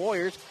 fouls. For the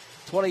Warriors,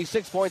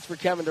 26 points for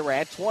Kevin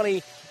Durant,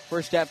 20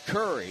 for Steph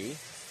Curry.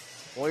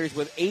 Warriors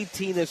with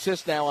 18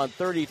 assists now on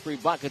 33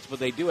 buckets, but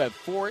they do have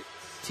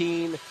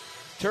 14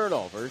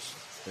 turnovers.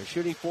 They're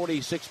shooting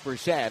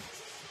 46%.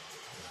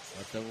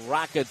 But the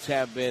Rockets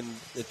have been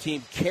the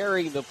team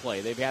carrying the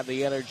play. They've had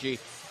the energy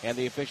and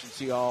the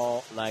efficiency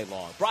all night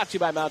long. Brought to you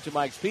by Mountain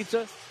Mike's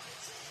Pizza.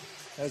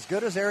 As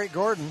good as Eric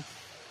Gordon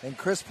and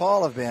Chris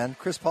Paul have been.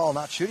 Chris Paul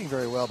not shooting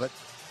very well, but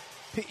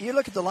you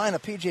look at the line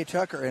of P.J.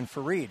 Tucker and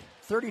Fareed,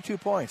 32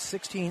 points,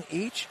 16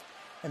 each,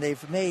 and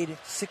they've made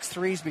 6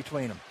 threes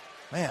between them.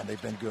 Man,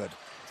 they've been good.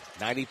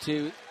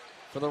 92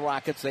 for the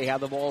Rockets. They have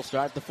the ball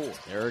start the 4th.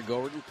 Eric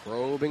Gordon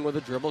probing with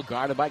a dribble,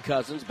 guarded by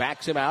Cousins,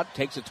 backs him out,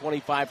 takes a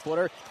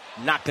 25-footer,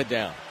 knocked it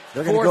down.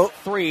 They're going to go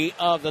 3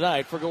 of the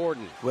night for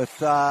Gordon. With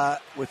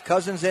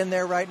Cousins in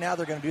there right now,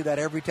 they're going to do that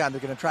every time.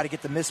 They're going to try to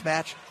get the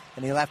mismatch,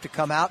 and he'll have to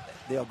come out.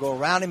 They'll go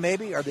around him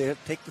maybe, or they'll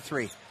take the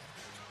 3.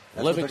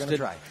 That's what they're going to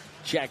try.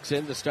 Checks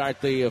in to start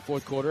the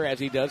fourth quarter, as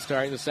he does,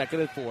 starting the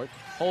second and fourth.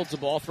 Holds the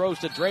ball, throws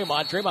to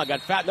Draymond. Draymond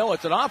got fouled. No,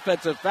 it's an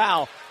offensive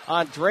foul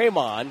on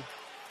Draymond.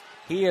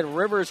 He and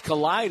Rivers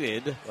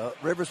collided. Well,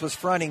 Rivers was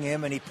fronting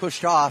him, and he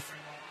pushed off.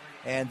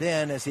 And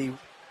then as he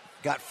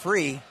got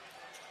free,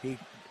 he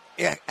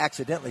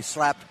accidentally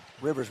slapped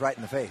Rivers right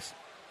in the face.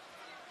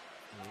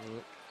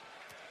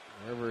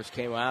 Rivers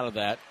came out of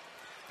that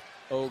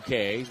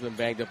okay. He's been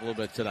banged up a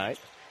little bit tonight.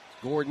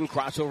 Gordon,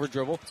 crossover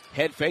dribble,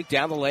 head fake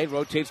down the lane,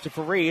 rotates to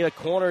Fareed. A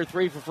corner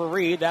 3 for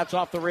Fareed. That's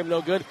off the rim,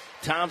 no good.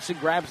 Thompson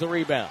grabs the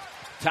rebound.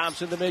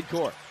 Thompson to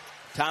midcourt.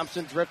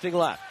 Thompson drifting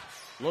left.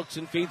 Looks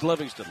and feeds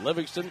Livingston.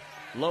 Livingston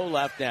low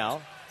left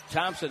now.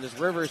 Thompson as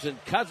Rivers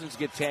and Cousins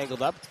get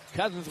tangled up.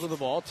 Cousins with the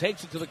ball,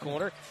 takes it to the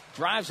corner,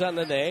 drives on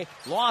Nene,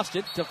 lost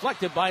it,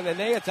 deflected by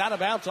Nene. It's out of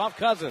bounds off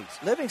Cousins.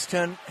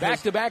 Livingston.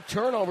 Back-to-back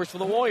turnovers for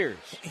the Warriors.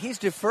 He's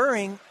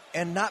deferring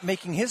and not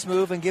making his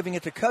move and giving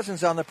it to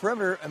Cousins on the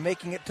perimeter and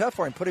making it tough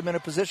for him, put him in a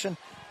position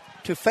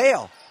to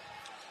fail.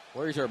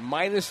 Warriors are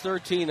minus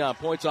 13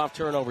 points off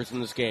turnovers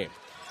in this game.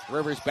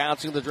 Rivers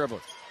bouncing the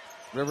dribble.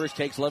 Rivers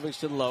takes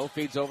Livingston low,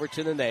 feeds over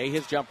to Nene.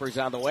 His jumper's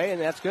on the way,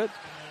 and that's good.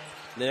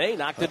 Nene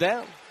knocked it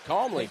down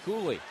calmly,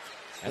 coolly.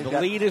 And the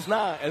lead is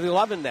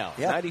 11 now,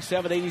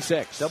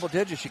 97-86. Double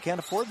digits, you can't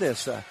afford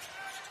this.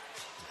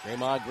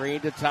 Draymond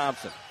Green to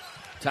Thompson.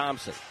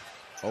 Thompson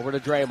over to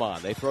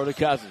Draymond. They throw to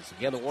Cousins.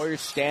 Again, the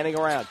Warriors standing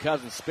around.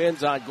 Cousins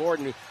spins on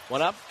Gordon, who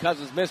went up.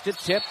 Cousins missed it.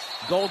 Tipped.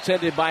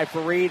 Goaltended by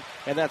Fareed,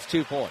 and that's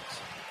 2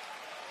 points.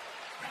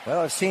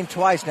 Well, I've seen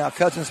twice now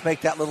Cousins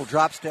make that little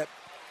drop step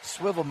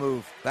swivel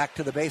move back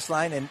to the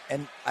baseline,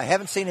 and I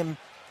haven't seen him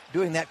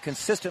doing that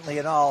consistently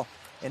at all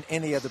in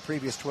any of the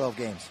previous 12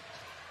 games.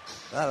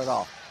 Not at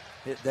all.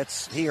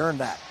 He earned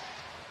that.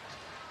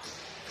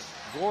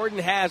 Gordon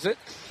has it.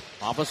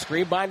 Off a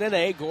screen by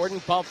Nene.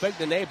 Gordon pump fake.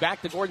 Nene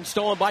back to Gordon.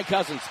 Stolen by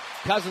Cousins.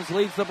 Cousins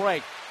leads the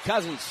break.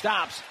 Cousins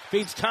stops.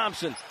 Feeds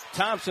Thompson.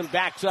 Thompson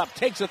backs up.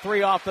 Takes a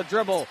 3 off the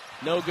dribble.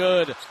 No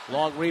good.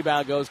 Long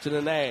rebound goes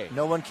to Nene.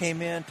 No one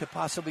came in to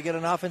possibly get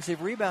an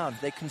offensive rebound.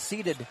 They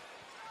conceded.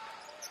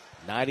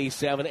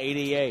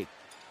 97-88.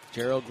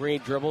 Gerald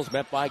Green dribbles.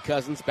 Met by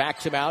Cousins.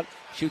 Backs him out.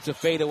 Shoots a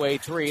fadeaway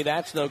 3.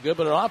 That's no good.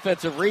 But an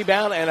offensive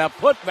rebound and a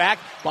putback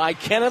by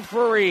Kenneth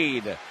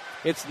Fareed.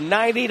 It's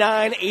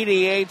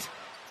 99-88.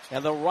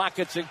 and the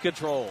Rockets in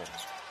control.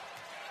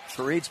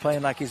 Fareed's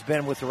playing like he's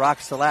been with the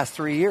Rockets the last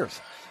 3 years.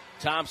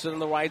 Thompson on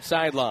the right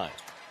sideline.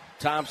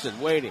 Thompson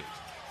waiting.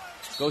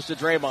 Goes to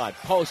Draymond.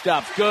 Post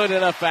up. Good,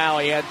 and a foul.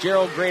 He had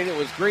Gerald Green. It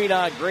was Green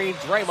on Green.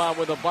 Draymond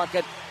with a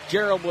bucket.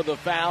 Gerald with a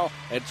foul.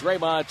 And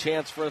Draymond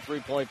chance for a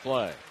three-point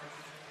play.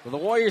 Well, the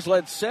Warriors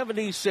led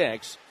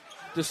 76-74,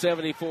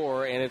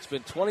 and it's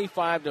been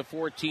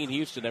 25-14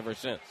 Houston ever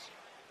since.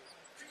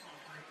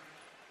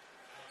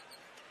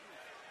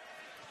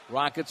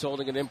 Rockets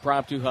holding an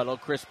impromptu huddle.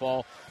 Chris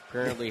Paul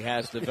apparently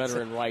has the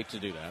veteran right to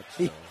do that.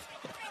 So.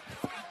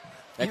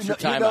 Extra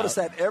timeout. You notice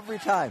that every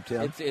time,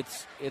 Tim.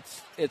 It's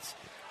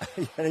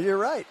You're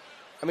right.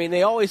 I mean,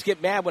 they always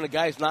get mad when a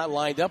guy's not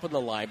lined up in the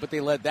line, but they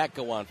let that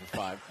go on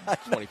for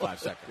 25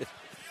 seconds.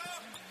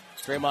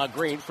 Draymond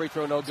Green, free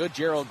throw no good.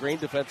 Gerald Green,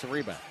 defensive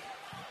rebound.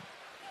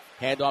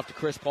 Hand off to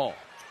Chris Paul.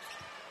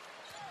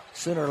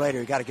 Sooner or later,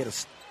 you got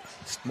to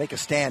make a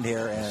stand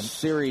here. And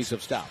series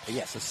of stops.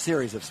 Yes, a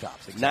series of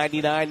stops.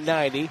 Exactly.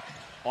 99-90.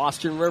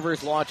 Austin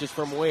Rivers launches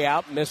from way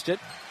out, missed it,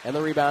 and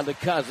the rebound to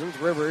Cousins.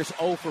 Rivers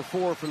 0 for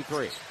 4 from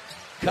 3.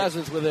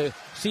 Cousins with a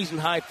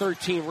season-high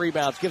 13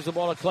 rebounds. Gives the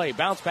ball to Clay.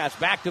 Bounce pass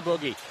back to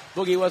Boogie.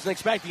 Boogie wasn't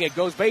expecting it.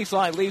 Goes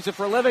baseline. Leaves it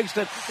for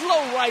Livingston.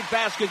 Low right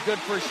basket. Good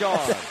for Sean.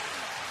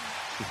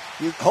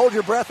 You hold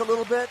your breath a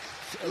little bit.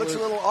 It looks a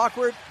little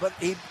awkward, but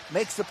he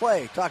makes the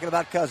play. Talking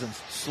about Cousins.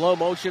 Slow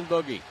motion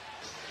Boogie.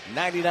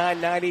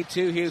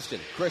 99-92 Houston.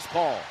 Chris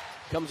Paul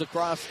comes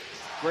across.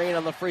 Green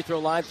on the free throw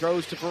line.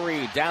 Throws to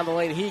Fareed. Down the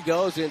lane he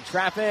goes in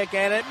traffic,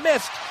 and it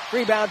missed.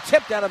 Rebound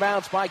tipped out of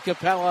bounds by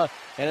Capella.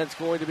 And it's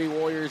going to be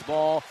Warriors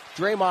ball.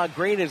 Draymond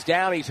Green is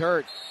down. He's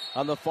hurt.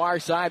 On the far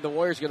side, the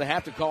Warriors are going to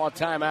have to call a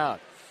timeout.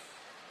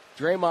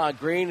 Draymond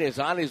Green is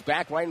on his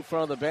back right in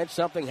front of the bench.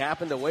 Something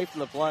happened away from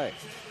the play.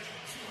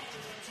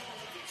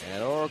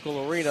 And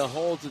Oracle Arena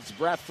holds its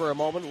breath for a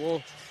moment.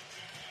 We'll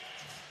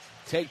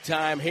take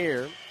time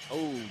here.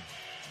 Oh,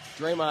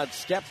 Draymond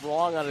stepped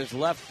wrong on his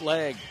left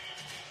leg.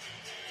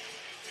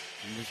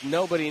 There's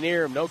nobody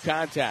near him. No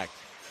contact.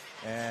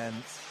 And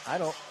I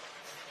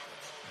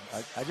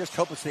just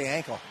hope it's the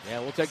ankle. Yeah,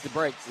 we'll take the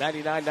break.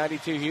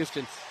 99-92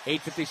 Houston.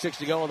 8:56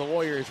 to go on the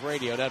Warriors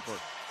Radio Network.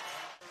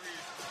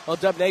 Well,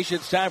 Dub Nation,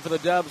 it's time for the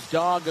Dubs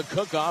Dog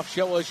Cook-Off.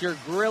 Show us your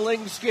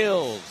grilling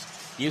skills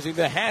using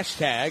the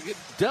hashtag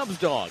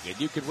DubsDog, and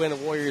you could win a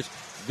Warriors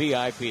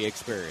VIP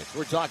experience.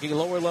 We're talking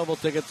lower-level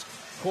tickets,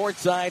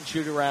 courtside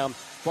shoot-around,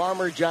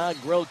 Farmer John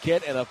grill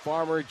kit, and a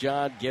Farmer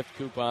John gift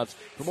coupons.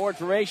 For more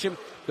information,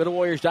 go to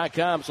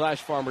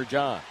Warriors.com/Farmer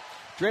John.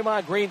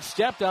 Draymond Green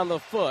stepped on the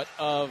foot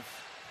of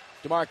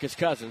DeMarcus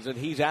Cousins, and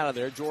he's out of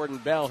there. Jordan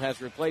Bell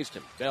has replaced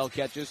him. Bell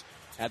catches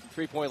at the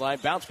three-point line.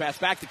 Bounce pass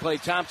back to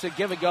Klay Thompson.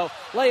 Give and go.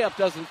 Layup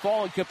doesn't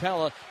fall, and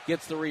Capella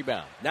gets the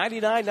rebound.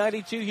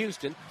 99-92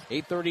 Houston.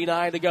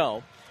 8:39 to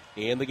go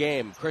in the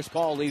game. Chris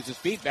Paul leaves his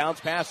feet. Bounce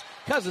pass.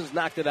 Cousins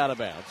knocked it out of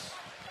bounds.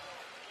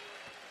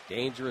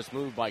 Dangerous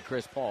move by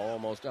Chris Paul,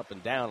 almost up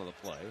and down on the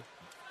play.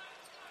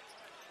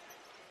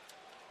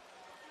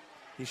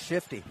 He's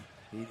shifty.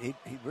 He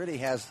really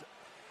has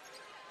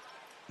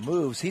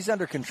moves. He's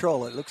under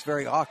control. It looks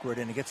very awkward,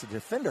 and it gets the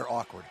defender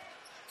awkward.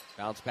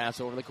 Bounce pass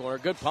over the corner.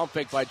 Good pump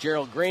fake by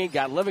Gerald Green.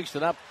 Got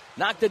Livingston up.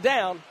 Knocked it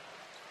down.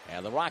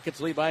 And the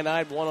Rockets lead by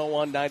 9,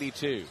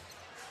 101-92.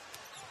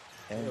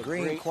 And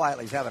Green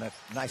quietly is having a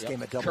nice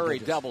game at double Curry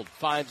digits. doubled.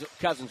 Finds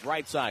Cousins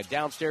right side.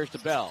 Downstairs to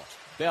Bell.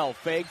 Bell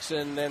fakes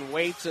and then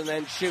waits and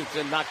then shoots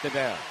and knocked it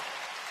down.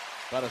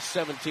 About a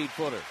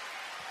 17-footer.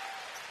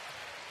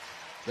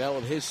 Bell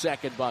with his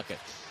second bucket.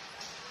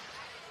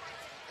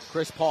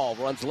 Chris Paul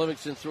runs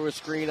Livingston through a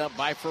screen up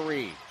by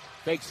Fareed.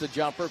 Fakes the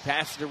jumper,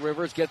 passes to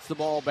Rivers, gets the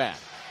ball back.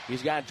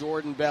 He's got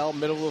Jordan Bell,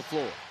 middle of the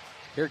floor.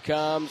 Here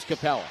comes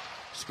Capella.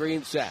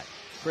 Screen set.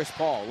 Chris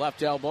Paul,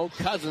 left elbow.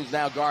 Cousins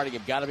now guarding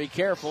him. Got to be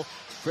careful.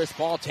 Chris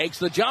Paul takes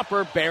the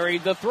jumper,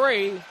 buried the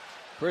three.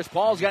 Chris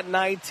Paul's got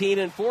 19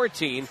 and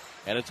 14,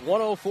 and it's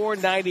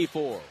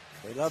 104-94.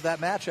 They love that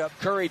matchup.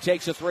 Curry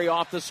takes a three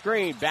off the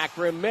screen. Back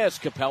rim miss.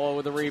 Capella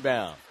with the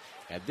rebound.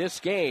 And this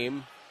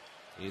game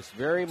is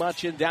very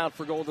much in doubt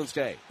for Golden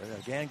State. They're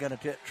again going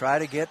to try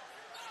to get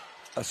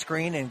a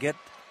screen and get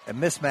a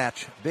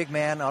mismatch. Big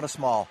man on a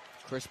small.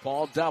 Chris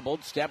Paul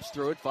doubled, steps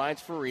through it,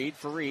 finds Fareed.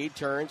 Fareed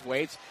turns,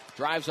 waits,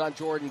 drives on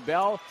Jordan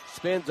Bell,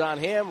 spins on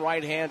him,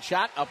 right-hand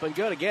shot, up and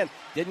good. Again,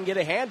 didn't get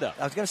a hand up.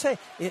 I was going to say,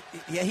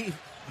 he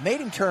made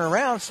him turn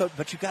around,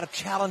 but you got to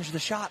challenge the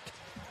shot.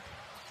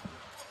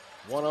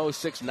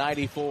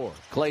 106-94.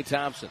 Klay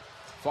Thompson,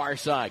 far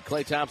side.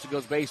 Klay Thompson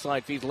goes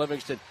baseline, feeds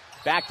Livingston.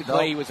 Back to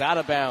Klay, He was out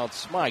of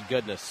bounds. My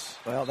goodness.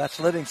 Well, that's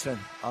Livingston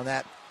on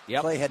that.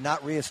 Yep. Klay had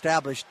not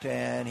reestablished,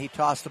 and he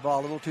tossed the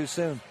ball a little too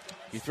soon.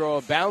 You throw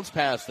a bounce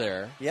pass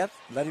there. Yep,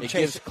 let him it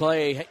chase gives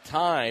Klay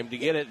time to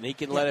get it, and he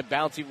can let it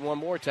bounce even one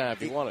more time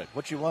if he wanted.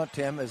 What you want,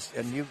 Tim, is,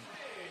 and you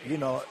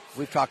know,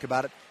 we've talked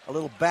about it, a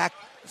little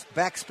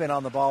backspin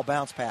on the ball,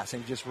 bounce pass,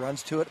 and he just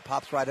runs to it,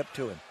 pops right up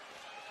to him.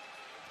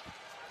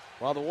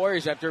 Well, the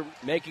Warriors, after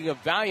making a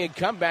valiant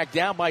comeback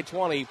down by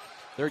 20,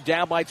 they're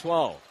down by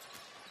 12.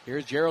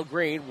 Here's Gerald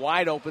Green,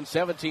 wide open,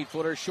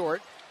 17-footer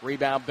short.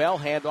 Rebound Bell,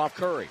 handoff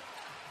Curry.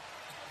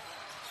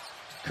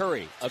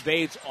 Curry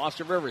evades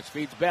Austin Rivers,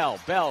 feeds Bell.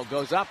 Bell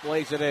goes up,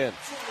 lays it in.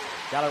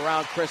 Got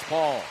around Chris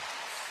Paul.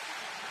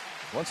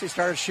 Once he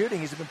started shooting,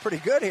 he's been pretty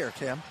good here,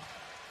 Tim.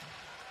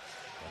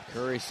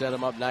 Curry set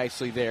him up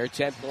nicely there.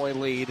 10-point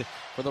lead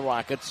for the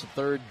Rockets.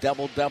 Third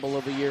double-double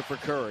of the year for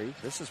Curry.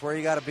 This is where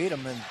you got to beat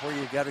him and where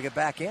you got to get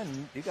back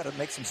in. You got to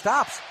make some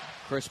stops.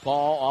 Chris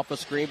Paul off a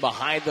screen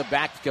behind the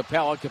back to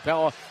Capella.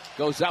 Capella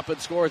goes up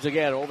and scores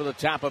again over the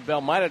top of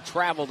Bell. Might have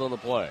traveled on the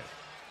play.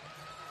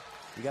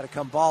 You got to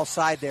come ball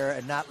side there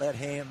and not let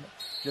him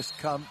just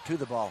come to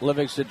the ball.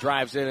 Livingston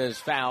drives in as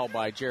fouled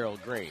by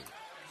Gerald Green.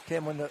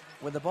 Tim,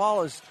 when the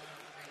ball is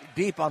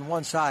deep on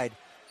one side,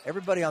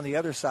 everybody on the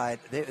other side,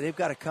 they've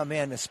got to come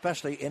in,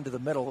 especially into the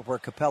middle where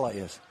Capella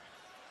is.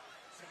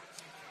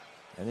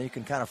 And then you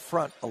can kind of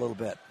front a little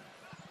bit.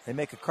 They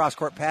make a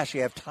cross-court pass.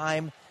 You have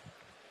time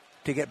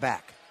to get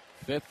back.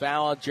 Fifth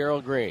foul on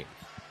Gerald Green.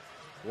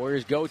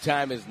 Warriors' go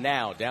time is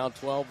now. Down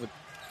 12 with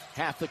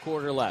half the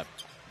quarter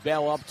left.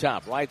 Bell up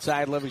top. Right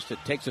side, Livingston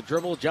takes a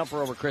dribble.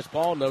 Jumper over Chris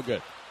Paul. No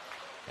good.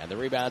 And the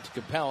rebound to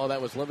Capella.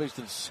 That was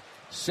Livingston's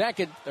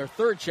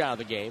third shot of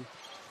the game.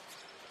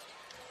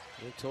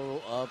 A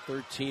total of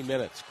 13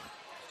 minutes.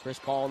 Chris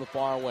Paul in the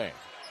far away.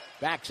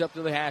 Backs up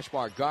to the hash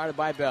mark. Guarded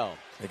by Bell.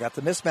 They got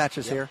the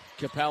mismatches here.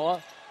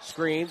 Capella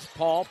screens.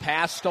 Paul.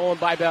 Pass stolen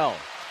by Bell.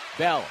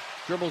 Bell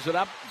dribbles it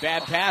up.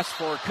 Bad pass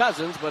for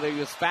Cousins, but he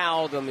was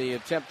fouled on the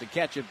attempt to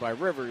catch it by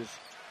Rivers.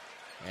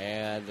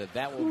 And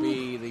that will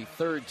be the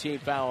third team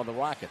foul on the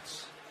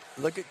Rockets.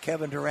 Look at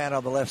Kevin Durant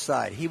on the left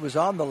side. He was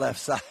on the left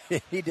side.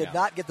 He did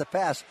not get the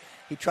pass.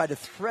 He tried to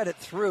thread it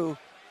through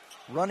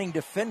running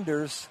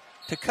defenders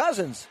to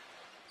Cousins.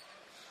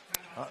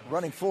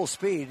 Running full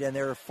speed, and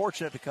they're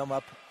fortunate to come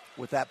up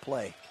with that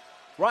play.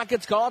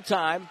 Rockets call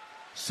time.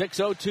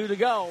 6:02 to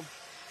go.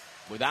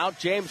 Without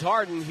James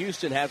Harden,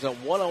 Houston has a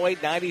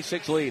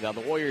 108-96 lead on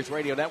the Warriors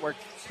Radio Network,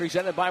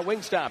 presented by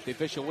Wingstop, the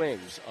official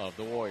wings of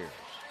the Warriors.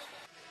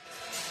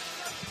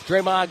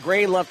 Draymond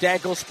Green, left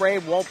ankle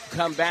sprain, won't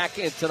come back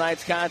in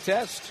tonight's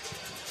contest.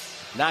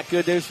 Not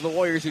good news for the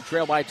Warriors, who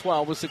trail by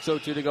 12 with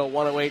 6:02 to go,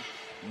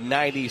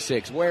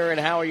 108-96. Where and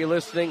how are you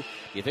listening?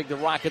 You think the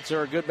Rockets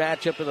are a good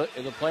matchup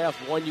in the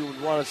playoffs, one you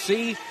would want to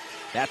see?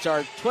 That's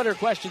our Twitter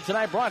question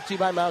tonight, brought to you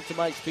by Mountain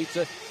Mike's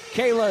Pizza.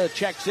 Kayla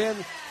checks in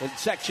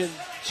section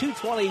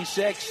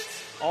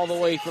 226, all the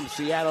way from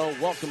Seattle.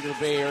 Welcome to the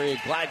Bay Area.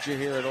 Glad you're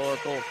here at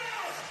Oracle.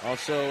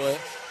 Also,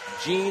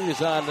 Gene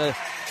is on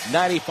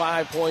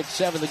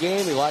 95.7 The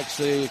Game. He likes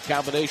the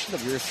combination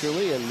of yours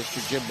truly and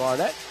Mr. Jim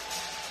Barnett.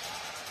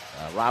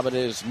 Robin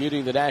is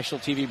muting the national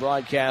TV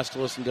broadcast to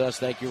listen to us.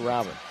 Thank you,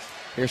 Robin.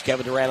 Here's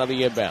Kevin Durant on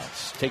the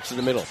inbounds. Takes in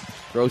the middle.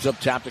 Throws up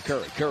top to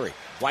Curry. Curry.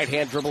 Right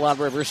hand dribble on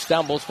Rivers.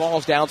 Stumbles.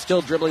 Falls down.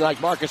 Still dribbling like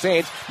Marcus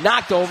Haynes.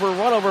 Knocked over.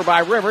 Run over by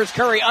Rivers.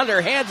 Curry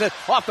underhands it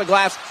off the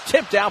glass.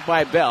 Tipped out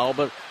by Bell.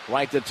 But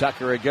right to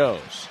Tucker it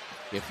goes.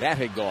 If that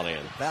had gone in.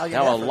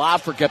 Now a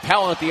lob for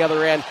Capella at the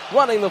other end.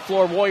 Running the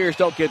floor. Warriors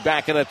don't get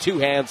back in a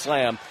two-hand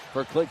slam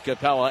for Clint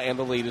Capella. And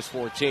the lead is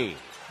 14.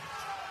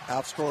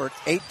 Outscored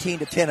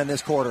 18-10 in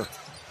this quarter.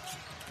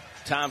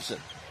 Thompson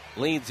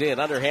leans in.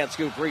 Underhand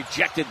scoop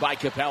rejected by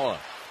Capella.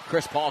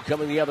 Chris Paul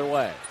coming the other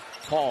way.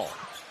 Paul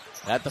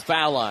at the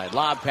foul line.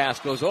 Lob pass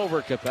goes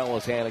over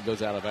Capella's hand and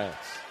goes out of bounds.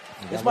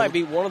 This might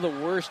be one of the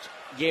worst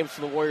games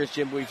for the Warriors,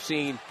 Jim, we've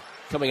seen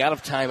coming out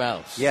of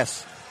timeouts.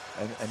 Yes,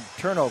 and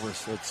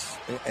turnovers. It's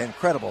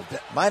incredible.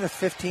 Minus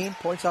 15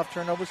 points off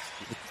turnovers.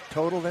 The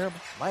total there,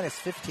 minus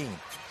 15.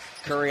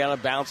 Curry on a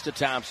bounce to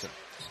Thompson.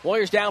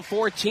 Warriors down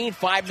 14,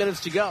 5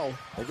 minutes to go.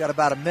 They've got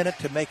about a minute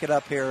to make it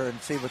up here and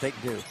see what they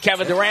can do.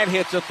 Kevin Durant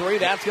hits a three.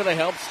 That's going to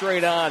help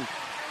straight on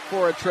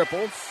for a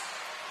triple.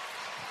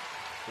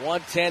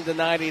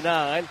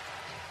 110-99.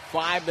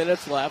 5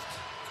 minutes left.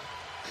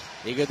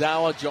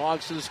 Iguodala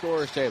jogs to the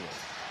scorer's table.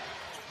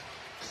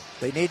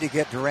 They need to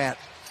get Durant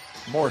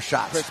more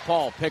shots. Chris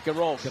Paul, pick and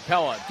roll.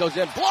 Capella goes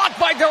in, blocked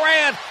by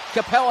Durant.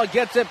 Capella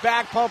gets it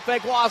back, pump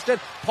fake, lost it.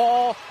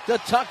 Paul to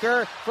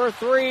Tucker for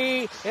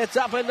three. It's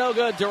up and no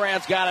good.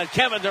 Durant's got it.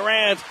 Kevin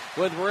Durant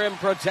with rim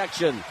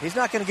protection. He's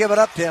not going to give it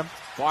up, Tim.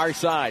 Far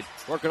side,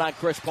 working on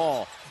Chris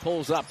Paul.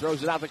 Pulls up,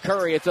 throws it out to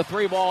Curry. It's a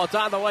three ball. It's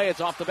on the way.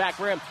 It's off the back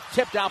rim.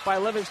 Tipped out by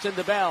Livingston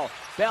to Bell.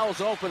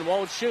 Bell's open,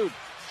 won't shoot.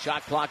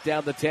 Shot clock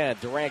down to 10.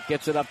 Durant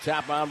gets it up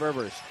top on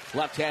Rivers.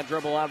 Left-hand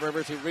dribble on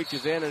Rivers. He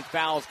reaches in and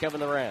fouls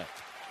Kevin Durant.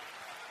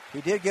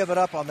 He did give it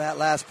up on that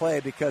last play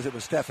because it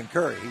was Stephen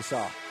Curry he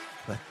saw.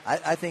 But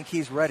I think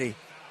he's ready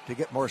to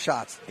get more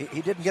shots.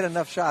 He didn't get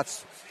enough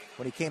shots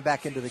when he came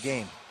back into the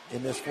game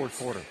in this fourth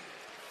quarter.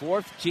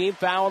 Fourth team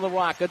foul on the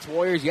Rockets.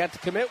 Warriors yet to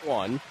commit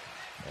one.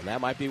 And that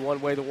might be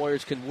one way the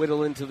Warriors can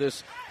whittle into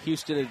this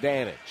Houston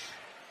advantage.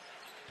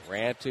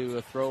 Durant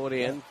to throw it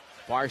in.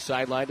 Far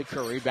sideline to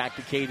Curry. Back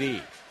to KD.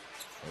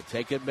 They'll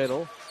take it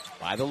middle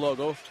by the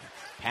logo.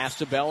 Pass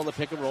to Bell in the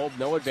pick and roll.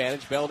 No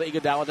advantage. Bell to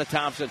Iguodala to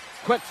Thompson.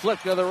 Quick flick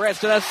to the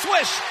wrist and a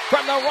swish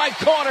from the right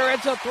corner.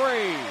 It's a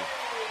three.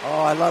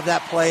 Oh, I love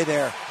that play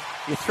there.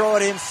 You throw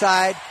it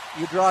inside.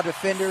 You draw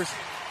defenders.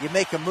 you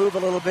make them move a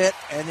little bit,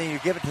 and then you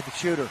give it to the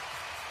shooter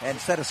and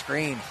set a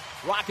screen.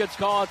 Rockets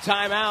call a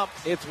timeout.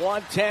 It's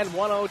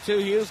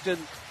 110-102 Houston.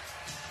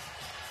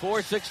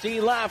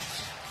 4:16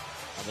 left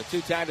on the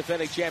two-time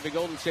defending champion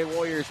Golden State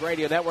Warriors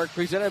Radio Network,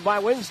 presented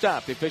by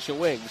Wingstop, the official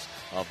wings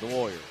of the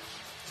Warriors.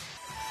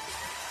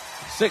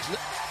 6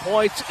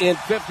 points in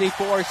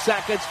 54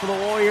 seconds for the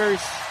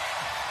Warriors.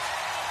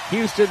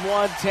 Houston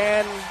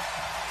 110,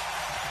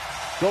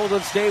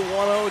 Golden State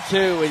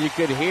 102, and you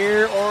could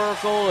hear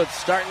Oracle. It's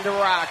starting to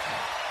rock.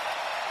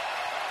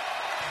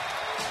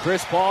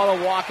 Chris Paul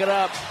to walk it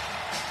up.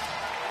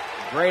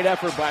 Great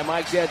effort by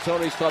Mike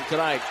D'Antoni's club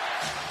tonight.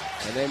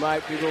 And they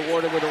might be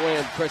rewarded with a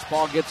win. Chris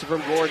Paul gets it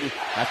from Gordon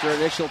after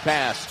initial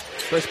pass.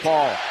 Chris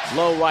Paul,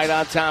 low right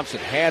on Thompson.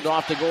 Hand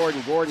off to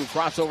Gordon. Gordon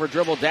crossover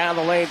dribble down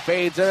the lane,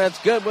 fades, and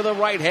it's good with a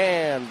right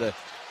hand.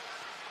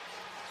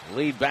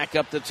 Lead back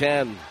up to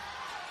 10.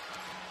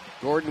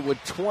 Gordon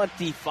with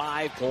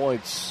 25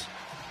 points.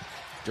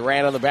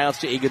 Durant on the bounce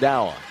to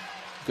Iguodala.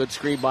 Good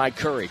screen by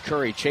Curry.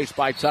 Curry chased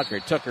by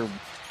Tucker. Tucker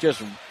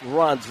just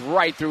runs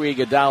right through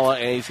Iguodala,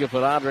 and he's going to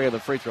put Andre on the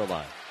free throw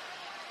line.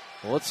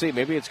 Well, let's see.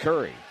 Maybe it's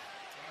Curry.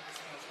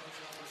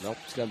 Nope,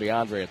 it's going to be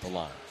Andre at the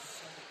line.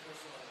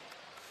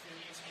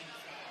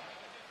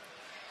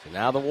 So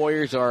now the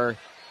Warriors are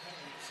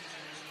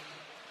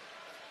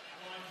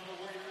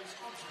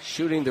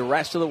shooting the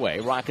rest of the way.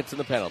 Rockets in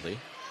the penalty.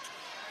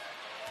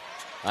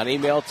 On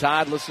email,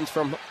 Todd listens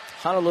from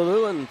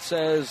Honolulu and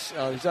says,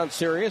 he's on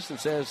Sirius and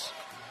says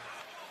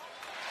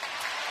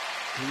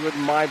he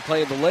wouldn't mind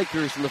playing the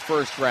Lakers in the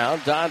first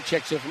round. Don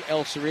checks in from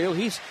El Cerrito.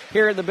 He's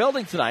here in the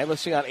building tonight,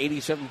 listening on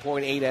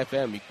 87.8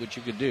 FM, which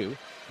you could do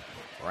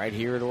right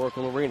here at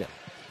Oracle Arena.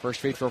 First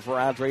free throw for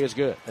Andre is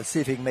good. Let's see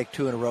if he can make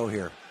 2 in a row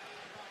here.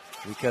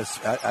 Because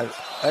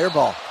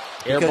airball.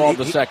 Airball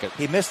the second.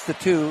 He missed the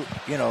 2,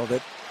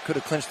 that could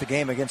have clinched the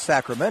game against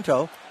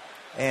Sacramento.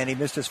 And he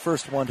missed his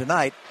first one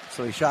tonight.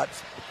 So he shot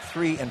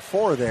 3 and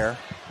 4 there.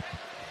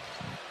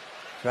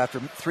 So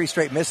after 3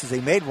 straight misses, he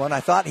made one. I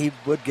thought he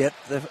would get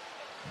the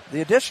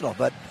additional,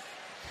 but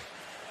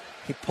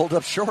he pulled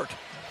up short.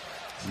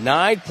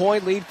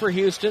 9-point lead for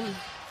Houston.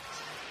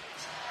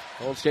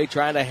 Golden State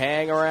trying to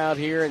hang around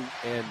here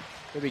and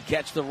maybe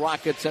catch the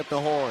Rockets at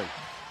the horn.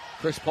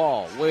 Chris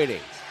Paul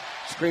waiting.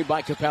 Screen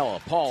by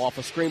Capella. Paul off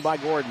a screen by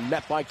Gordon.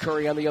 Met by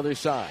Curry on the other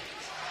side.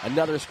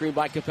 Another screen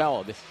by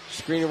Capella. The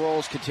screen and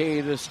rolls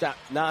continue to stop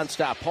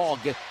nonstop. Paul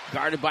gets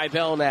guarded by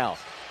Bell now.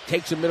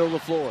 Takes the middle of the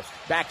floor.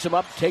 Backs him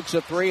up. Takes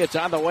a 3. It's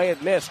on the way.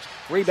 It missed.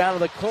 Rebound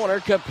in the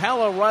corner.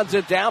 Capella runs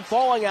it down.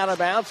 Falling out of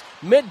bounds.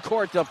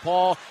 Midcourt to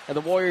Paul. And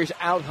the Warriors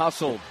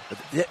out-hustled.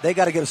 They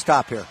got to get a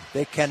stop here.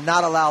 They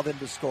cannot allow them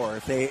to score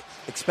if they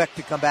expect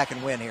to come back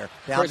and win here.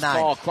 Down Chris 9.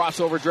 Paul,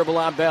 crossover dribble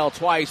on Bell.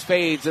 Twice.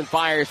 Fades and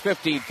fires.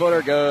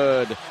 15-footer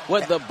good.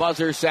 With the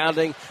buzzer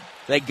sounding.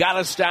 They got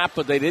to stop,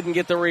 but they didn't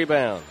get the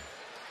rebound.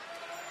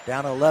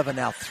 Down 11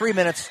 now. 3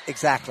 minutes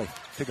exactly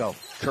to go.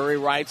 Curry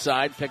right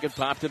side. Pick and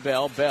pop to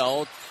Bell.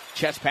 Bell.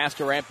 Chest pass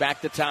Durant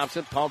back to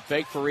Thompson. Pump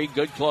fake. Fareed.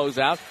 Good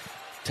closeout.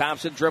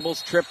 Thompson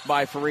dribbles. Tripped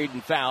by Fareed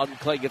and fouled. And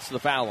Clay gets to the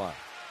foul line.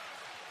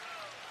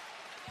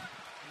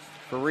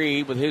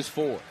 Fareed with his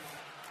 4th.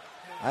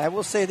 I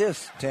will say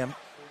this, Tim.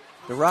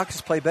 The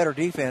Rockets play better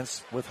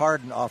defense with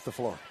Harden off the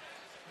floor.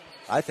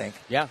 I think.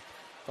 Yeah.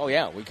 Oh,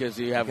 yeah. Because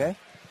you have... Okay.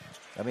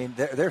 I mean,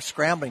 they're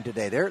scrambling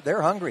today.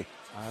 They're hungry.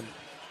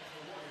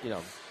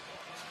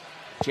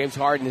 James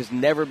Harden has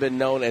never been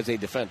known as a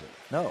defender.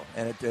 No,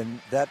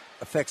 and that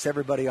affects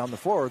everybody on the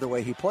floor the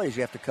way he plays.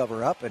 You have to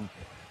cover up and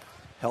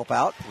help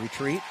out,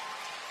 retreat.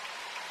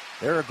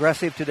 They're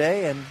aggressive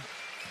today, and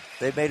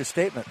they've made a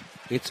statement.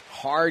 It's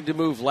hard to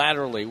move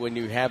laterally when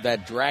you have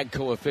that drag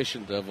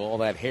coefficient of all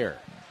that hair.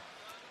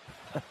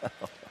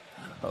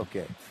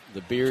 Okay.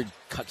 The beard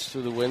cuts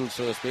through the wind,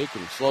 so to speak,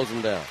 and slows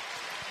him down.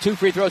 2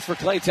 free throws for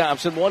Klay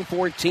Thompson,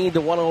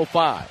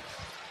 114-105.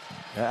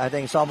 I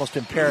think it's almost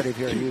imperative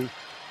here.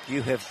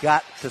 You have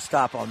got to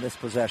stop on this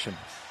possession.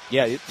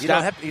 Yeah, you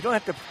don't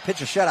have to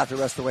pitch a shutout the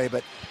rest of the way,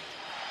 but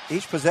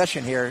each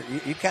possession here,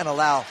 you can't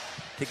allow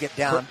to get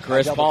down.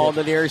 Chris Paul on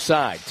the near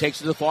side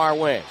takes it to the far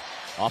wing,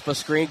 off a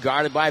screen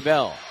guarded by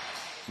Bell.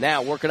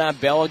 Now working on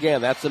Bell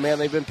again. That's the man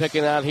they've been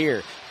picking on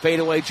here.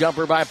 Fadeaway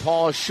jumper by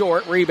Paul,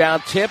 short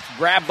rebound, tipped,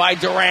 grabbed by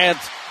Durant.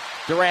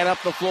 Durant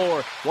up the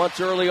floor,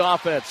 wants early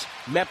offense,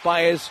 met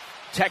by his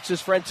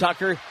Texas friend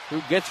Tucker, who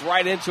gets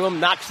right into him,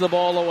 knocks the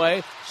ball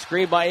away.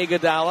 Screen by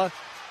Iguodala.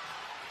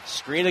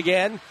 Screen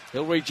again.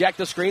 He'll reject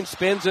the screen,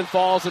 spins and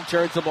falls and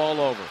turns the ball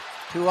over.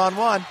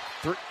 2-on-1.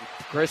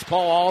 Chris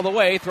Paul all the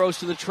way, throws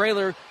to the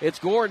trailer. It's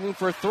Gordon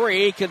for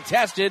 3,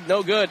 contested,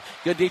 no good.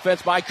 Good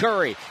defense by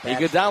Curry.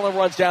 Iguodala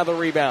runs down the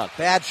rebound.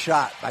 Bad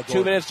shot by Gordon.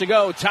 2 minutes to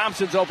go.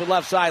 Thompson's open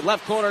left side,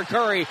 left corner.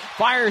 Curry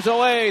fires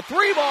away.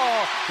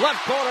 3-ball,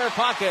 left corner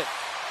pocket.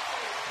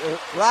 The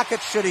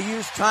Rockets should have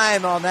used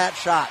time on that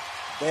shot.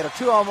 They had a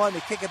 2-on-1. They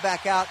kick it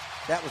back out.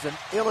 That was an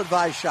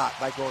ill-advised shot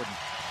by Gordon.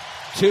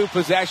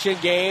 2-possession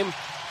game.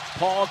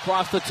 Paul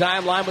across the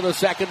timeline with a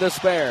second to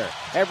spare.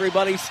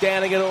 Everybody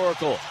standing at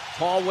Oracle.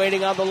 Paul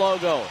waiting on the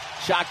logo.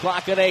 Shot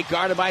clock at 8,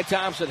 guarded by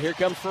Thompson. Here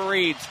comes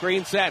Fareed.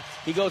 Screen set.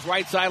 He goes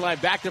right sideline.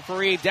 Back to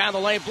Fareed. Down the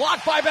lane.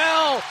 Blocked by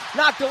Bell.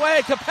 Knocked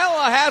away.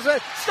 Capella has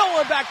it.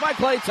 Stolen back by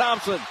Klay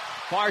Thompson.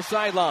 Far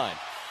sideline.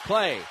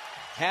 Klay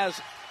has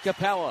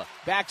Capella.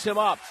 Backs him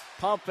up.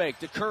 Pump fake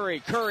to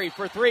Curry. Curry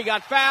for 3.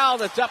 Got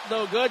fouled. It's up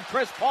no good.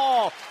 Chris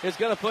Paul is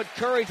going to put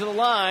Curry to the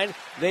line.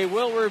 They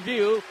will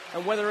review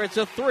and whether it's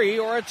a 3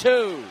 or a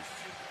 2.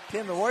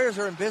 Tim, the Warriors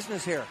are in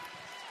business here.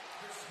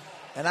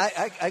 And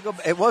I go.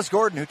 It was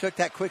Gordon who took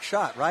that quick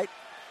shot, right?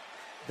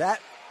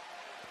 That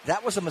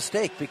was a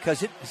mistake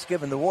because it's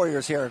given the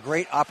Warriors here a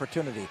great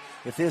opportunity.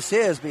 If this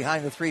is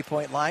behind the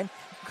 3-point line,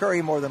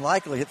 Curry more than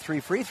likely hit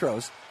 3 free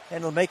throws, and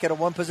it'll make it a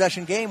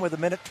one-possession game with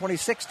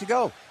 1:26 to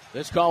go.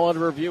 This call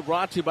under review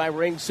brought to you by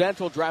Ring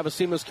Central. Drive a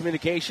seamless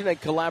communication and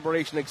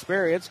collaboration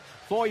experience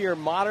for your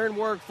modern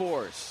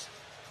workforce.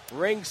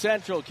 Ring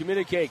Central.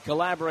 Communicate,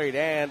 collaborate,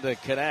 and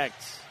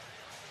connect.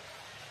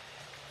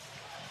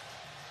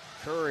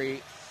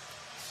 Curry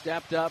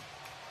stepped up,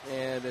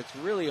 and it's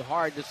really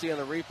hard to see on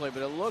the replay,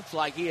 but it looks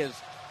like he is,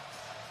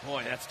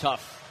 boy, that's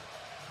tough.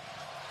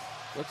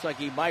 Looks like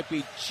he might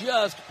be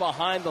just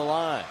behind the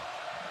line.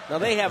 Now,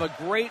 they have a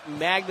great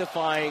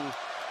magnifying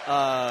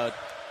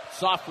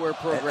software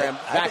program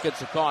back at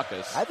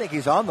Secaucus. I think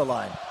he's on the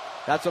line.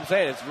 That's what I'm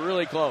saying. It's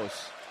really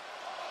close.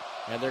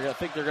 And I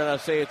think they're going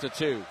to say it's a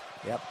 2.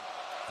 Yep.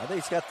 I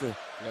think he's got the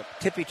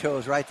tippy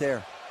toes right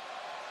there.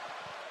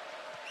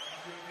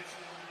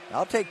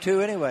 I'll take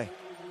 2 anyway.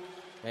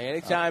 Hey,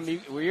 anytime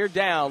you're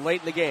down late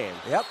in the game,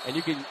 and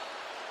you can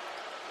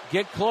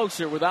get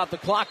closer without the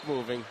clock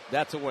moving,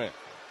 that's a win.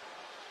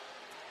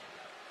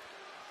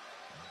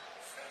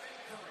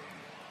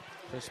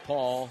 Chris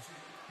Paul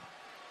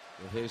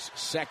with his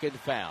second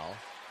foul.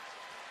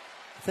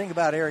 The thing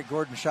about Eric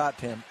Gordon's shot,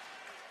 Tim,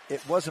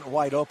 it wasn't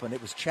wide open.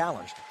 It was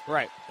challenged.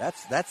 Right.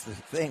 That's the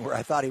thing where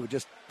I thought he would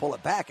just pull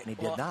it back, and he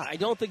did not. I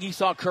don't think he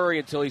saw Curry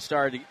until he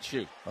started to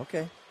shoot.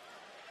 Okay.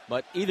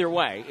 But either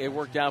way, it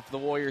worked out for the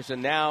Warriors,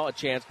 and now a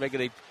chance to make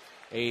it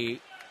a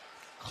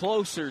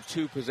closer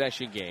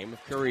 2-possession game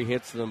if Curry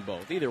hits them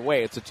both. Either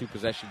way, it's a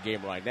 2-possession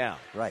game right now.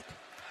 Right.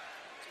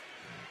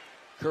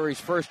 Curry's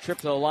first trip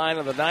to the line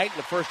of the night, and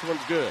the first one's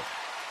good.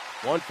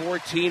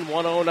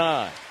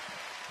 114-109.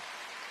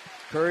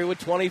 Curry with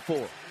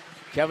 24.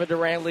 Kevin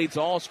Durant leads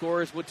all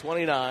scorers with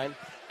 29.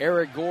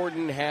 Eric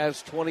Gordon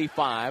has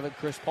 25, and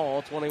Chris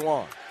Paul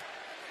 21.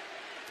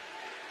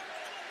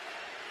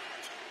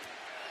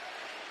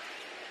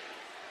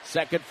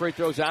 Second free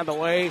throw's on the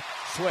way.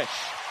 Swish.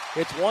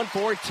 It's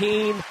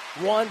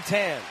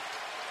 114-110.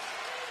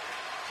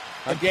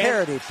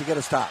 Imperative to get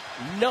a stop.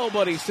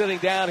 Nobody sitting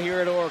down here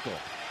at Oracle.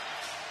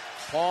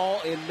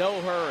 Paul in no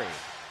hurry.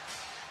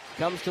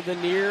 Comes to the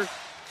near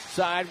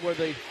side where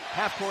the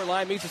half-court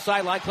line meets the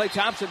sideline. Klay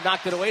Thompson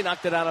knocked it away,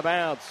 knocked it out of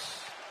bounds.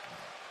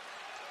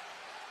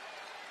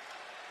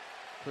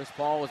 Chris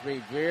Paul was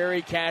being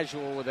very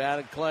casual with that,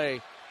 and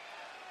Klay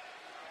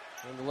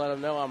wanted to let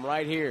him know I'm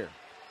right here.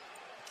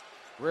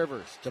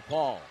 Rivers to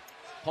Paul.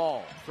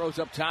 Paul throws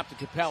up top to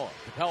Capella.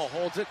 Capella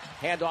holds it,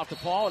 hand off to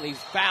Paul, and he's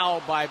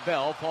fouled by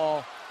Bell.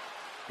 Paul,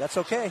 that's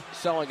okay.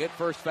 Selling it.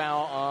 First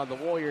foul on the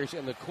Warriors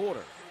in the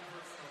quarter.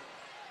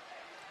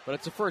 But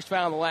it's the first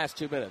foul in the last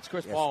 2 minutes.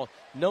 Chris Paul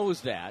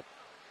knows that.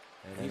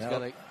 And he's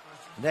going to.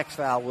 Next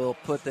foul will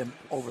put them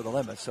over the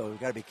limit, so we've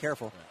got to be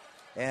careful.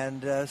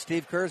 And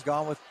Steve Kerr's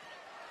gone with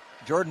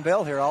Jordan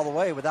Bell here all the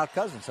way without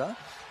Cousins, huh?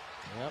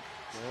 Yep.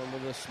 Going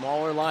with a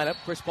smaller lineup.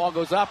 Chris Paul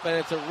goes up, and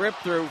it's a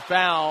rip-through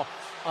foul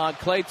on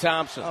Klay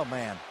Thompson. Oh,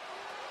 man.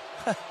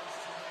 The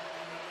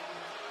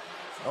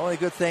only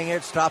good thing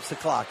is it stops the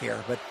clock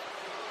here, but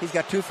he's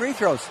got 2 free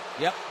throws.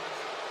 Yep.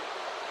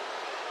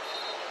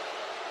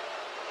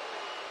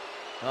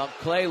 Well,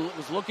 Klay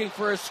was looking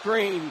for a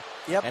screen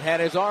and had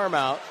his arm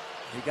out.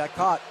 He got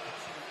caught.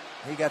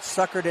 He got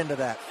suckered into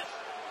that.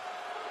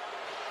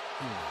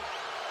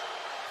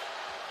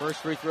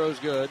 First free throw is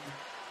good.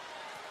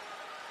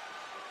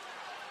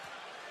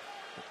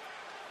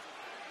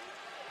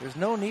 There's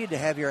no need to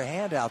have your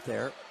hand out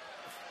there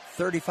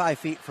 35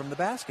 feet from the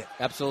basket.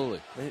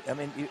 Absolutely. I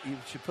mean, you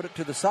should put it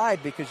to the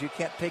side because you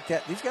can't take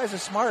that. These guys are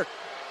smart.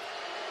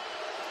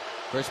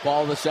 Chris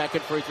Paul, the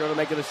second free throw to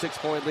make it a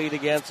 6-point lead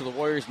again, so the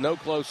Warriors no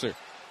closer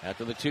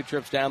after the 2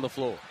 trips down the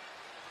floor.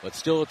 But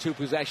still a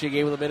 2-possession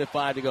game with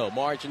 1:05 to go.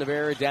 Margin of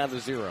error down to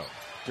 0.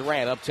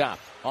 Durant up top,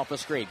 off the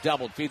screen,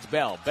 doubled, feeds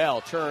Bell. Bell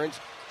turns,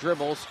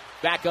 dribbles,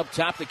 back up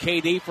top to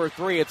KD for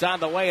 3. It's on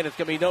the way, and it's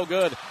going to be no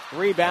good.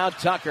 Rebound,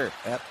 Tucker.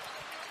 Yep.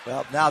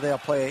 Well, now they'll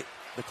play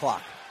the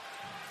clock.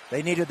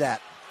 They needed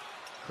that.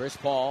 Chris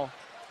Paul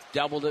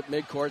doubled it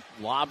midcourt,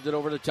 lobbed it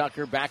over to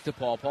Tucker, back to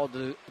Paul. Paul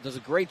does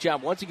a great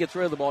job. Once he gets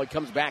rid of the ball, he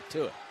comes back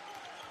to it.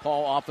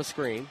 Paul off the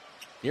screen.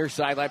 Near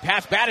sideline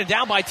pass, batted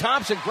down by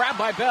Thompson, grabbed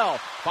by Bell.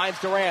 Finds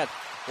Durant.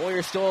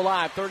 Warriors still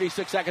alive.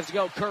 36 seconds to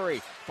go.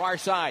 Curry, far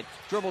side.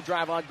 Dribble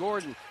drive on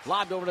Gordon.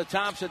 Lobbed over to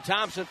Thompson.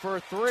 Thompson for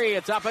 3.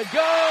 It's up and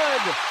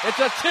good. It's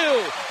a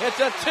 2. It's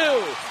a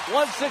 2.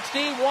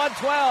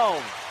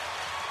 116-112.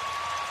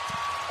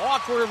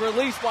 Awkward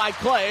release by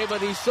Clay,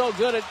 but he's so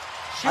good at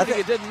shooting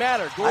it didn't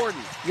matter. Gordon,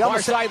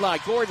 far sideline.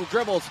 Gordon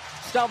dribbles,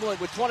 stumbling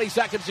with 20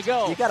 seconds to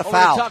go. You got to over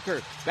foul. To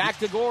Tucker, back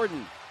to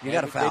Gordon. You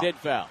got to foul. They did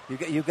foul.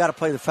 You got to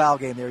play the foul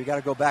game there. You got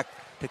to go back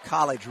to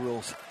college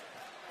rules.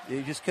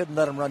 You just couldn't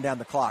let them run down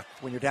the clock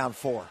when you're down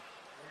 4.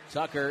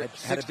 Tucker,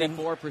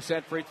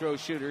 64% free throw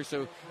shooter,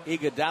 so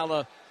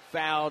Iguodala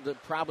fouled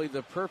probably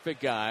the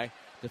perfect guy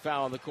to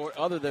foul on the court,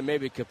 other than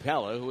maybe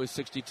Capella, who is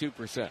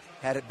 62%.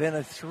 Had it been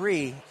a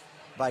 3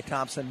 by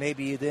Thompson,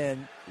 maybe you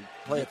then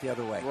play it the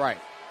other way. Right,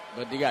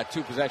 but you got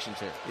 2 possessions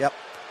here. Yep.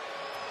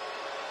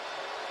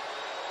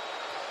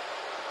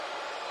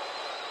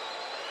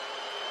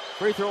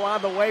 Free throw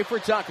on the way for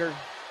Tucker,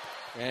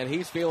 and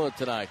he's feeling it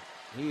tonight.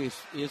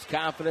 His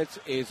confidence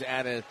is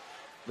at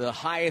the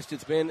highest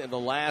it's been in the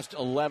last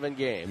 11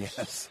 games.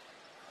 Yes.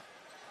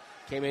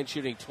 Came in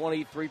shooting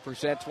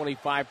 23%,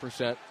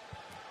 25%.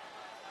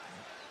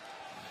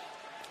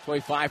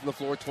 25 from the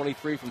floor,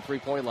 23 from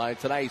three-point line.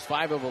 Tonight he's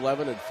 5 of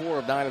 11 and 4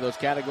 of 9 in those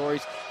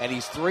categories, and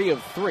he's 3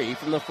 of 3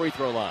 from the free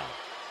throw line.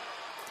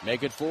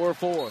 Make it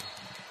 4-4.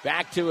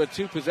 Back to a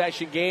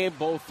 2-possession game.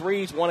 Both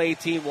threes,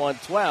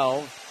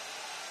 118-112.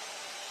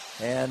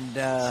 And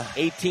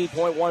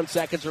 18.1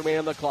 seconds remain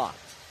on the clock.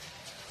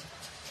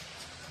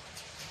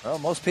 Well,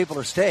 most people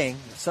are staying.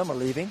 Some are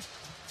leaving.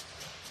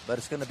 But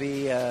it's going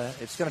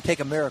to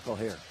take a miracle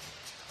here.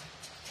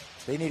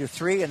 They need a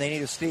 3 and they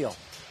need a steal.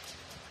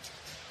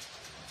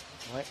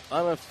 My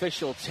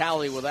unofficial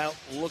tally without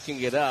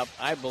looking it up,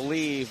 I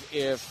believe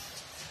if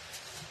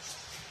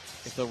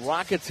the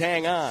Rockets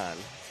hang on,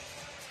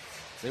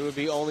 they would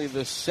be only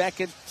the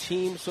second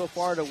team so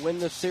far to win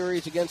the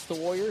series against the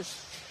Warriors,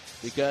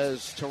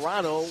 because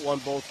Toronto won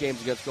both games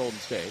against Golden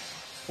State.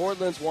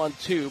 Portland's won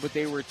 2, but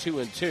they were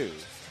 2-2. The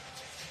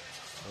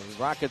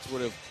Rockets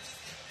would have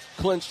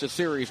clinched a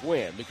series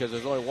win because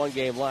there's only one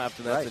game left,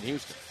 and that's in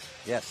Houston.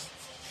 Yes.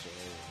 So,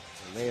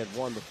 and they had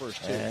won the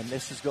first 2. And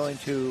this is going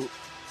to,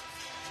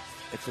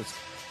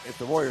 if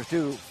the Warriors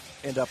do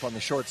end up on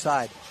the short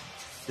side,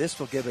 this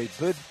will give a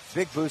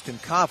big boost in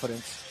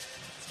confidence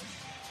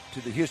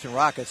to the Houston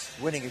Rockets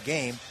winning a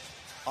game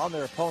on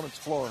their opponent's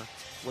floor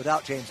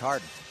without James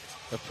Harden.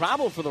 The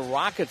problem for the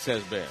Rockets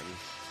has been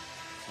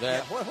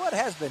that... Yeah, what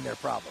has been their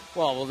problem?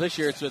 Well, this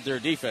year it's that their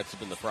defense has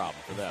been the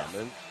problem for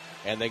them.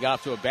 And they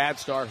got to a bad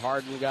start.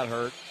 Harden got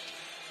hurt.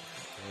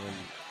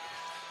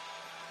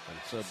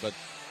 But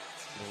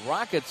the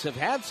Rockets have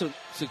had some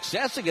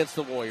success against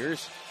the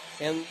Warriors.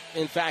 And,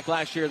 in fact,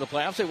 last year in the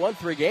playoffs, they won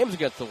 3 games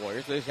against the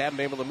Warriors. They just haven't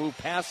been able to move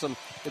past them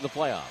in the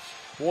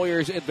playoffs.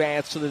 Warriors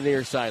advance to the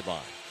near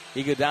sideline.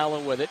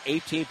 Iguodala with it,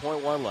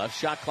 18.1 left.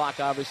 Shot clock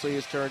obviously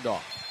is turned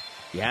off.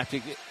 You have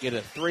to get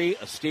a 3,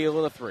 a steal,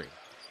 and a 3.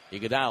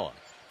 Iguodala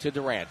to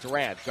Durant.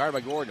 Durant, guarded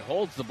by Gordon,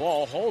 holds the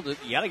ball, hold it.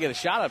 You got to get a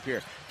shot up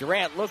here.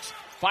 Durant looks,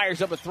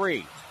 fires up a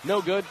 3.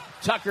 No good.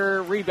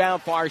 Tucker,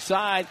 rebound far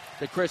side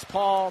to Chris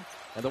Paul.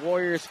 And the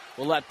Warriors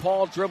will let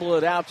Paul dribble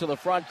it out to the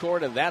front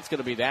court, and that's going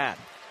to be that.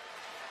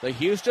 The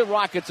Houston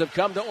Rockets have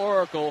come to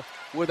Oracle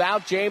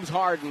without James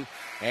Harden,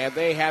 and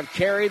they have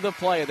carried the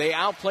play. They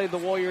outplayed the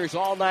Warriors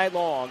all night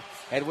long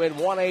and win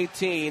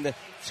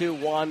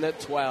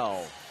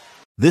 118-112.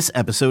 This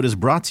episode is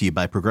brought to you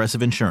by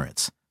Progressive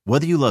Insurance.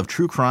 Whether you love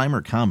true crime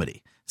or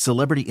comedy,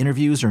 celebrity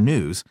interviews or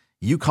news,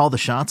 you call the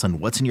shots on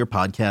what's in your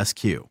podcast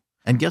queue.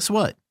 And guess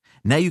what?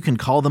 Now you can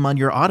call them on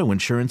your auto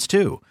insurance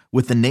too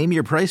with the Name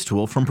Your Price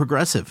tool from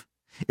Progressive.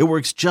 It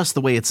works just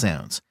the way it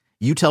sounds.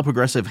 You tell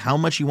Progressive how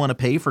much you want to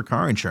pay for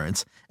car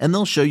insurance, and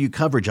they'll show you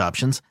coverage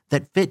options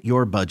that fit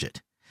your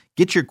budget.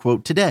 Get your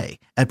quote today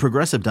at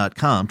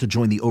Progressive.com to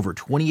join the over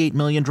 28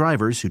 million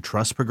drivers who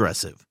trust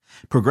Progressive.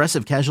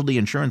 Progressive Casualty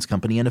Insurance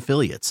Company and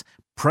Affiliates.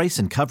 Price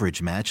and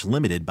coverage match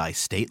limited by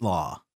state law.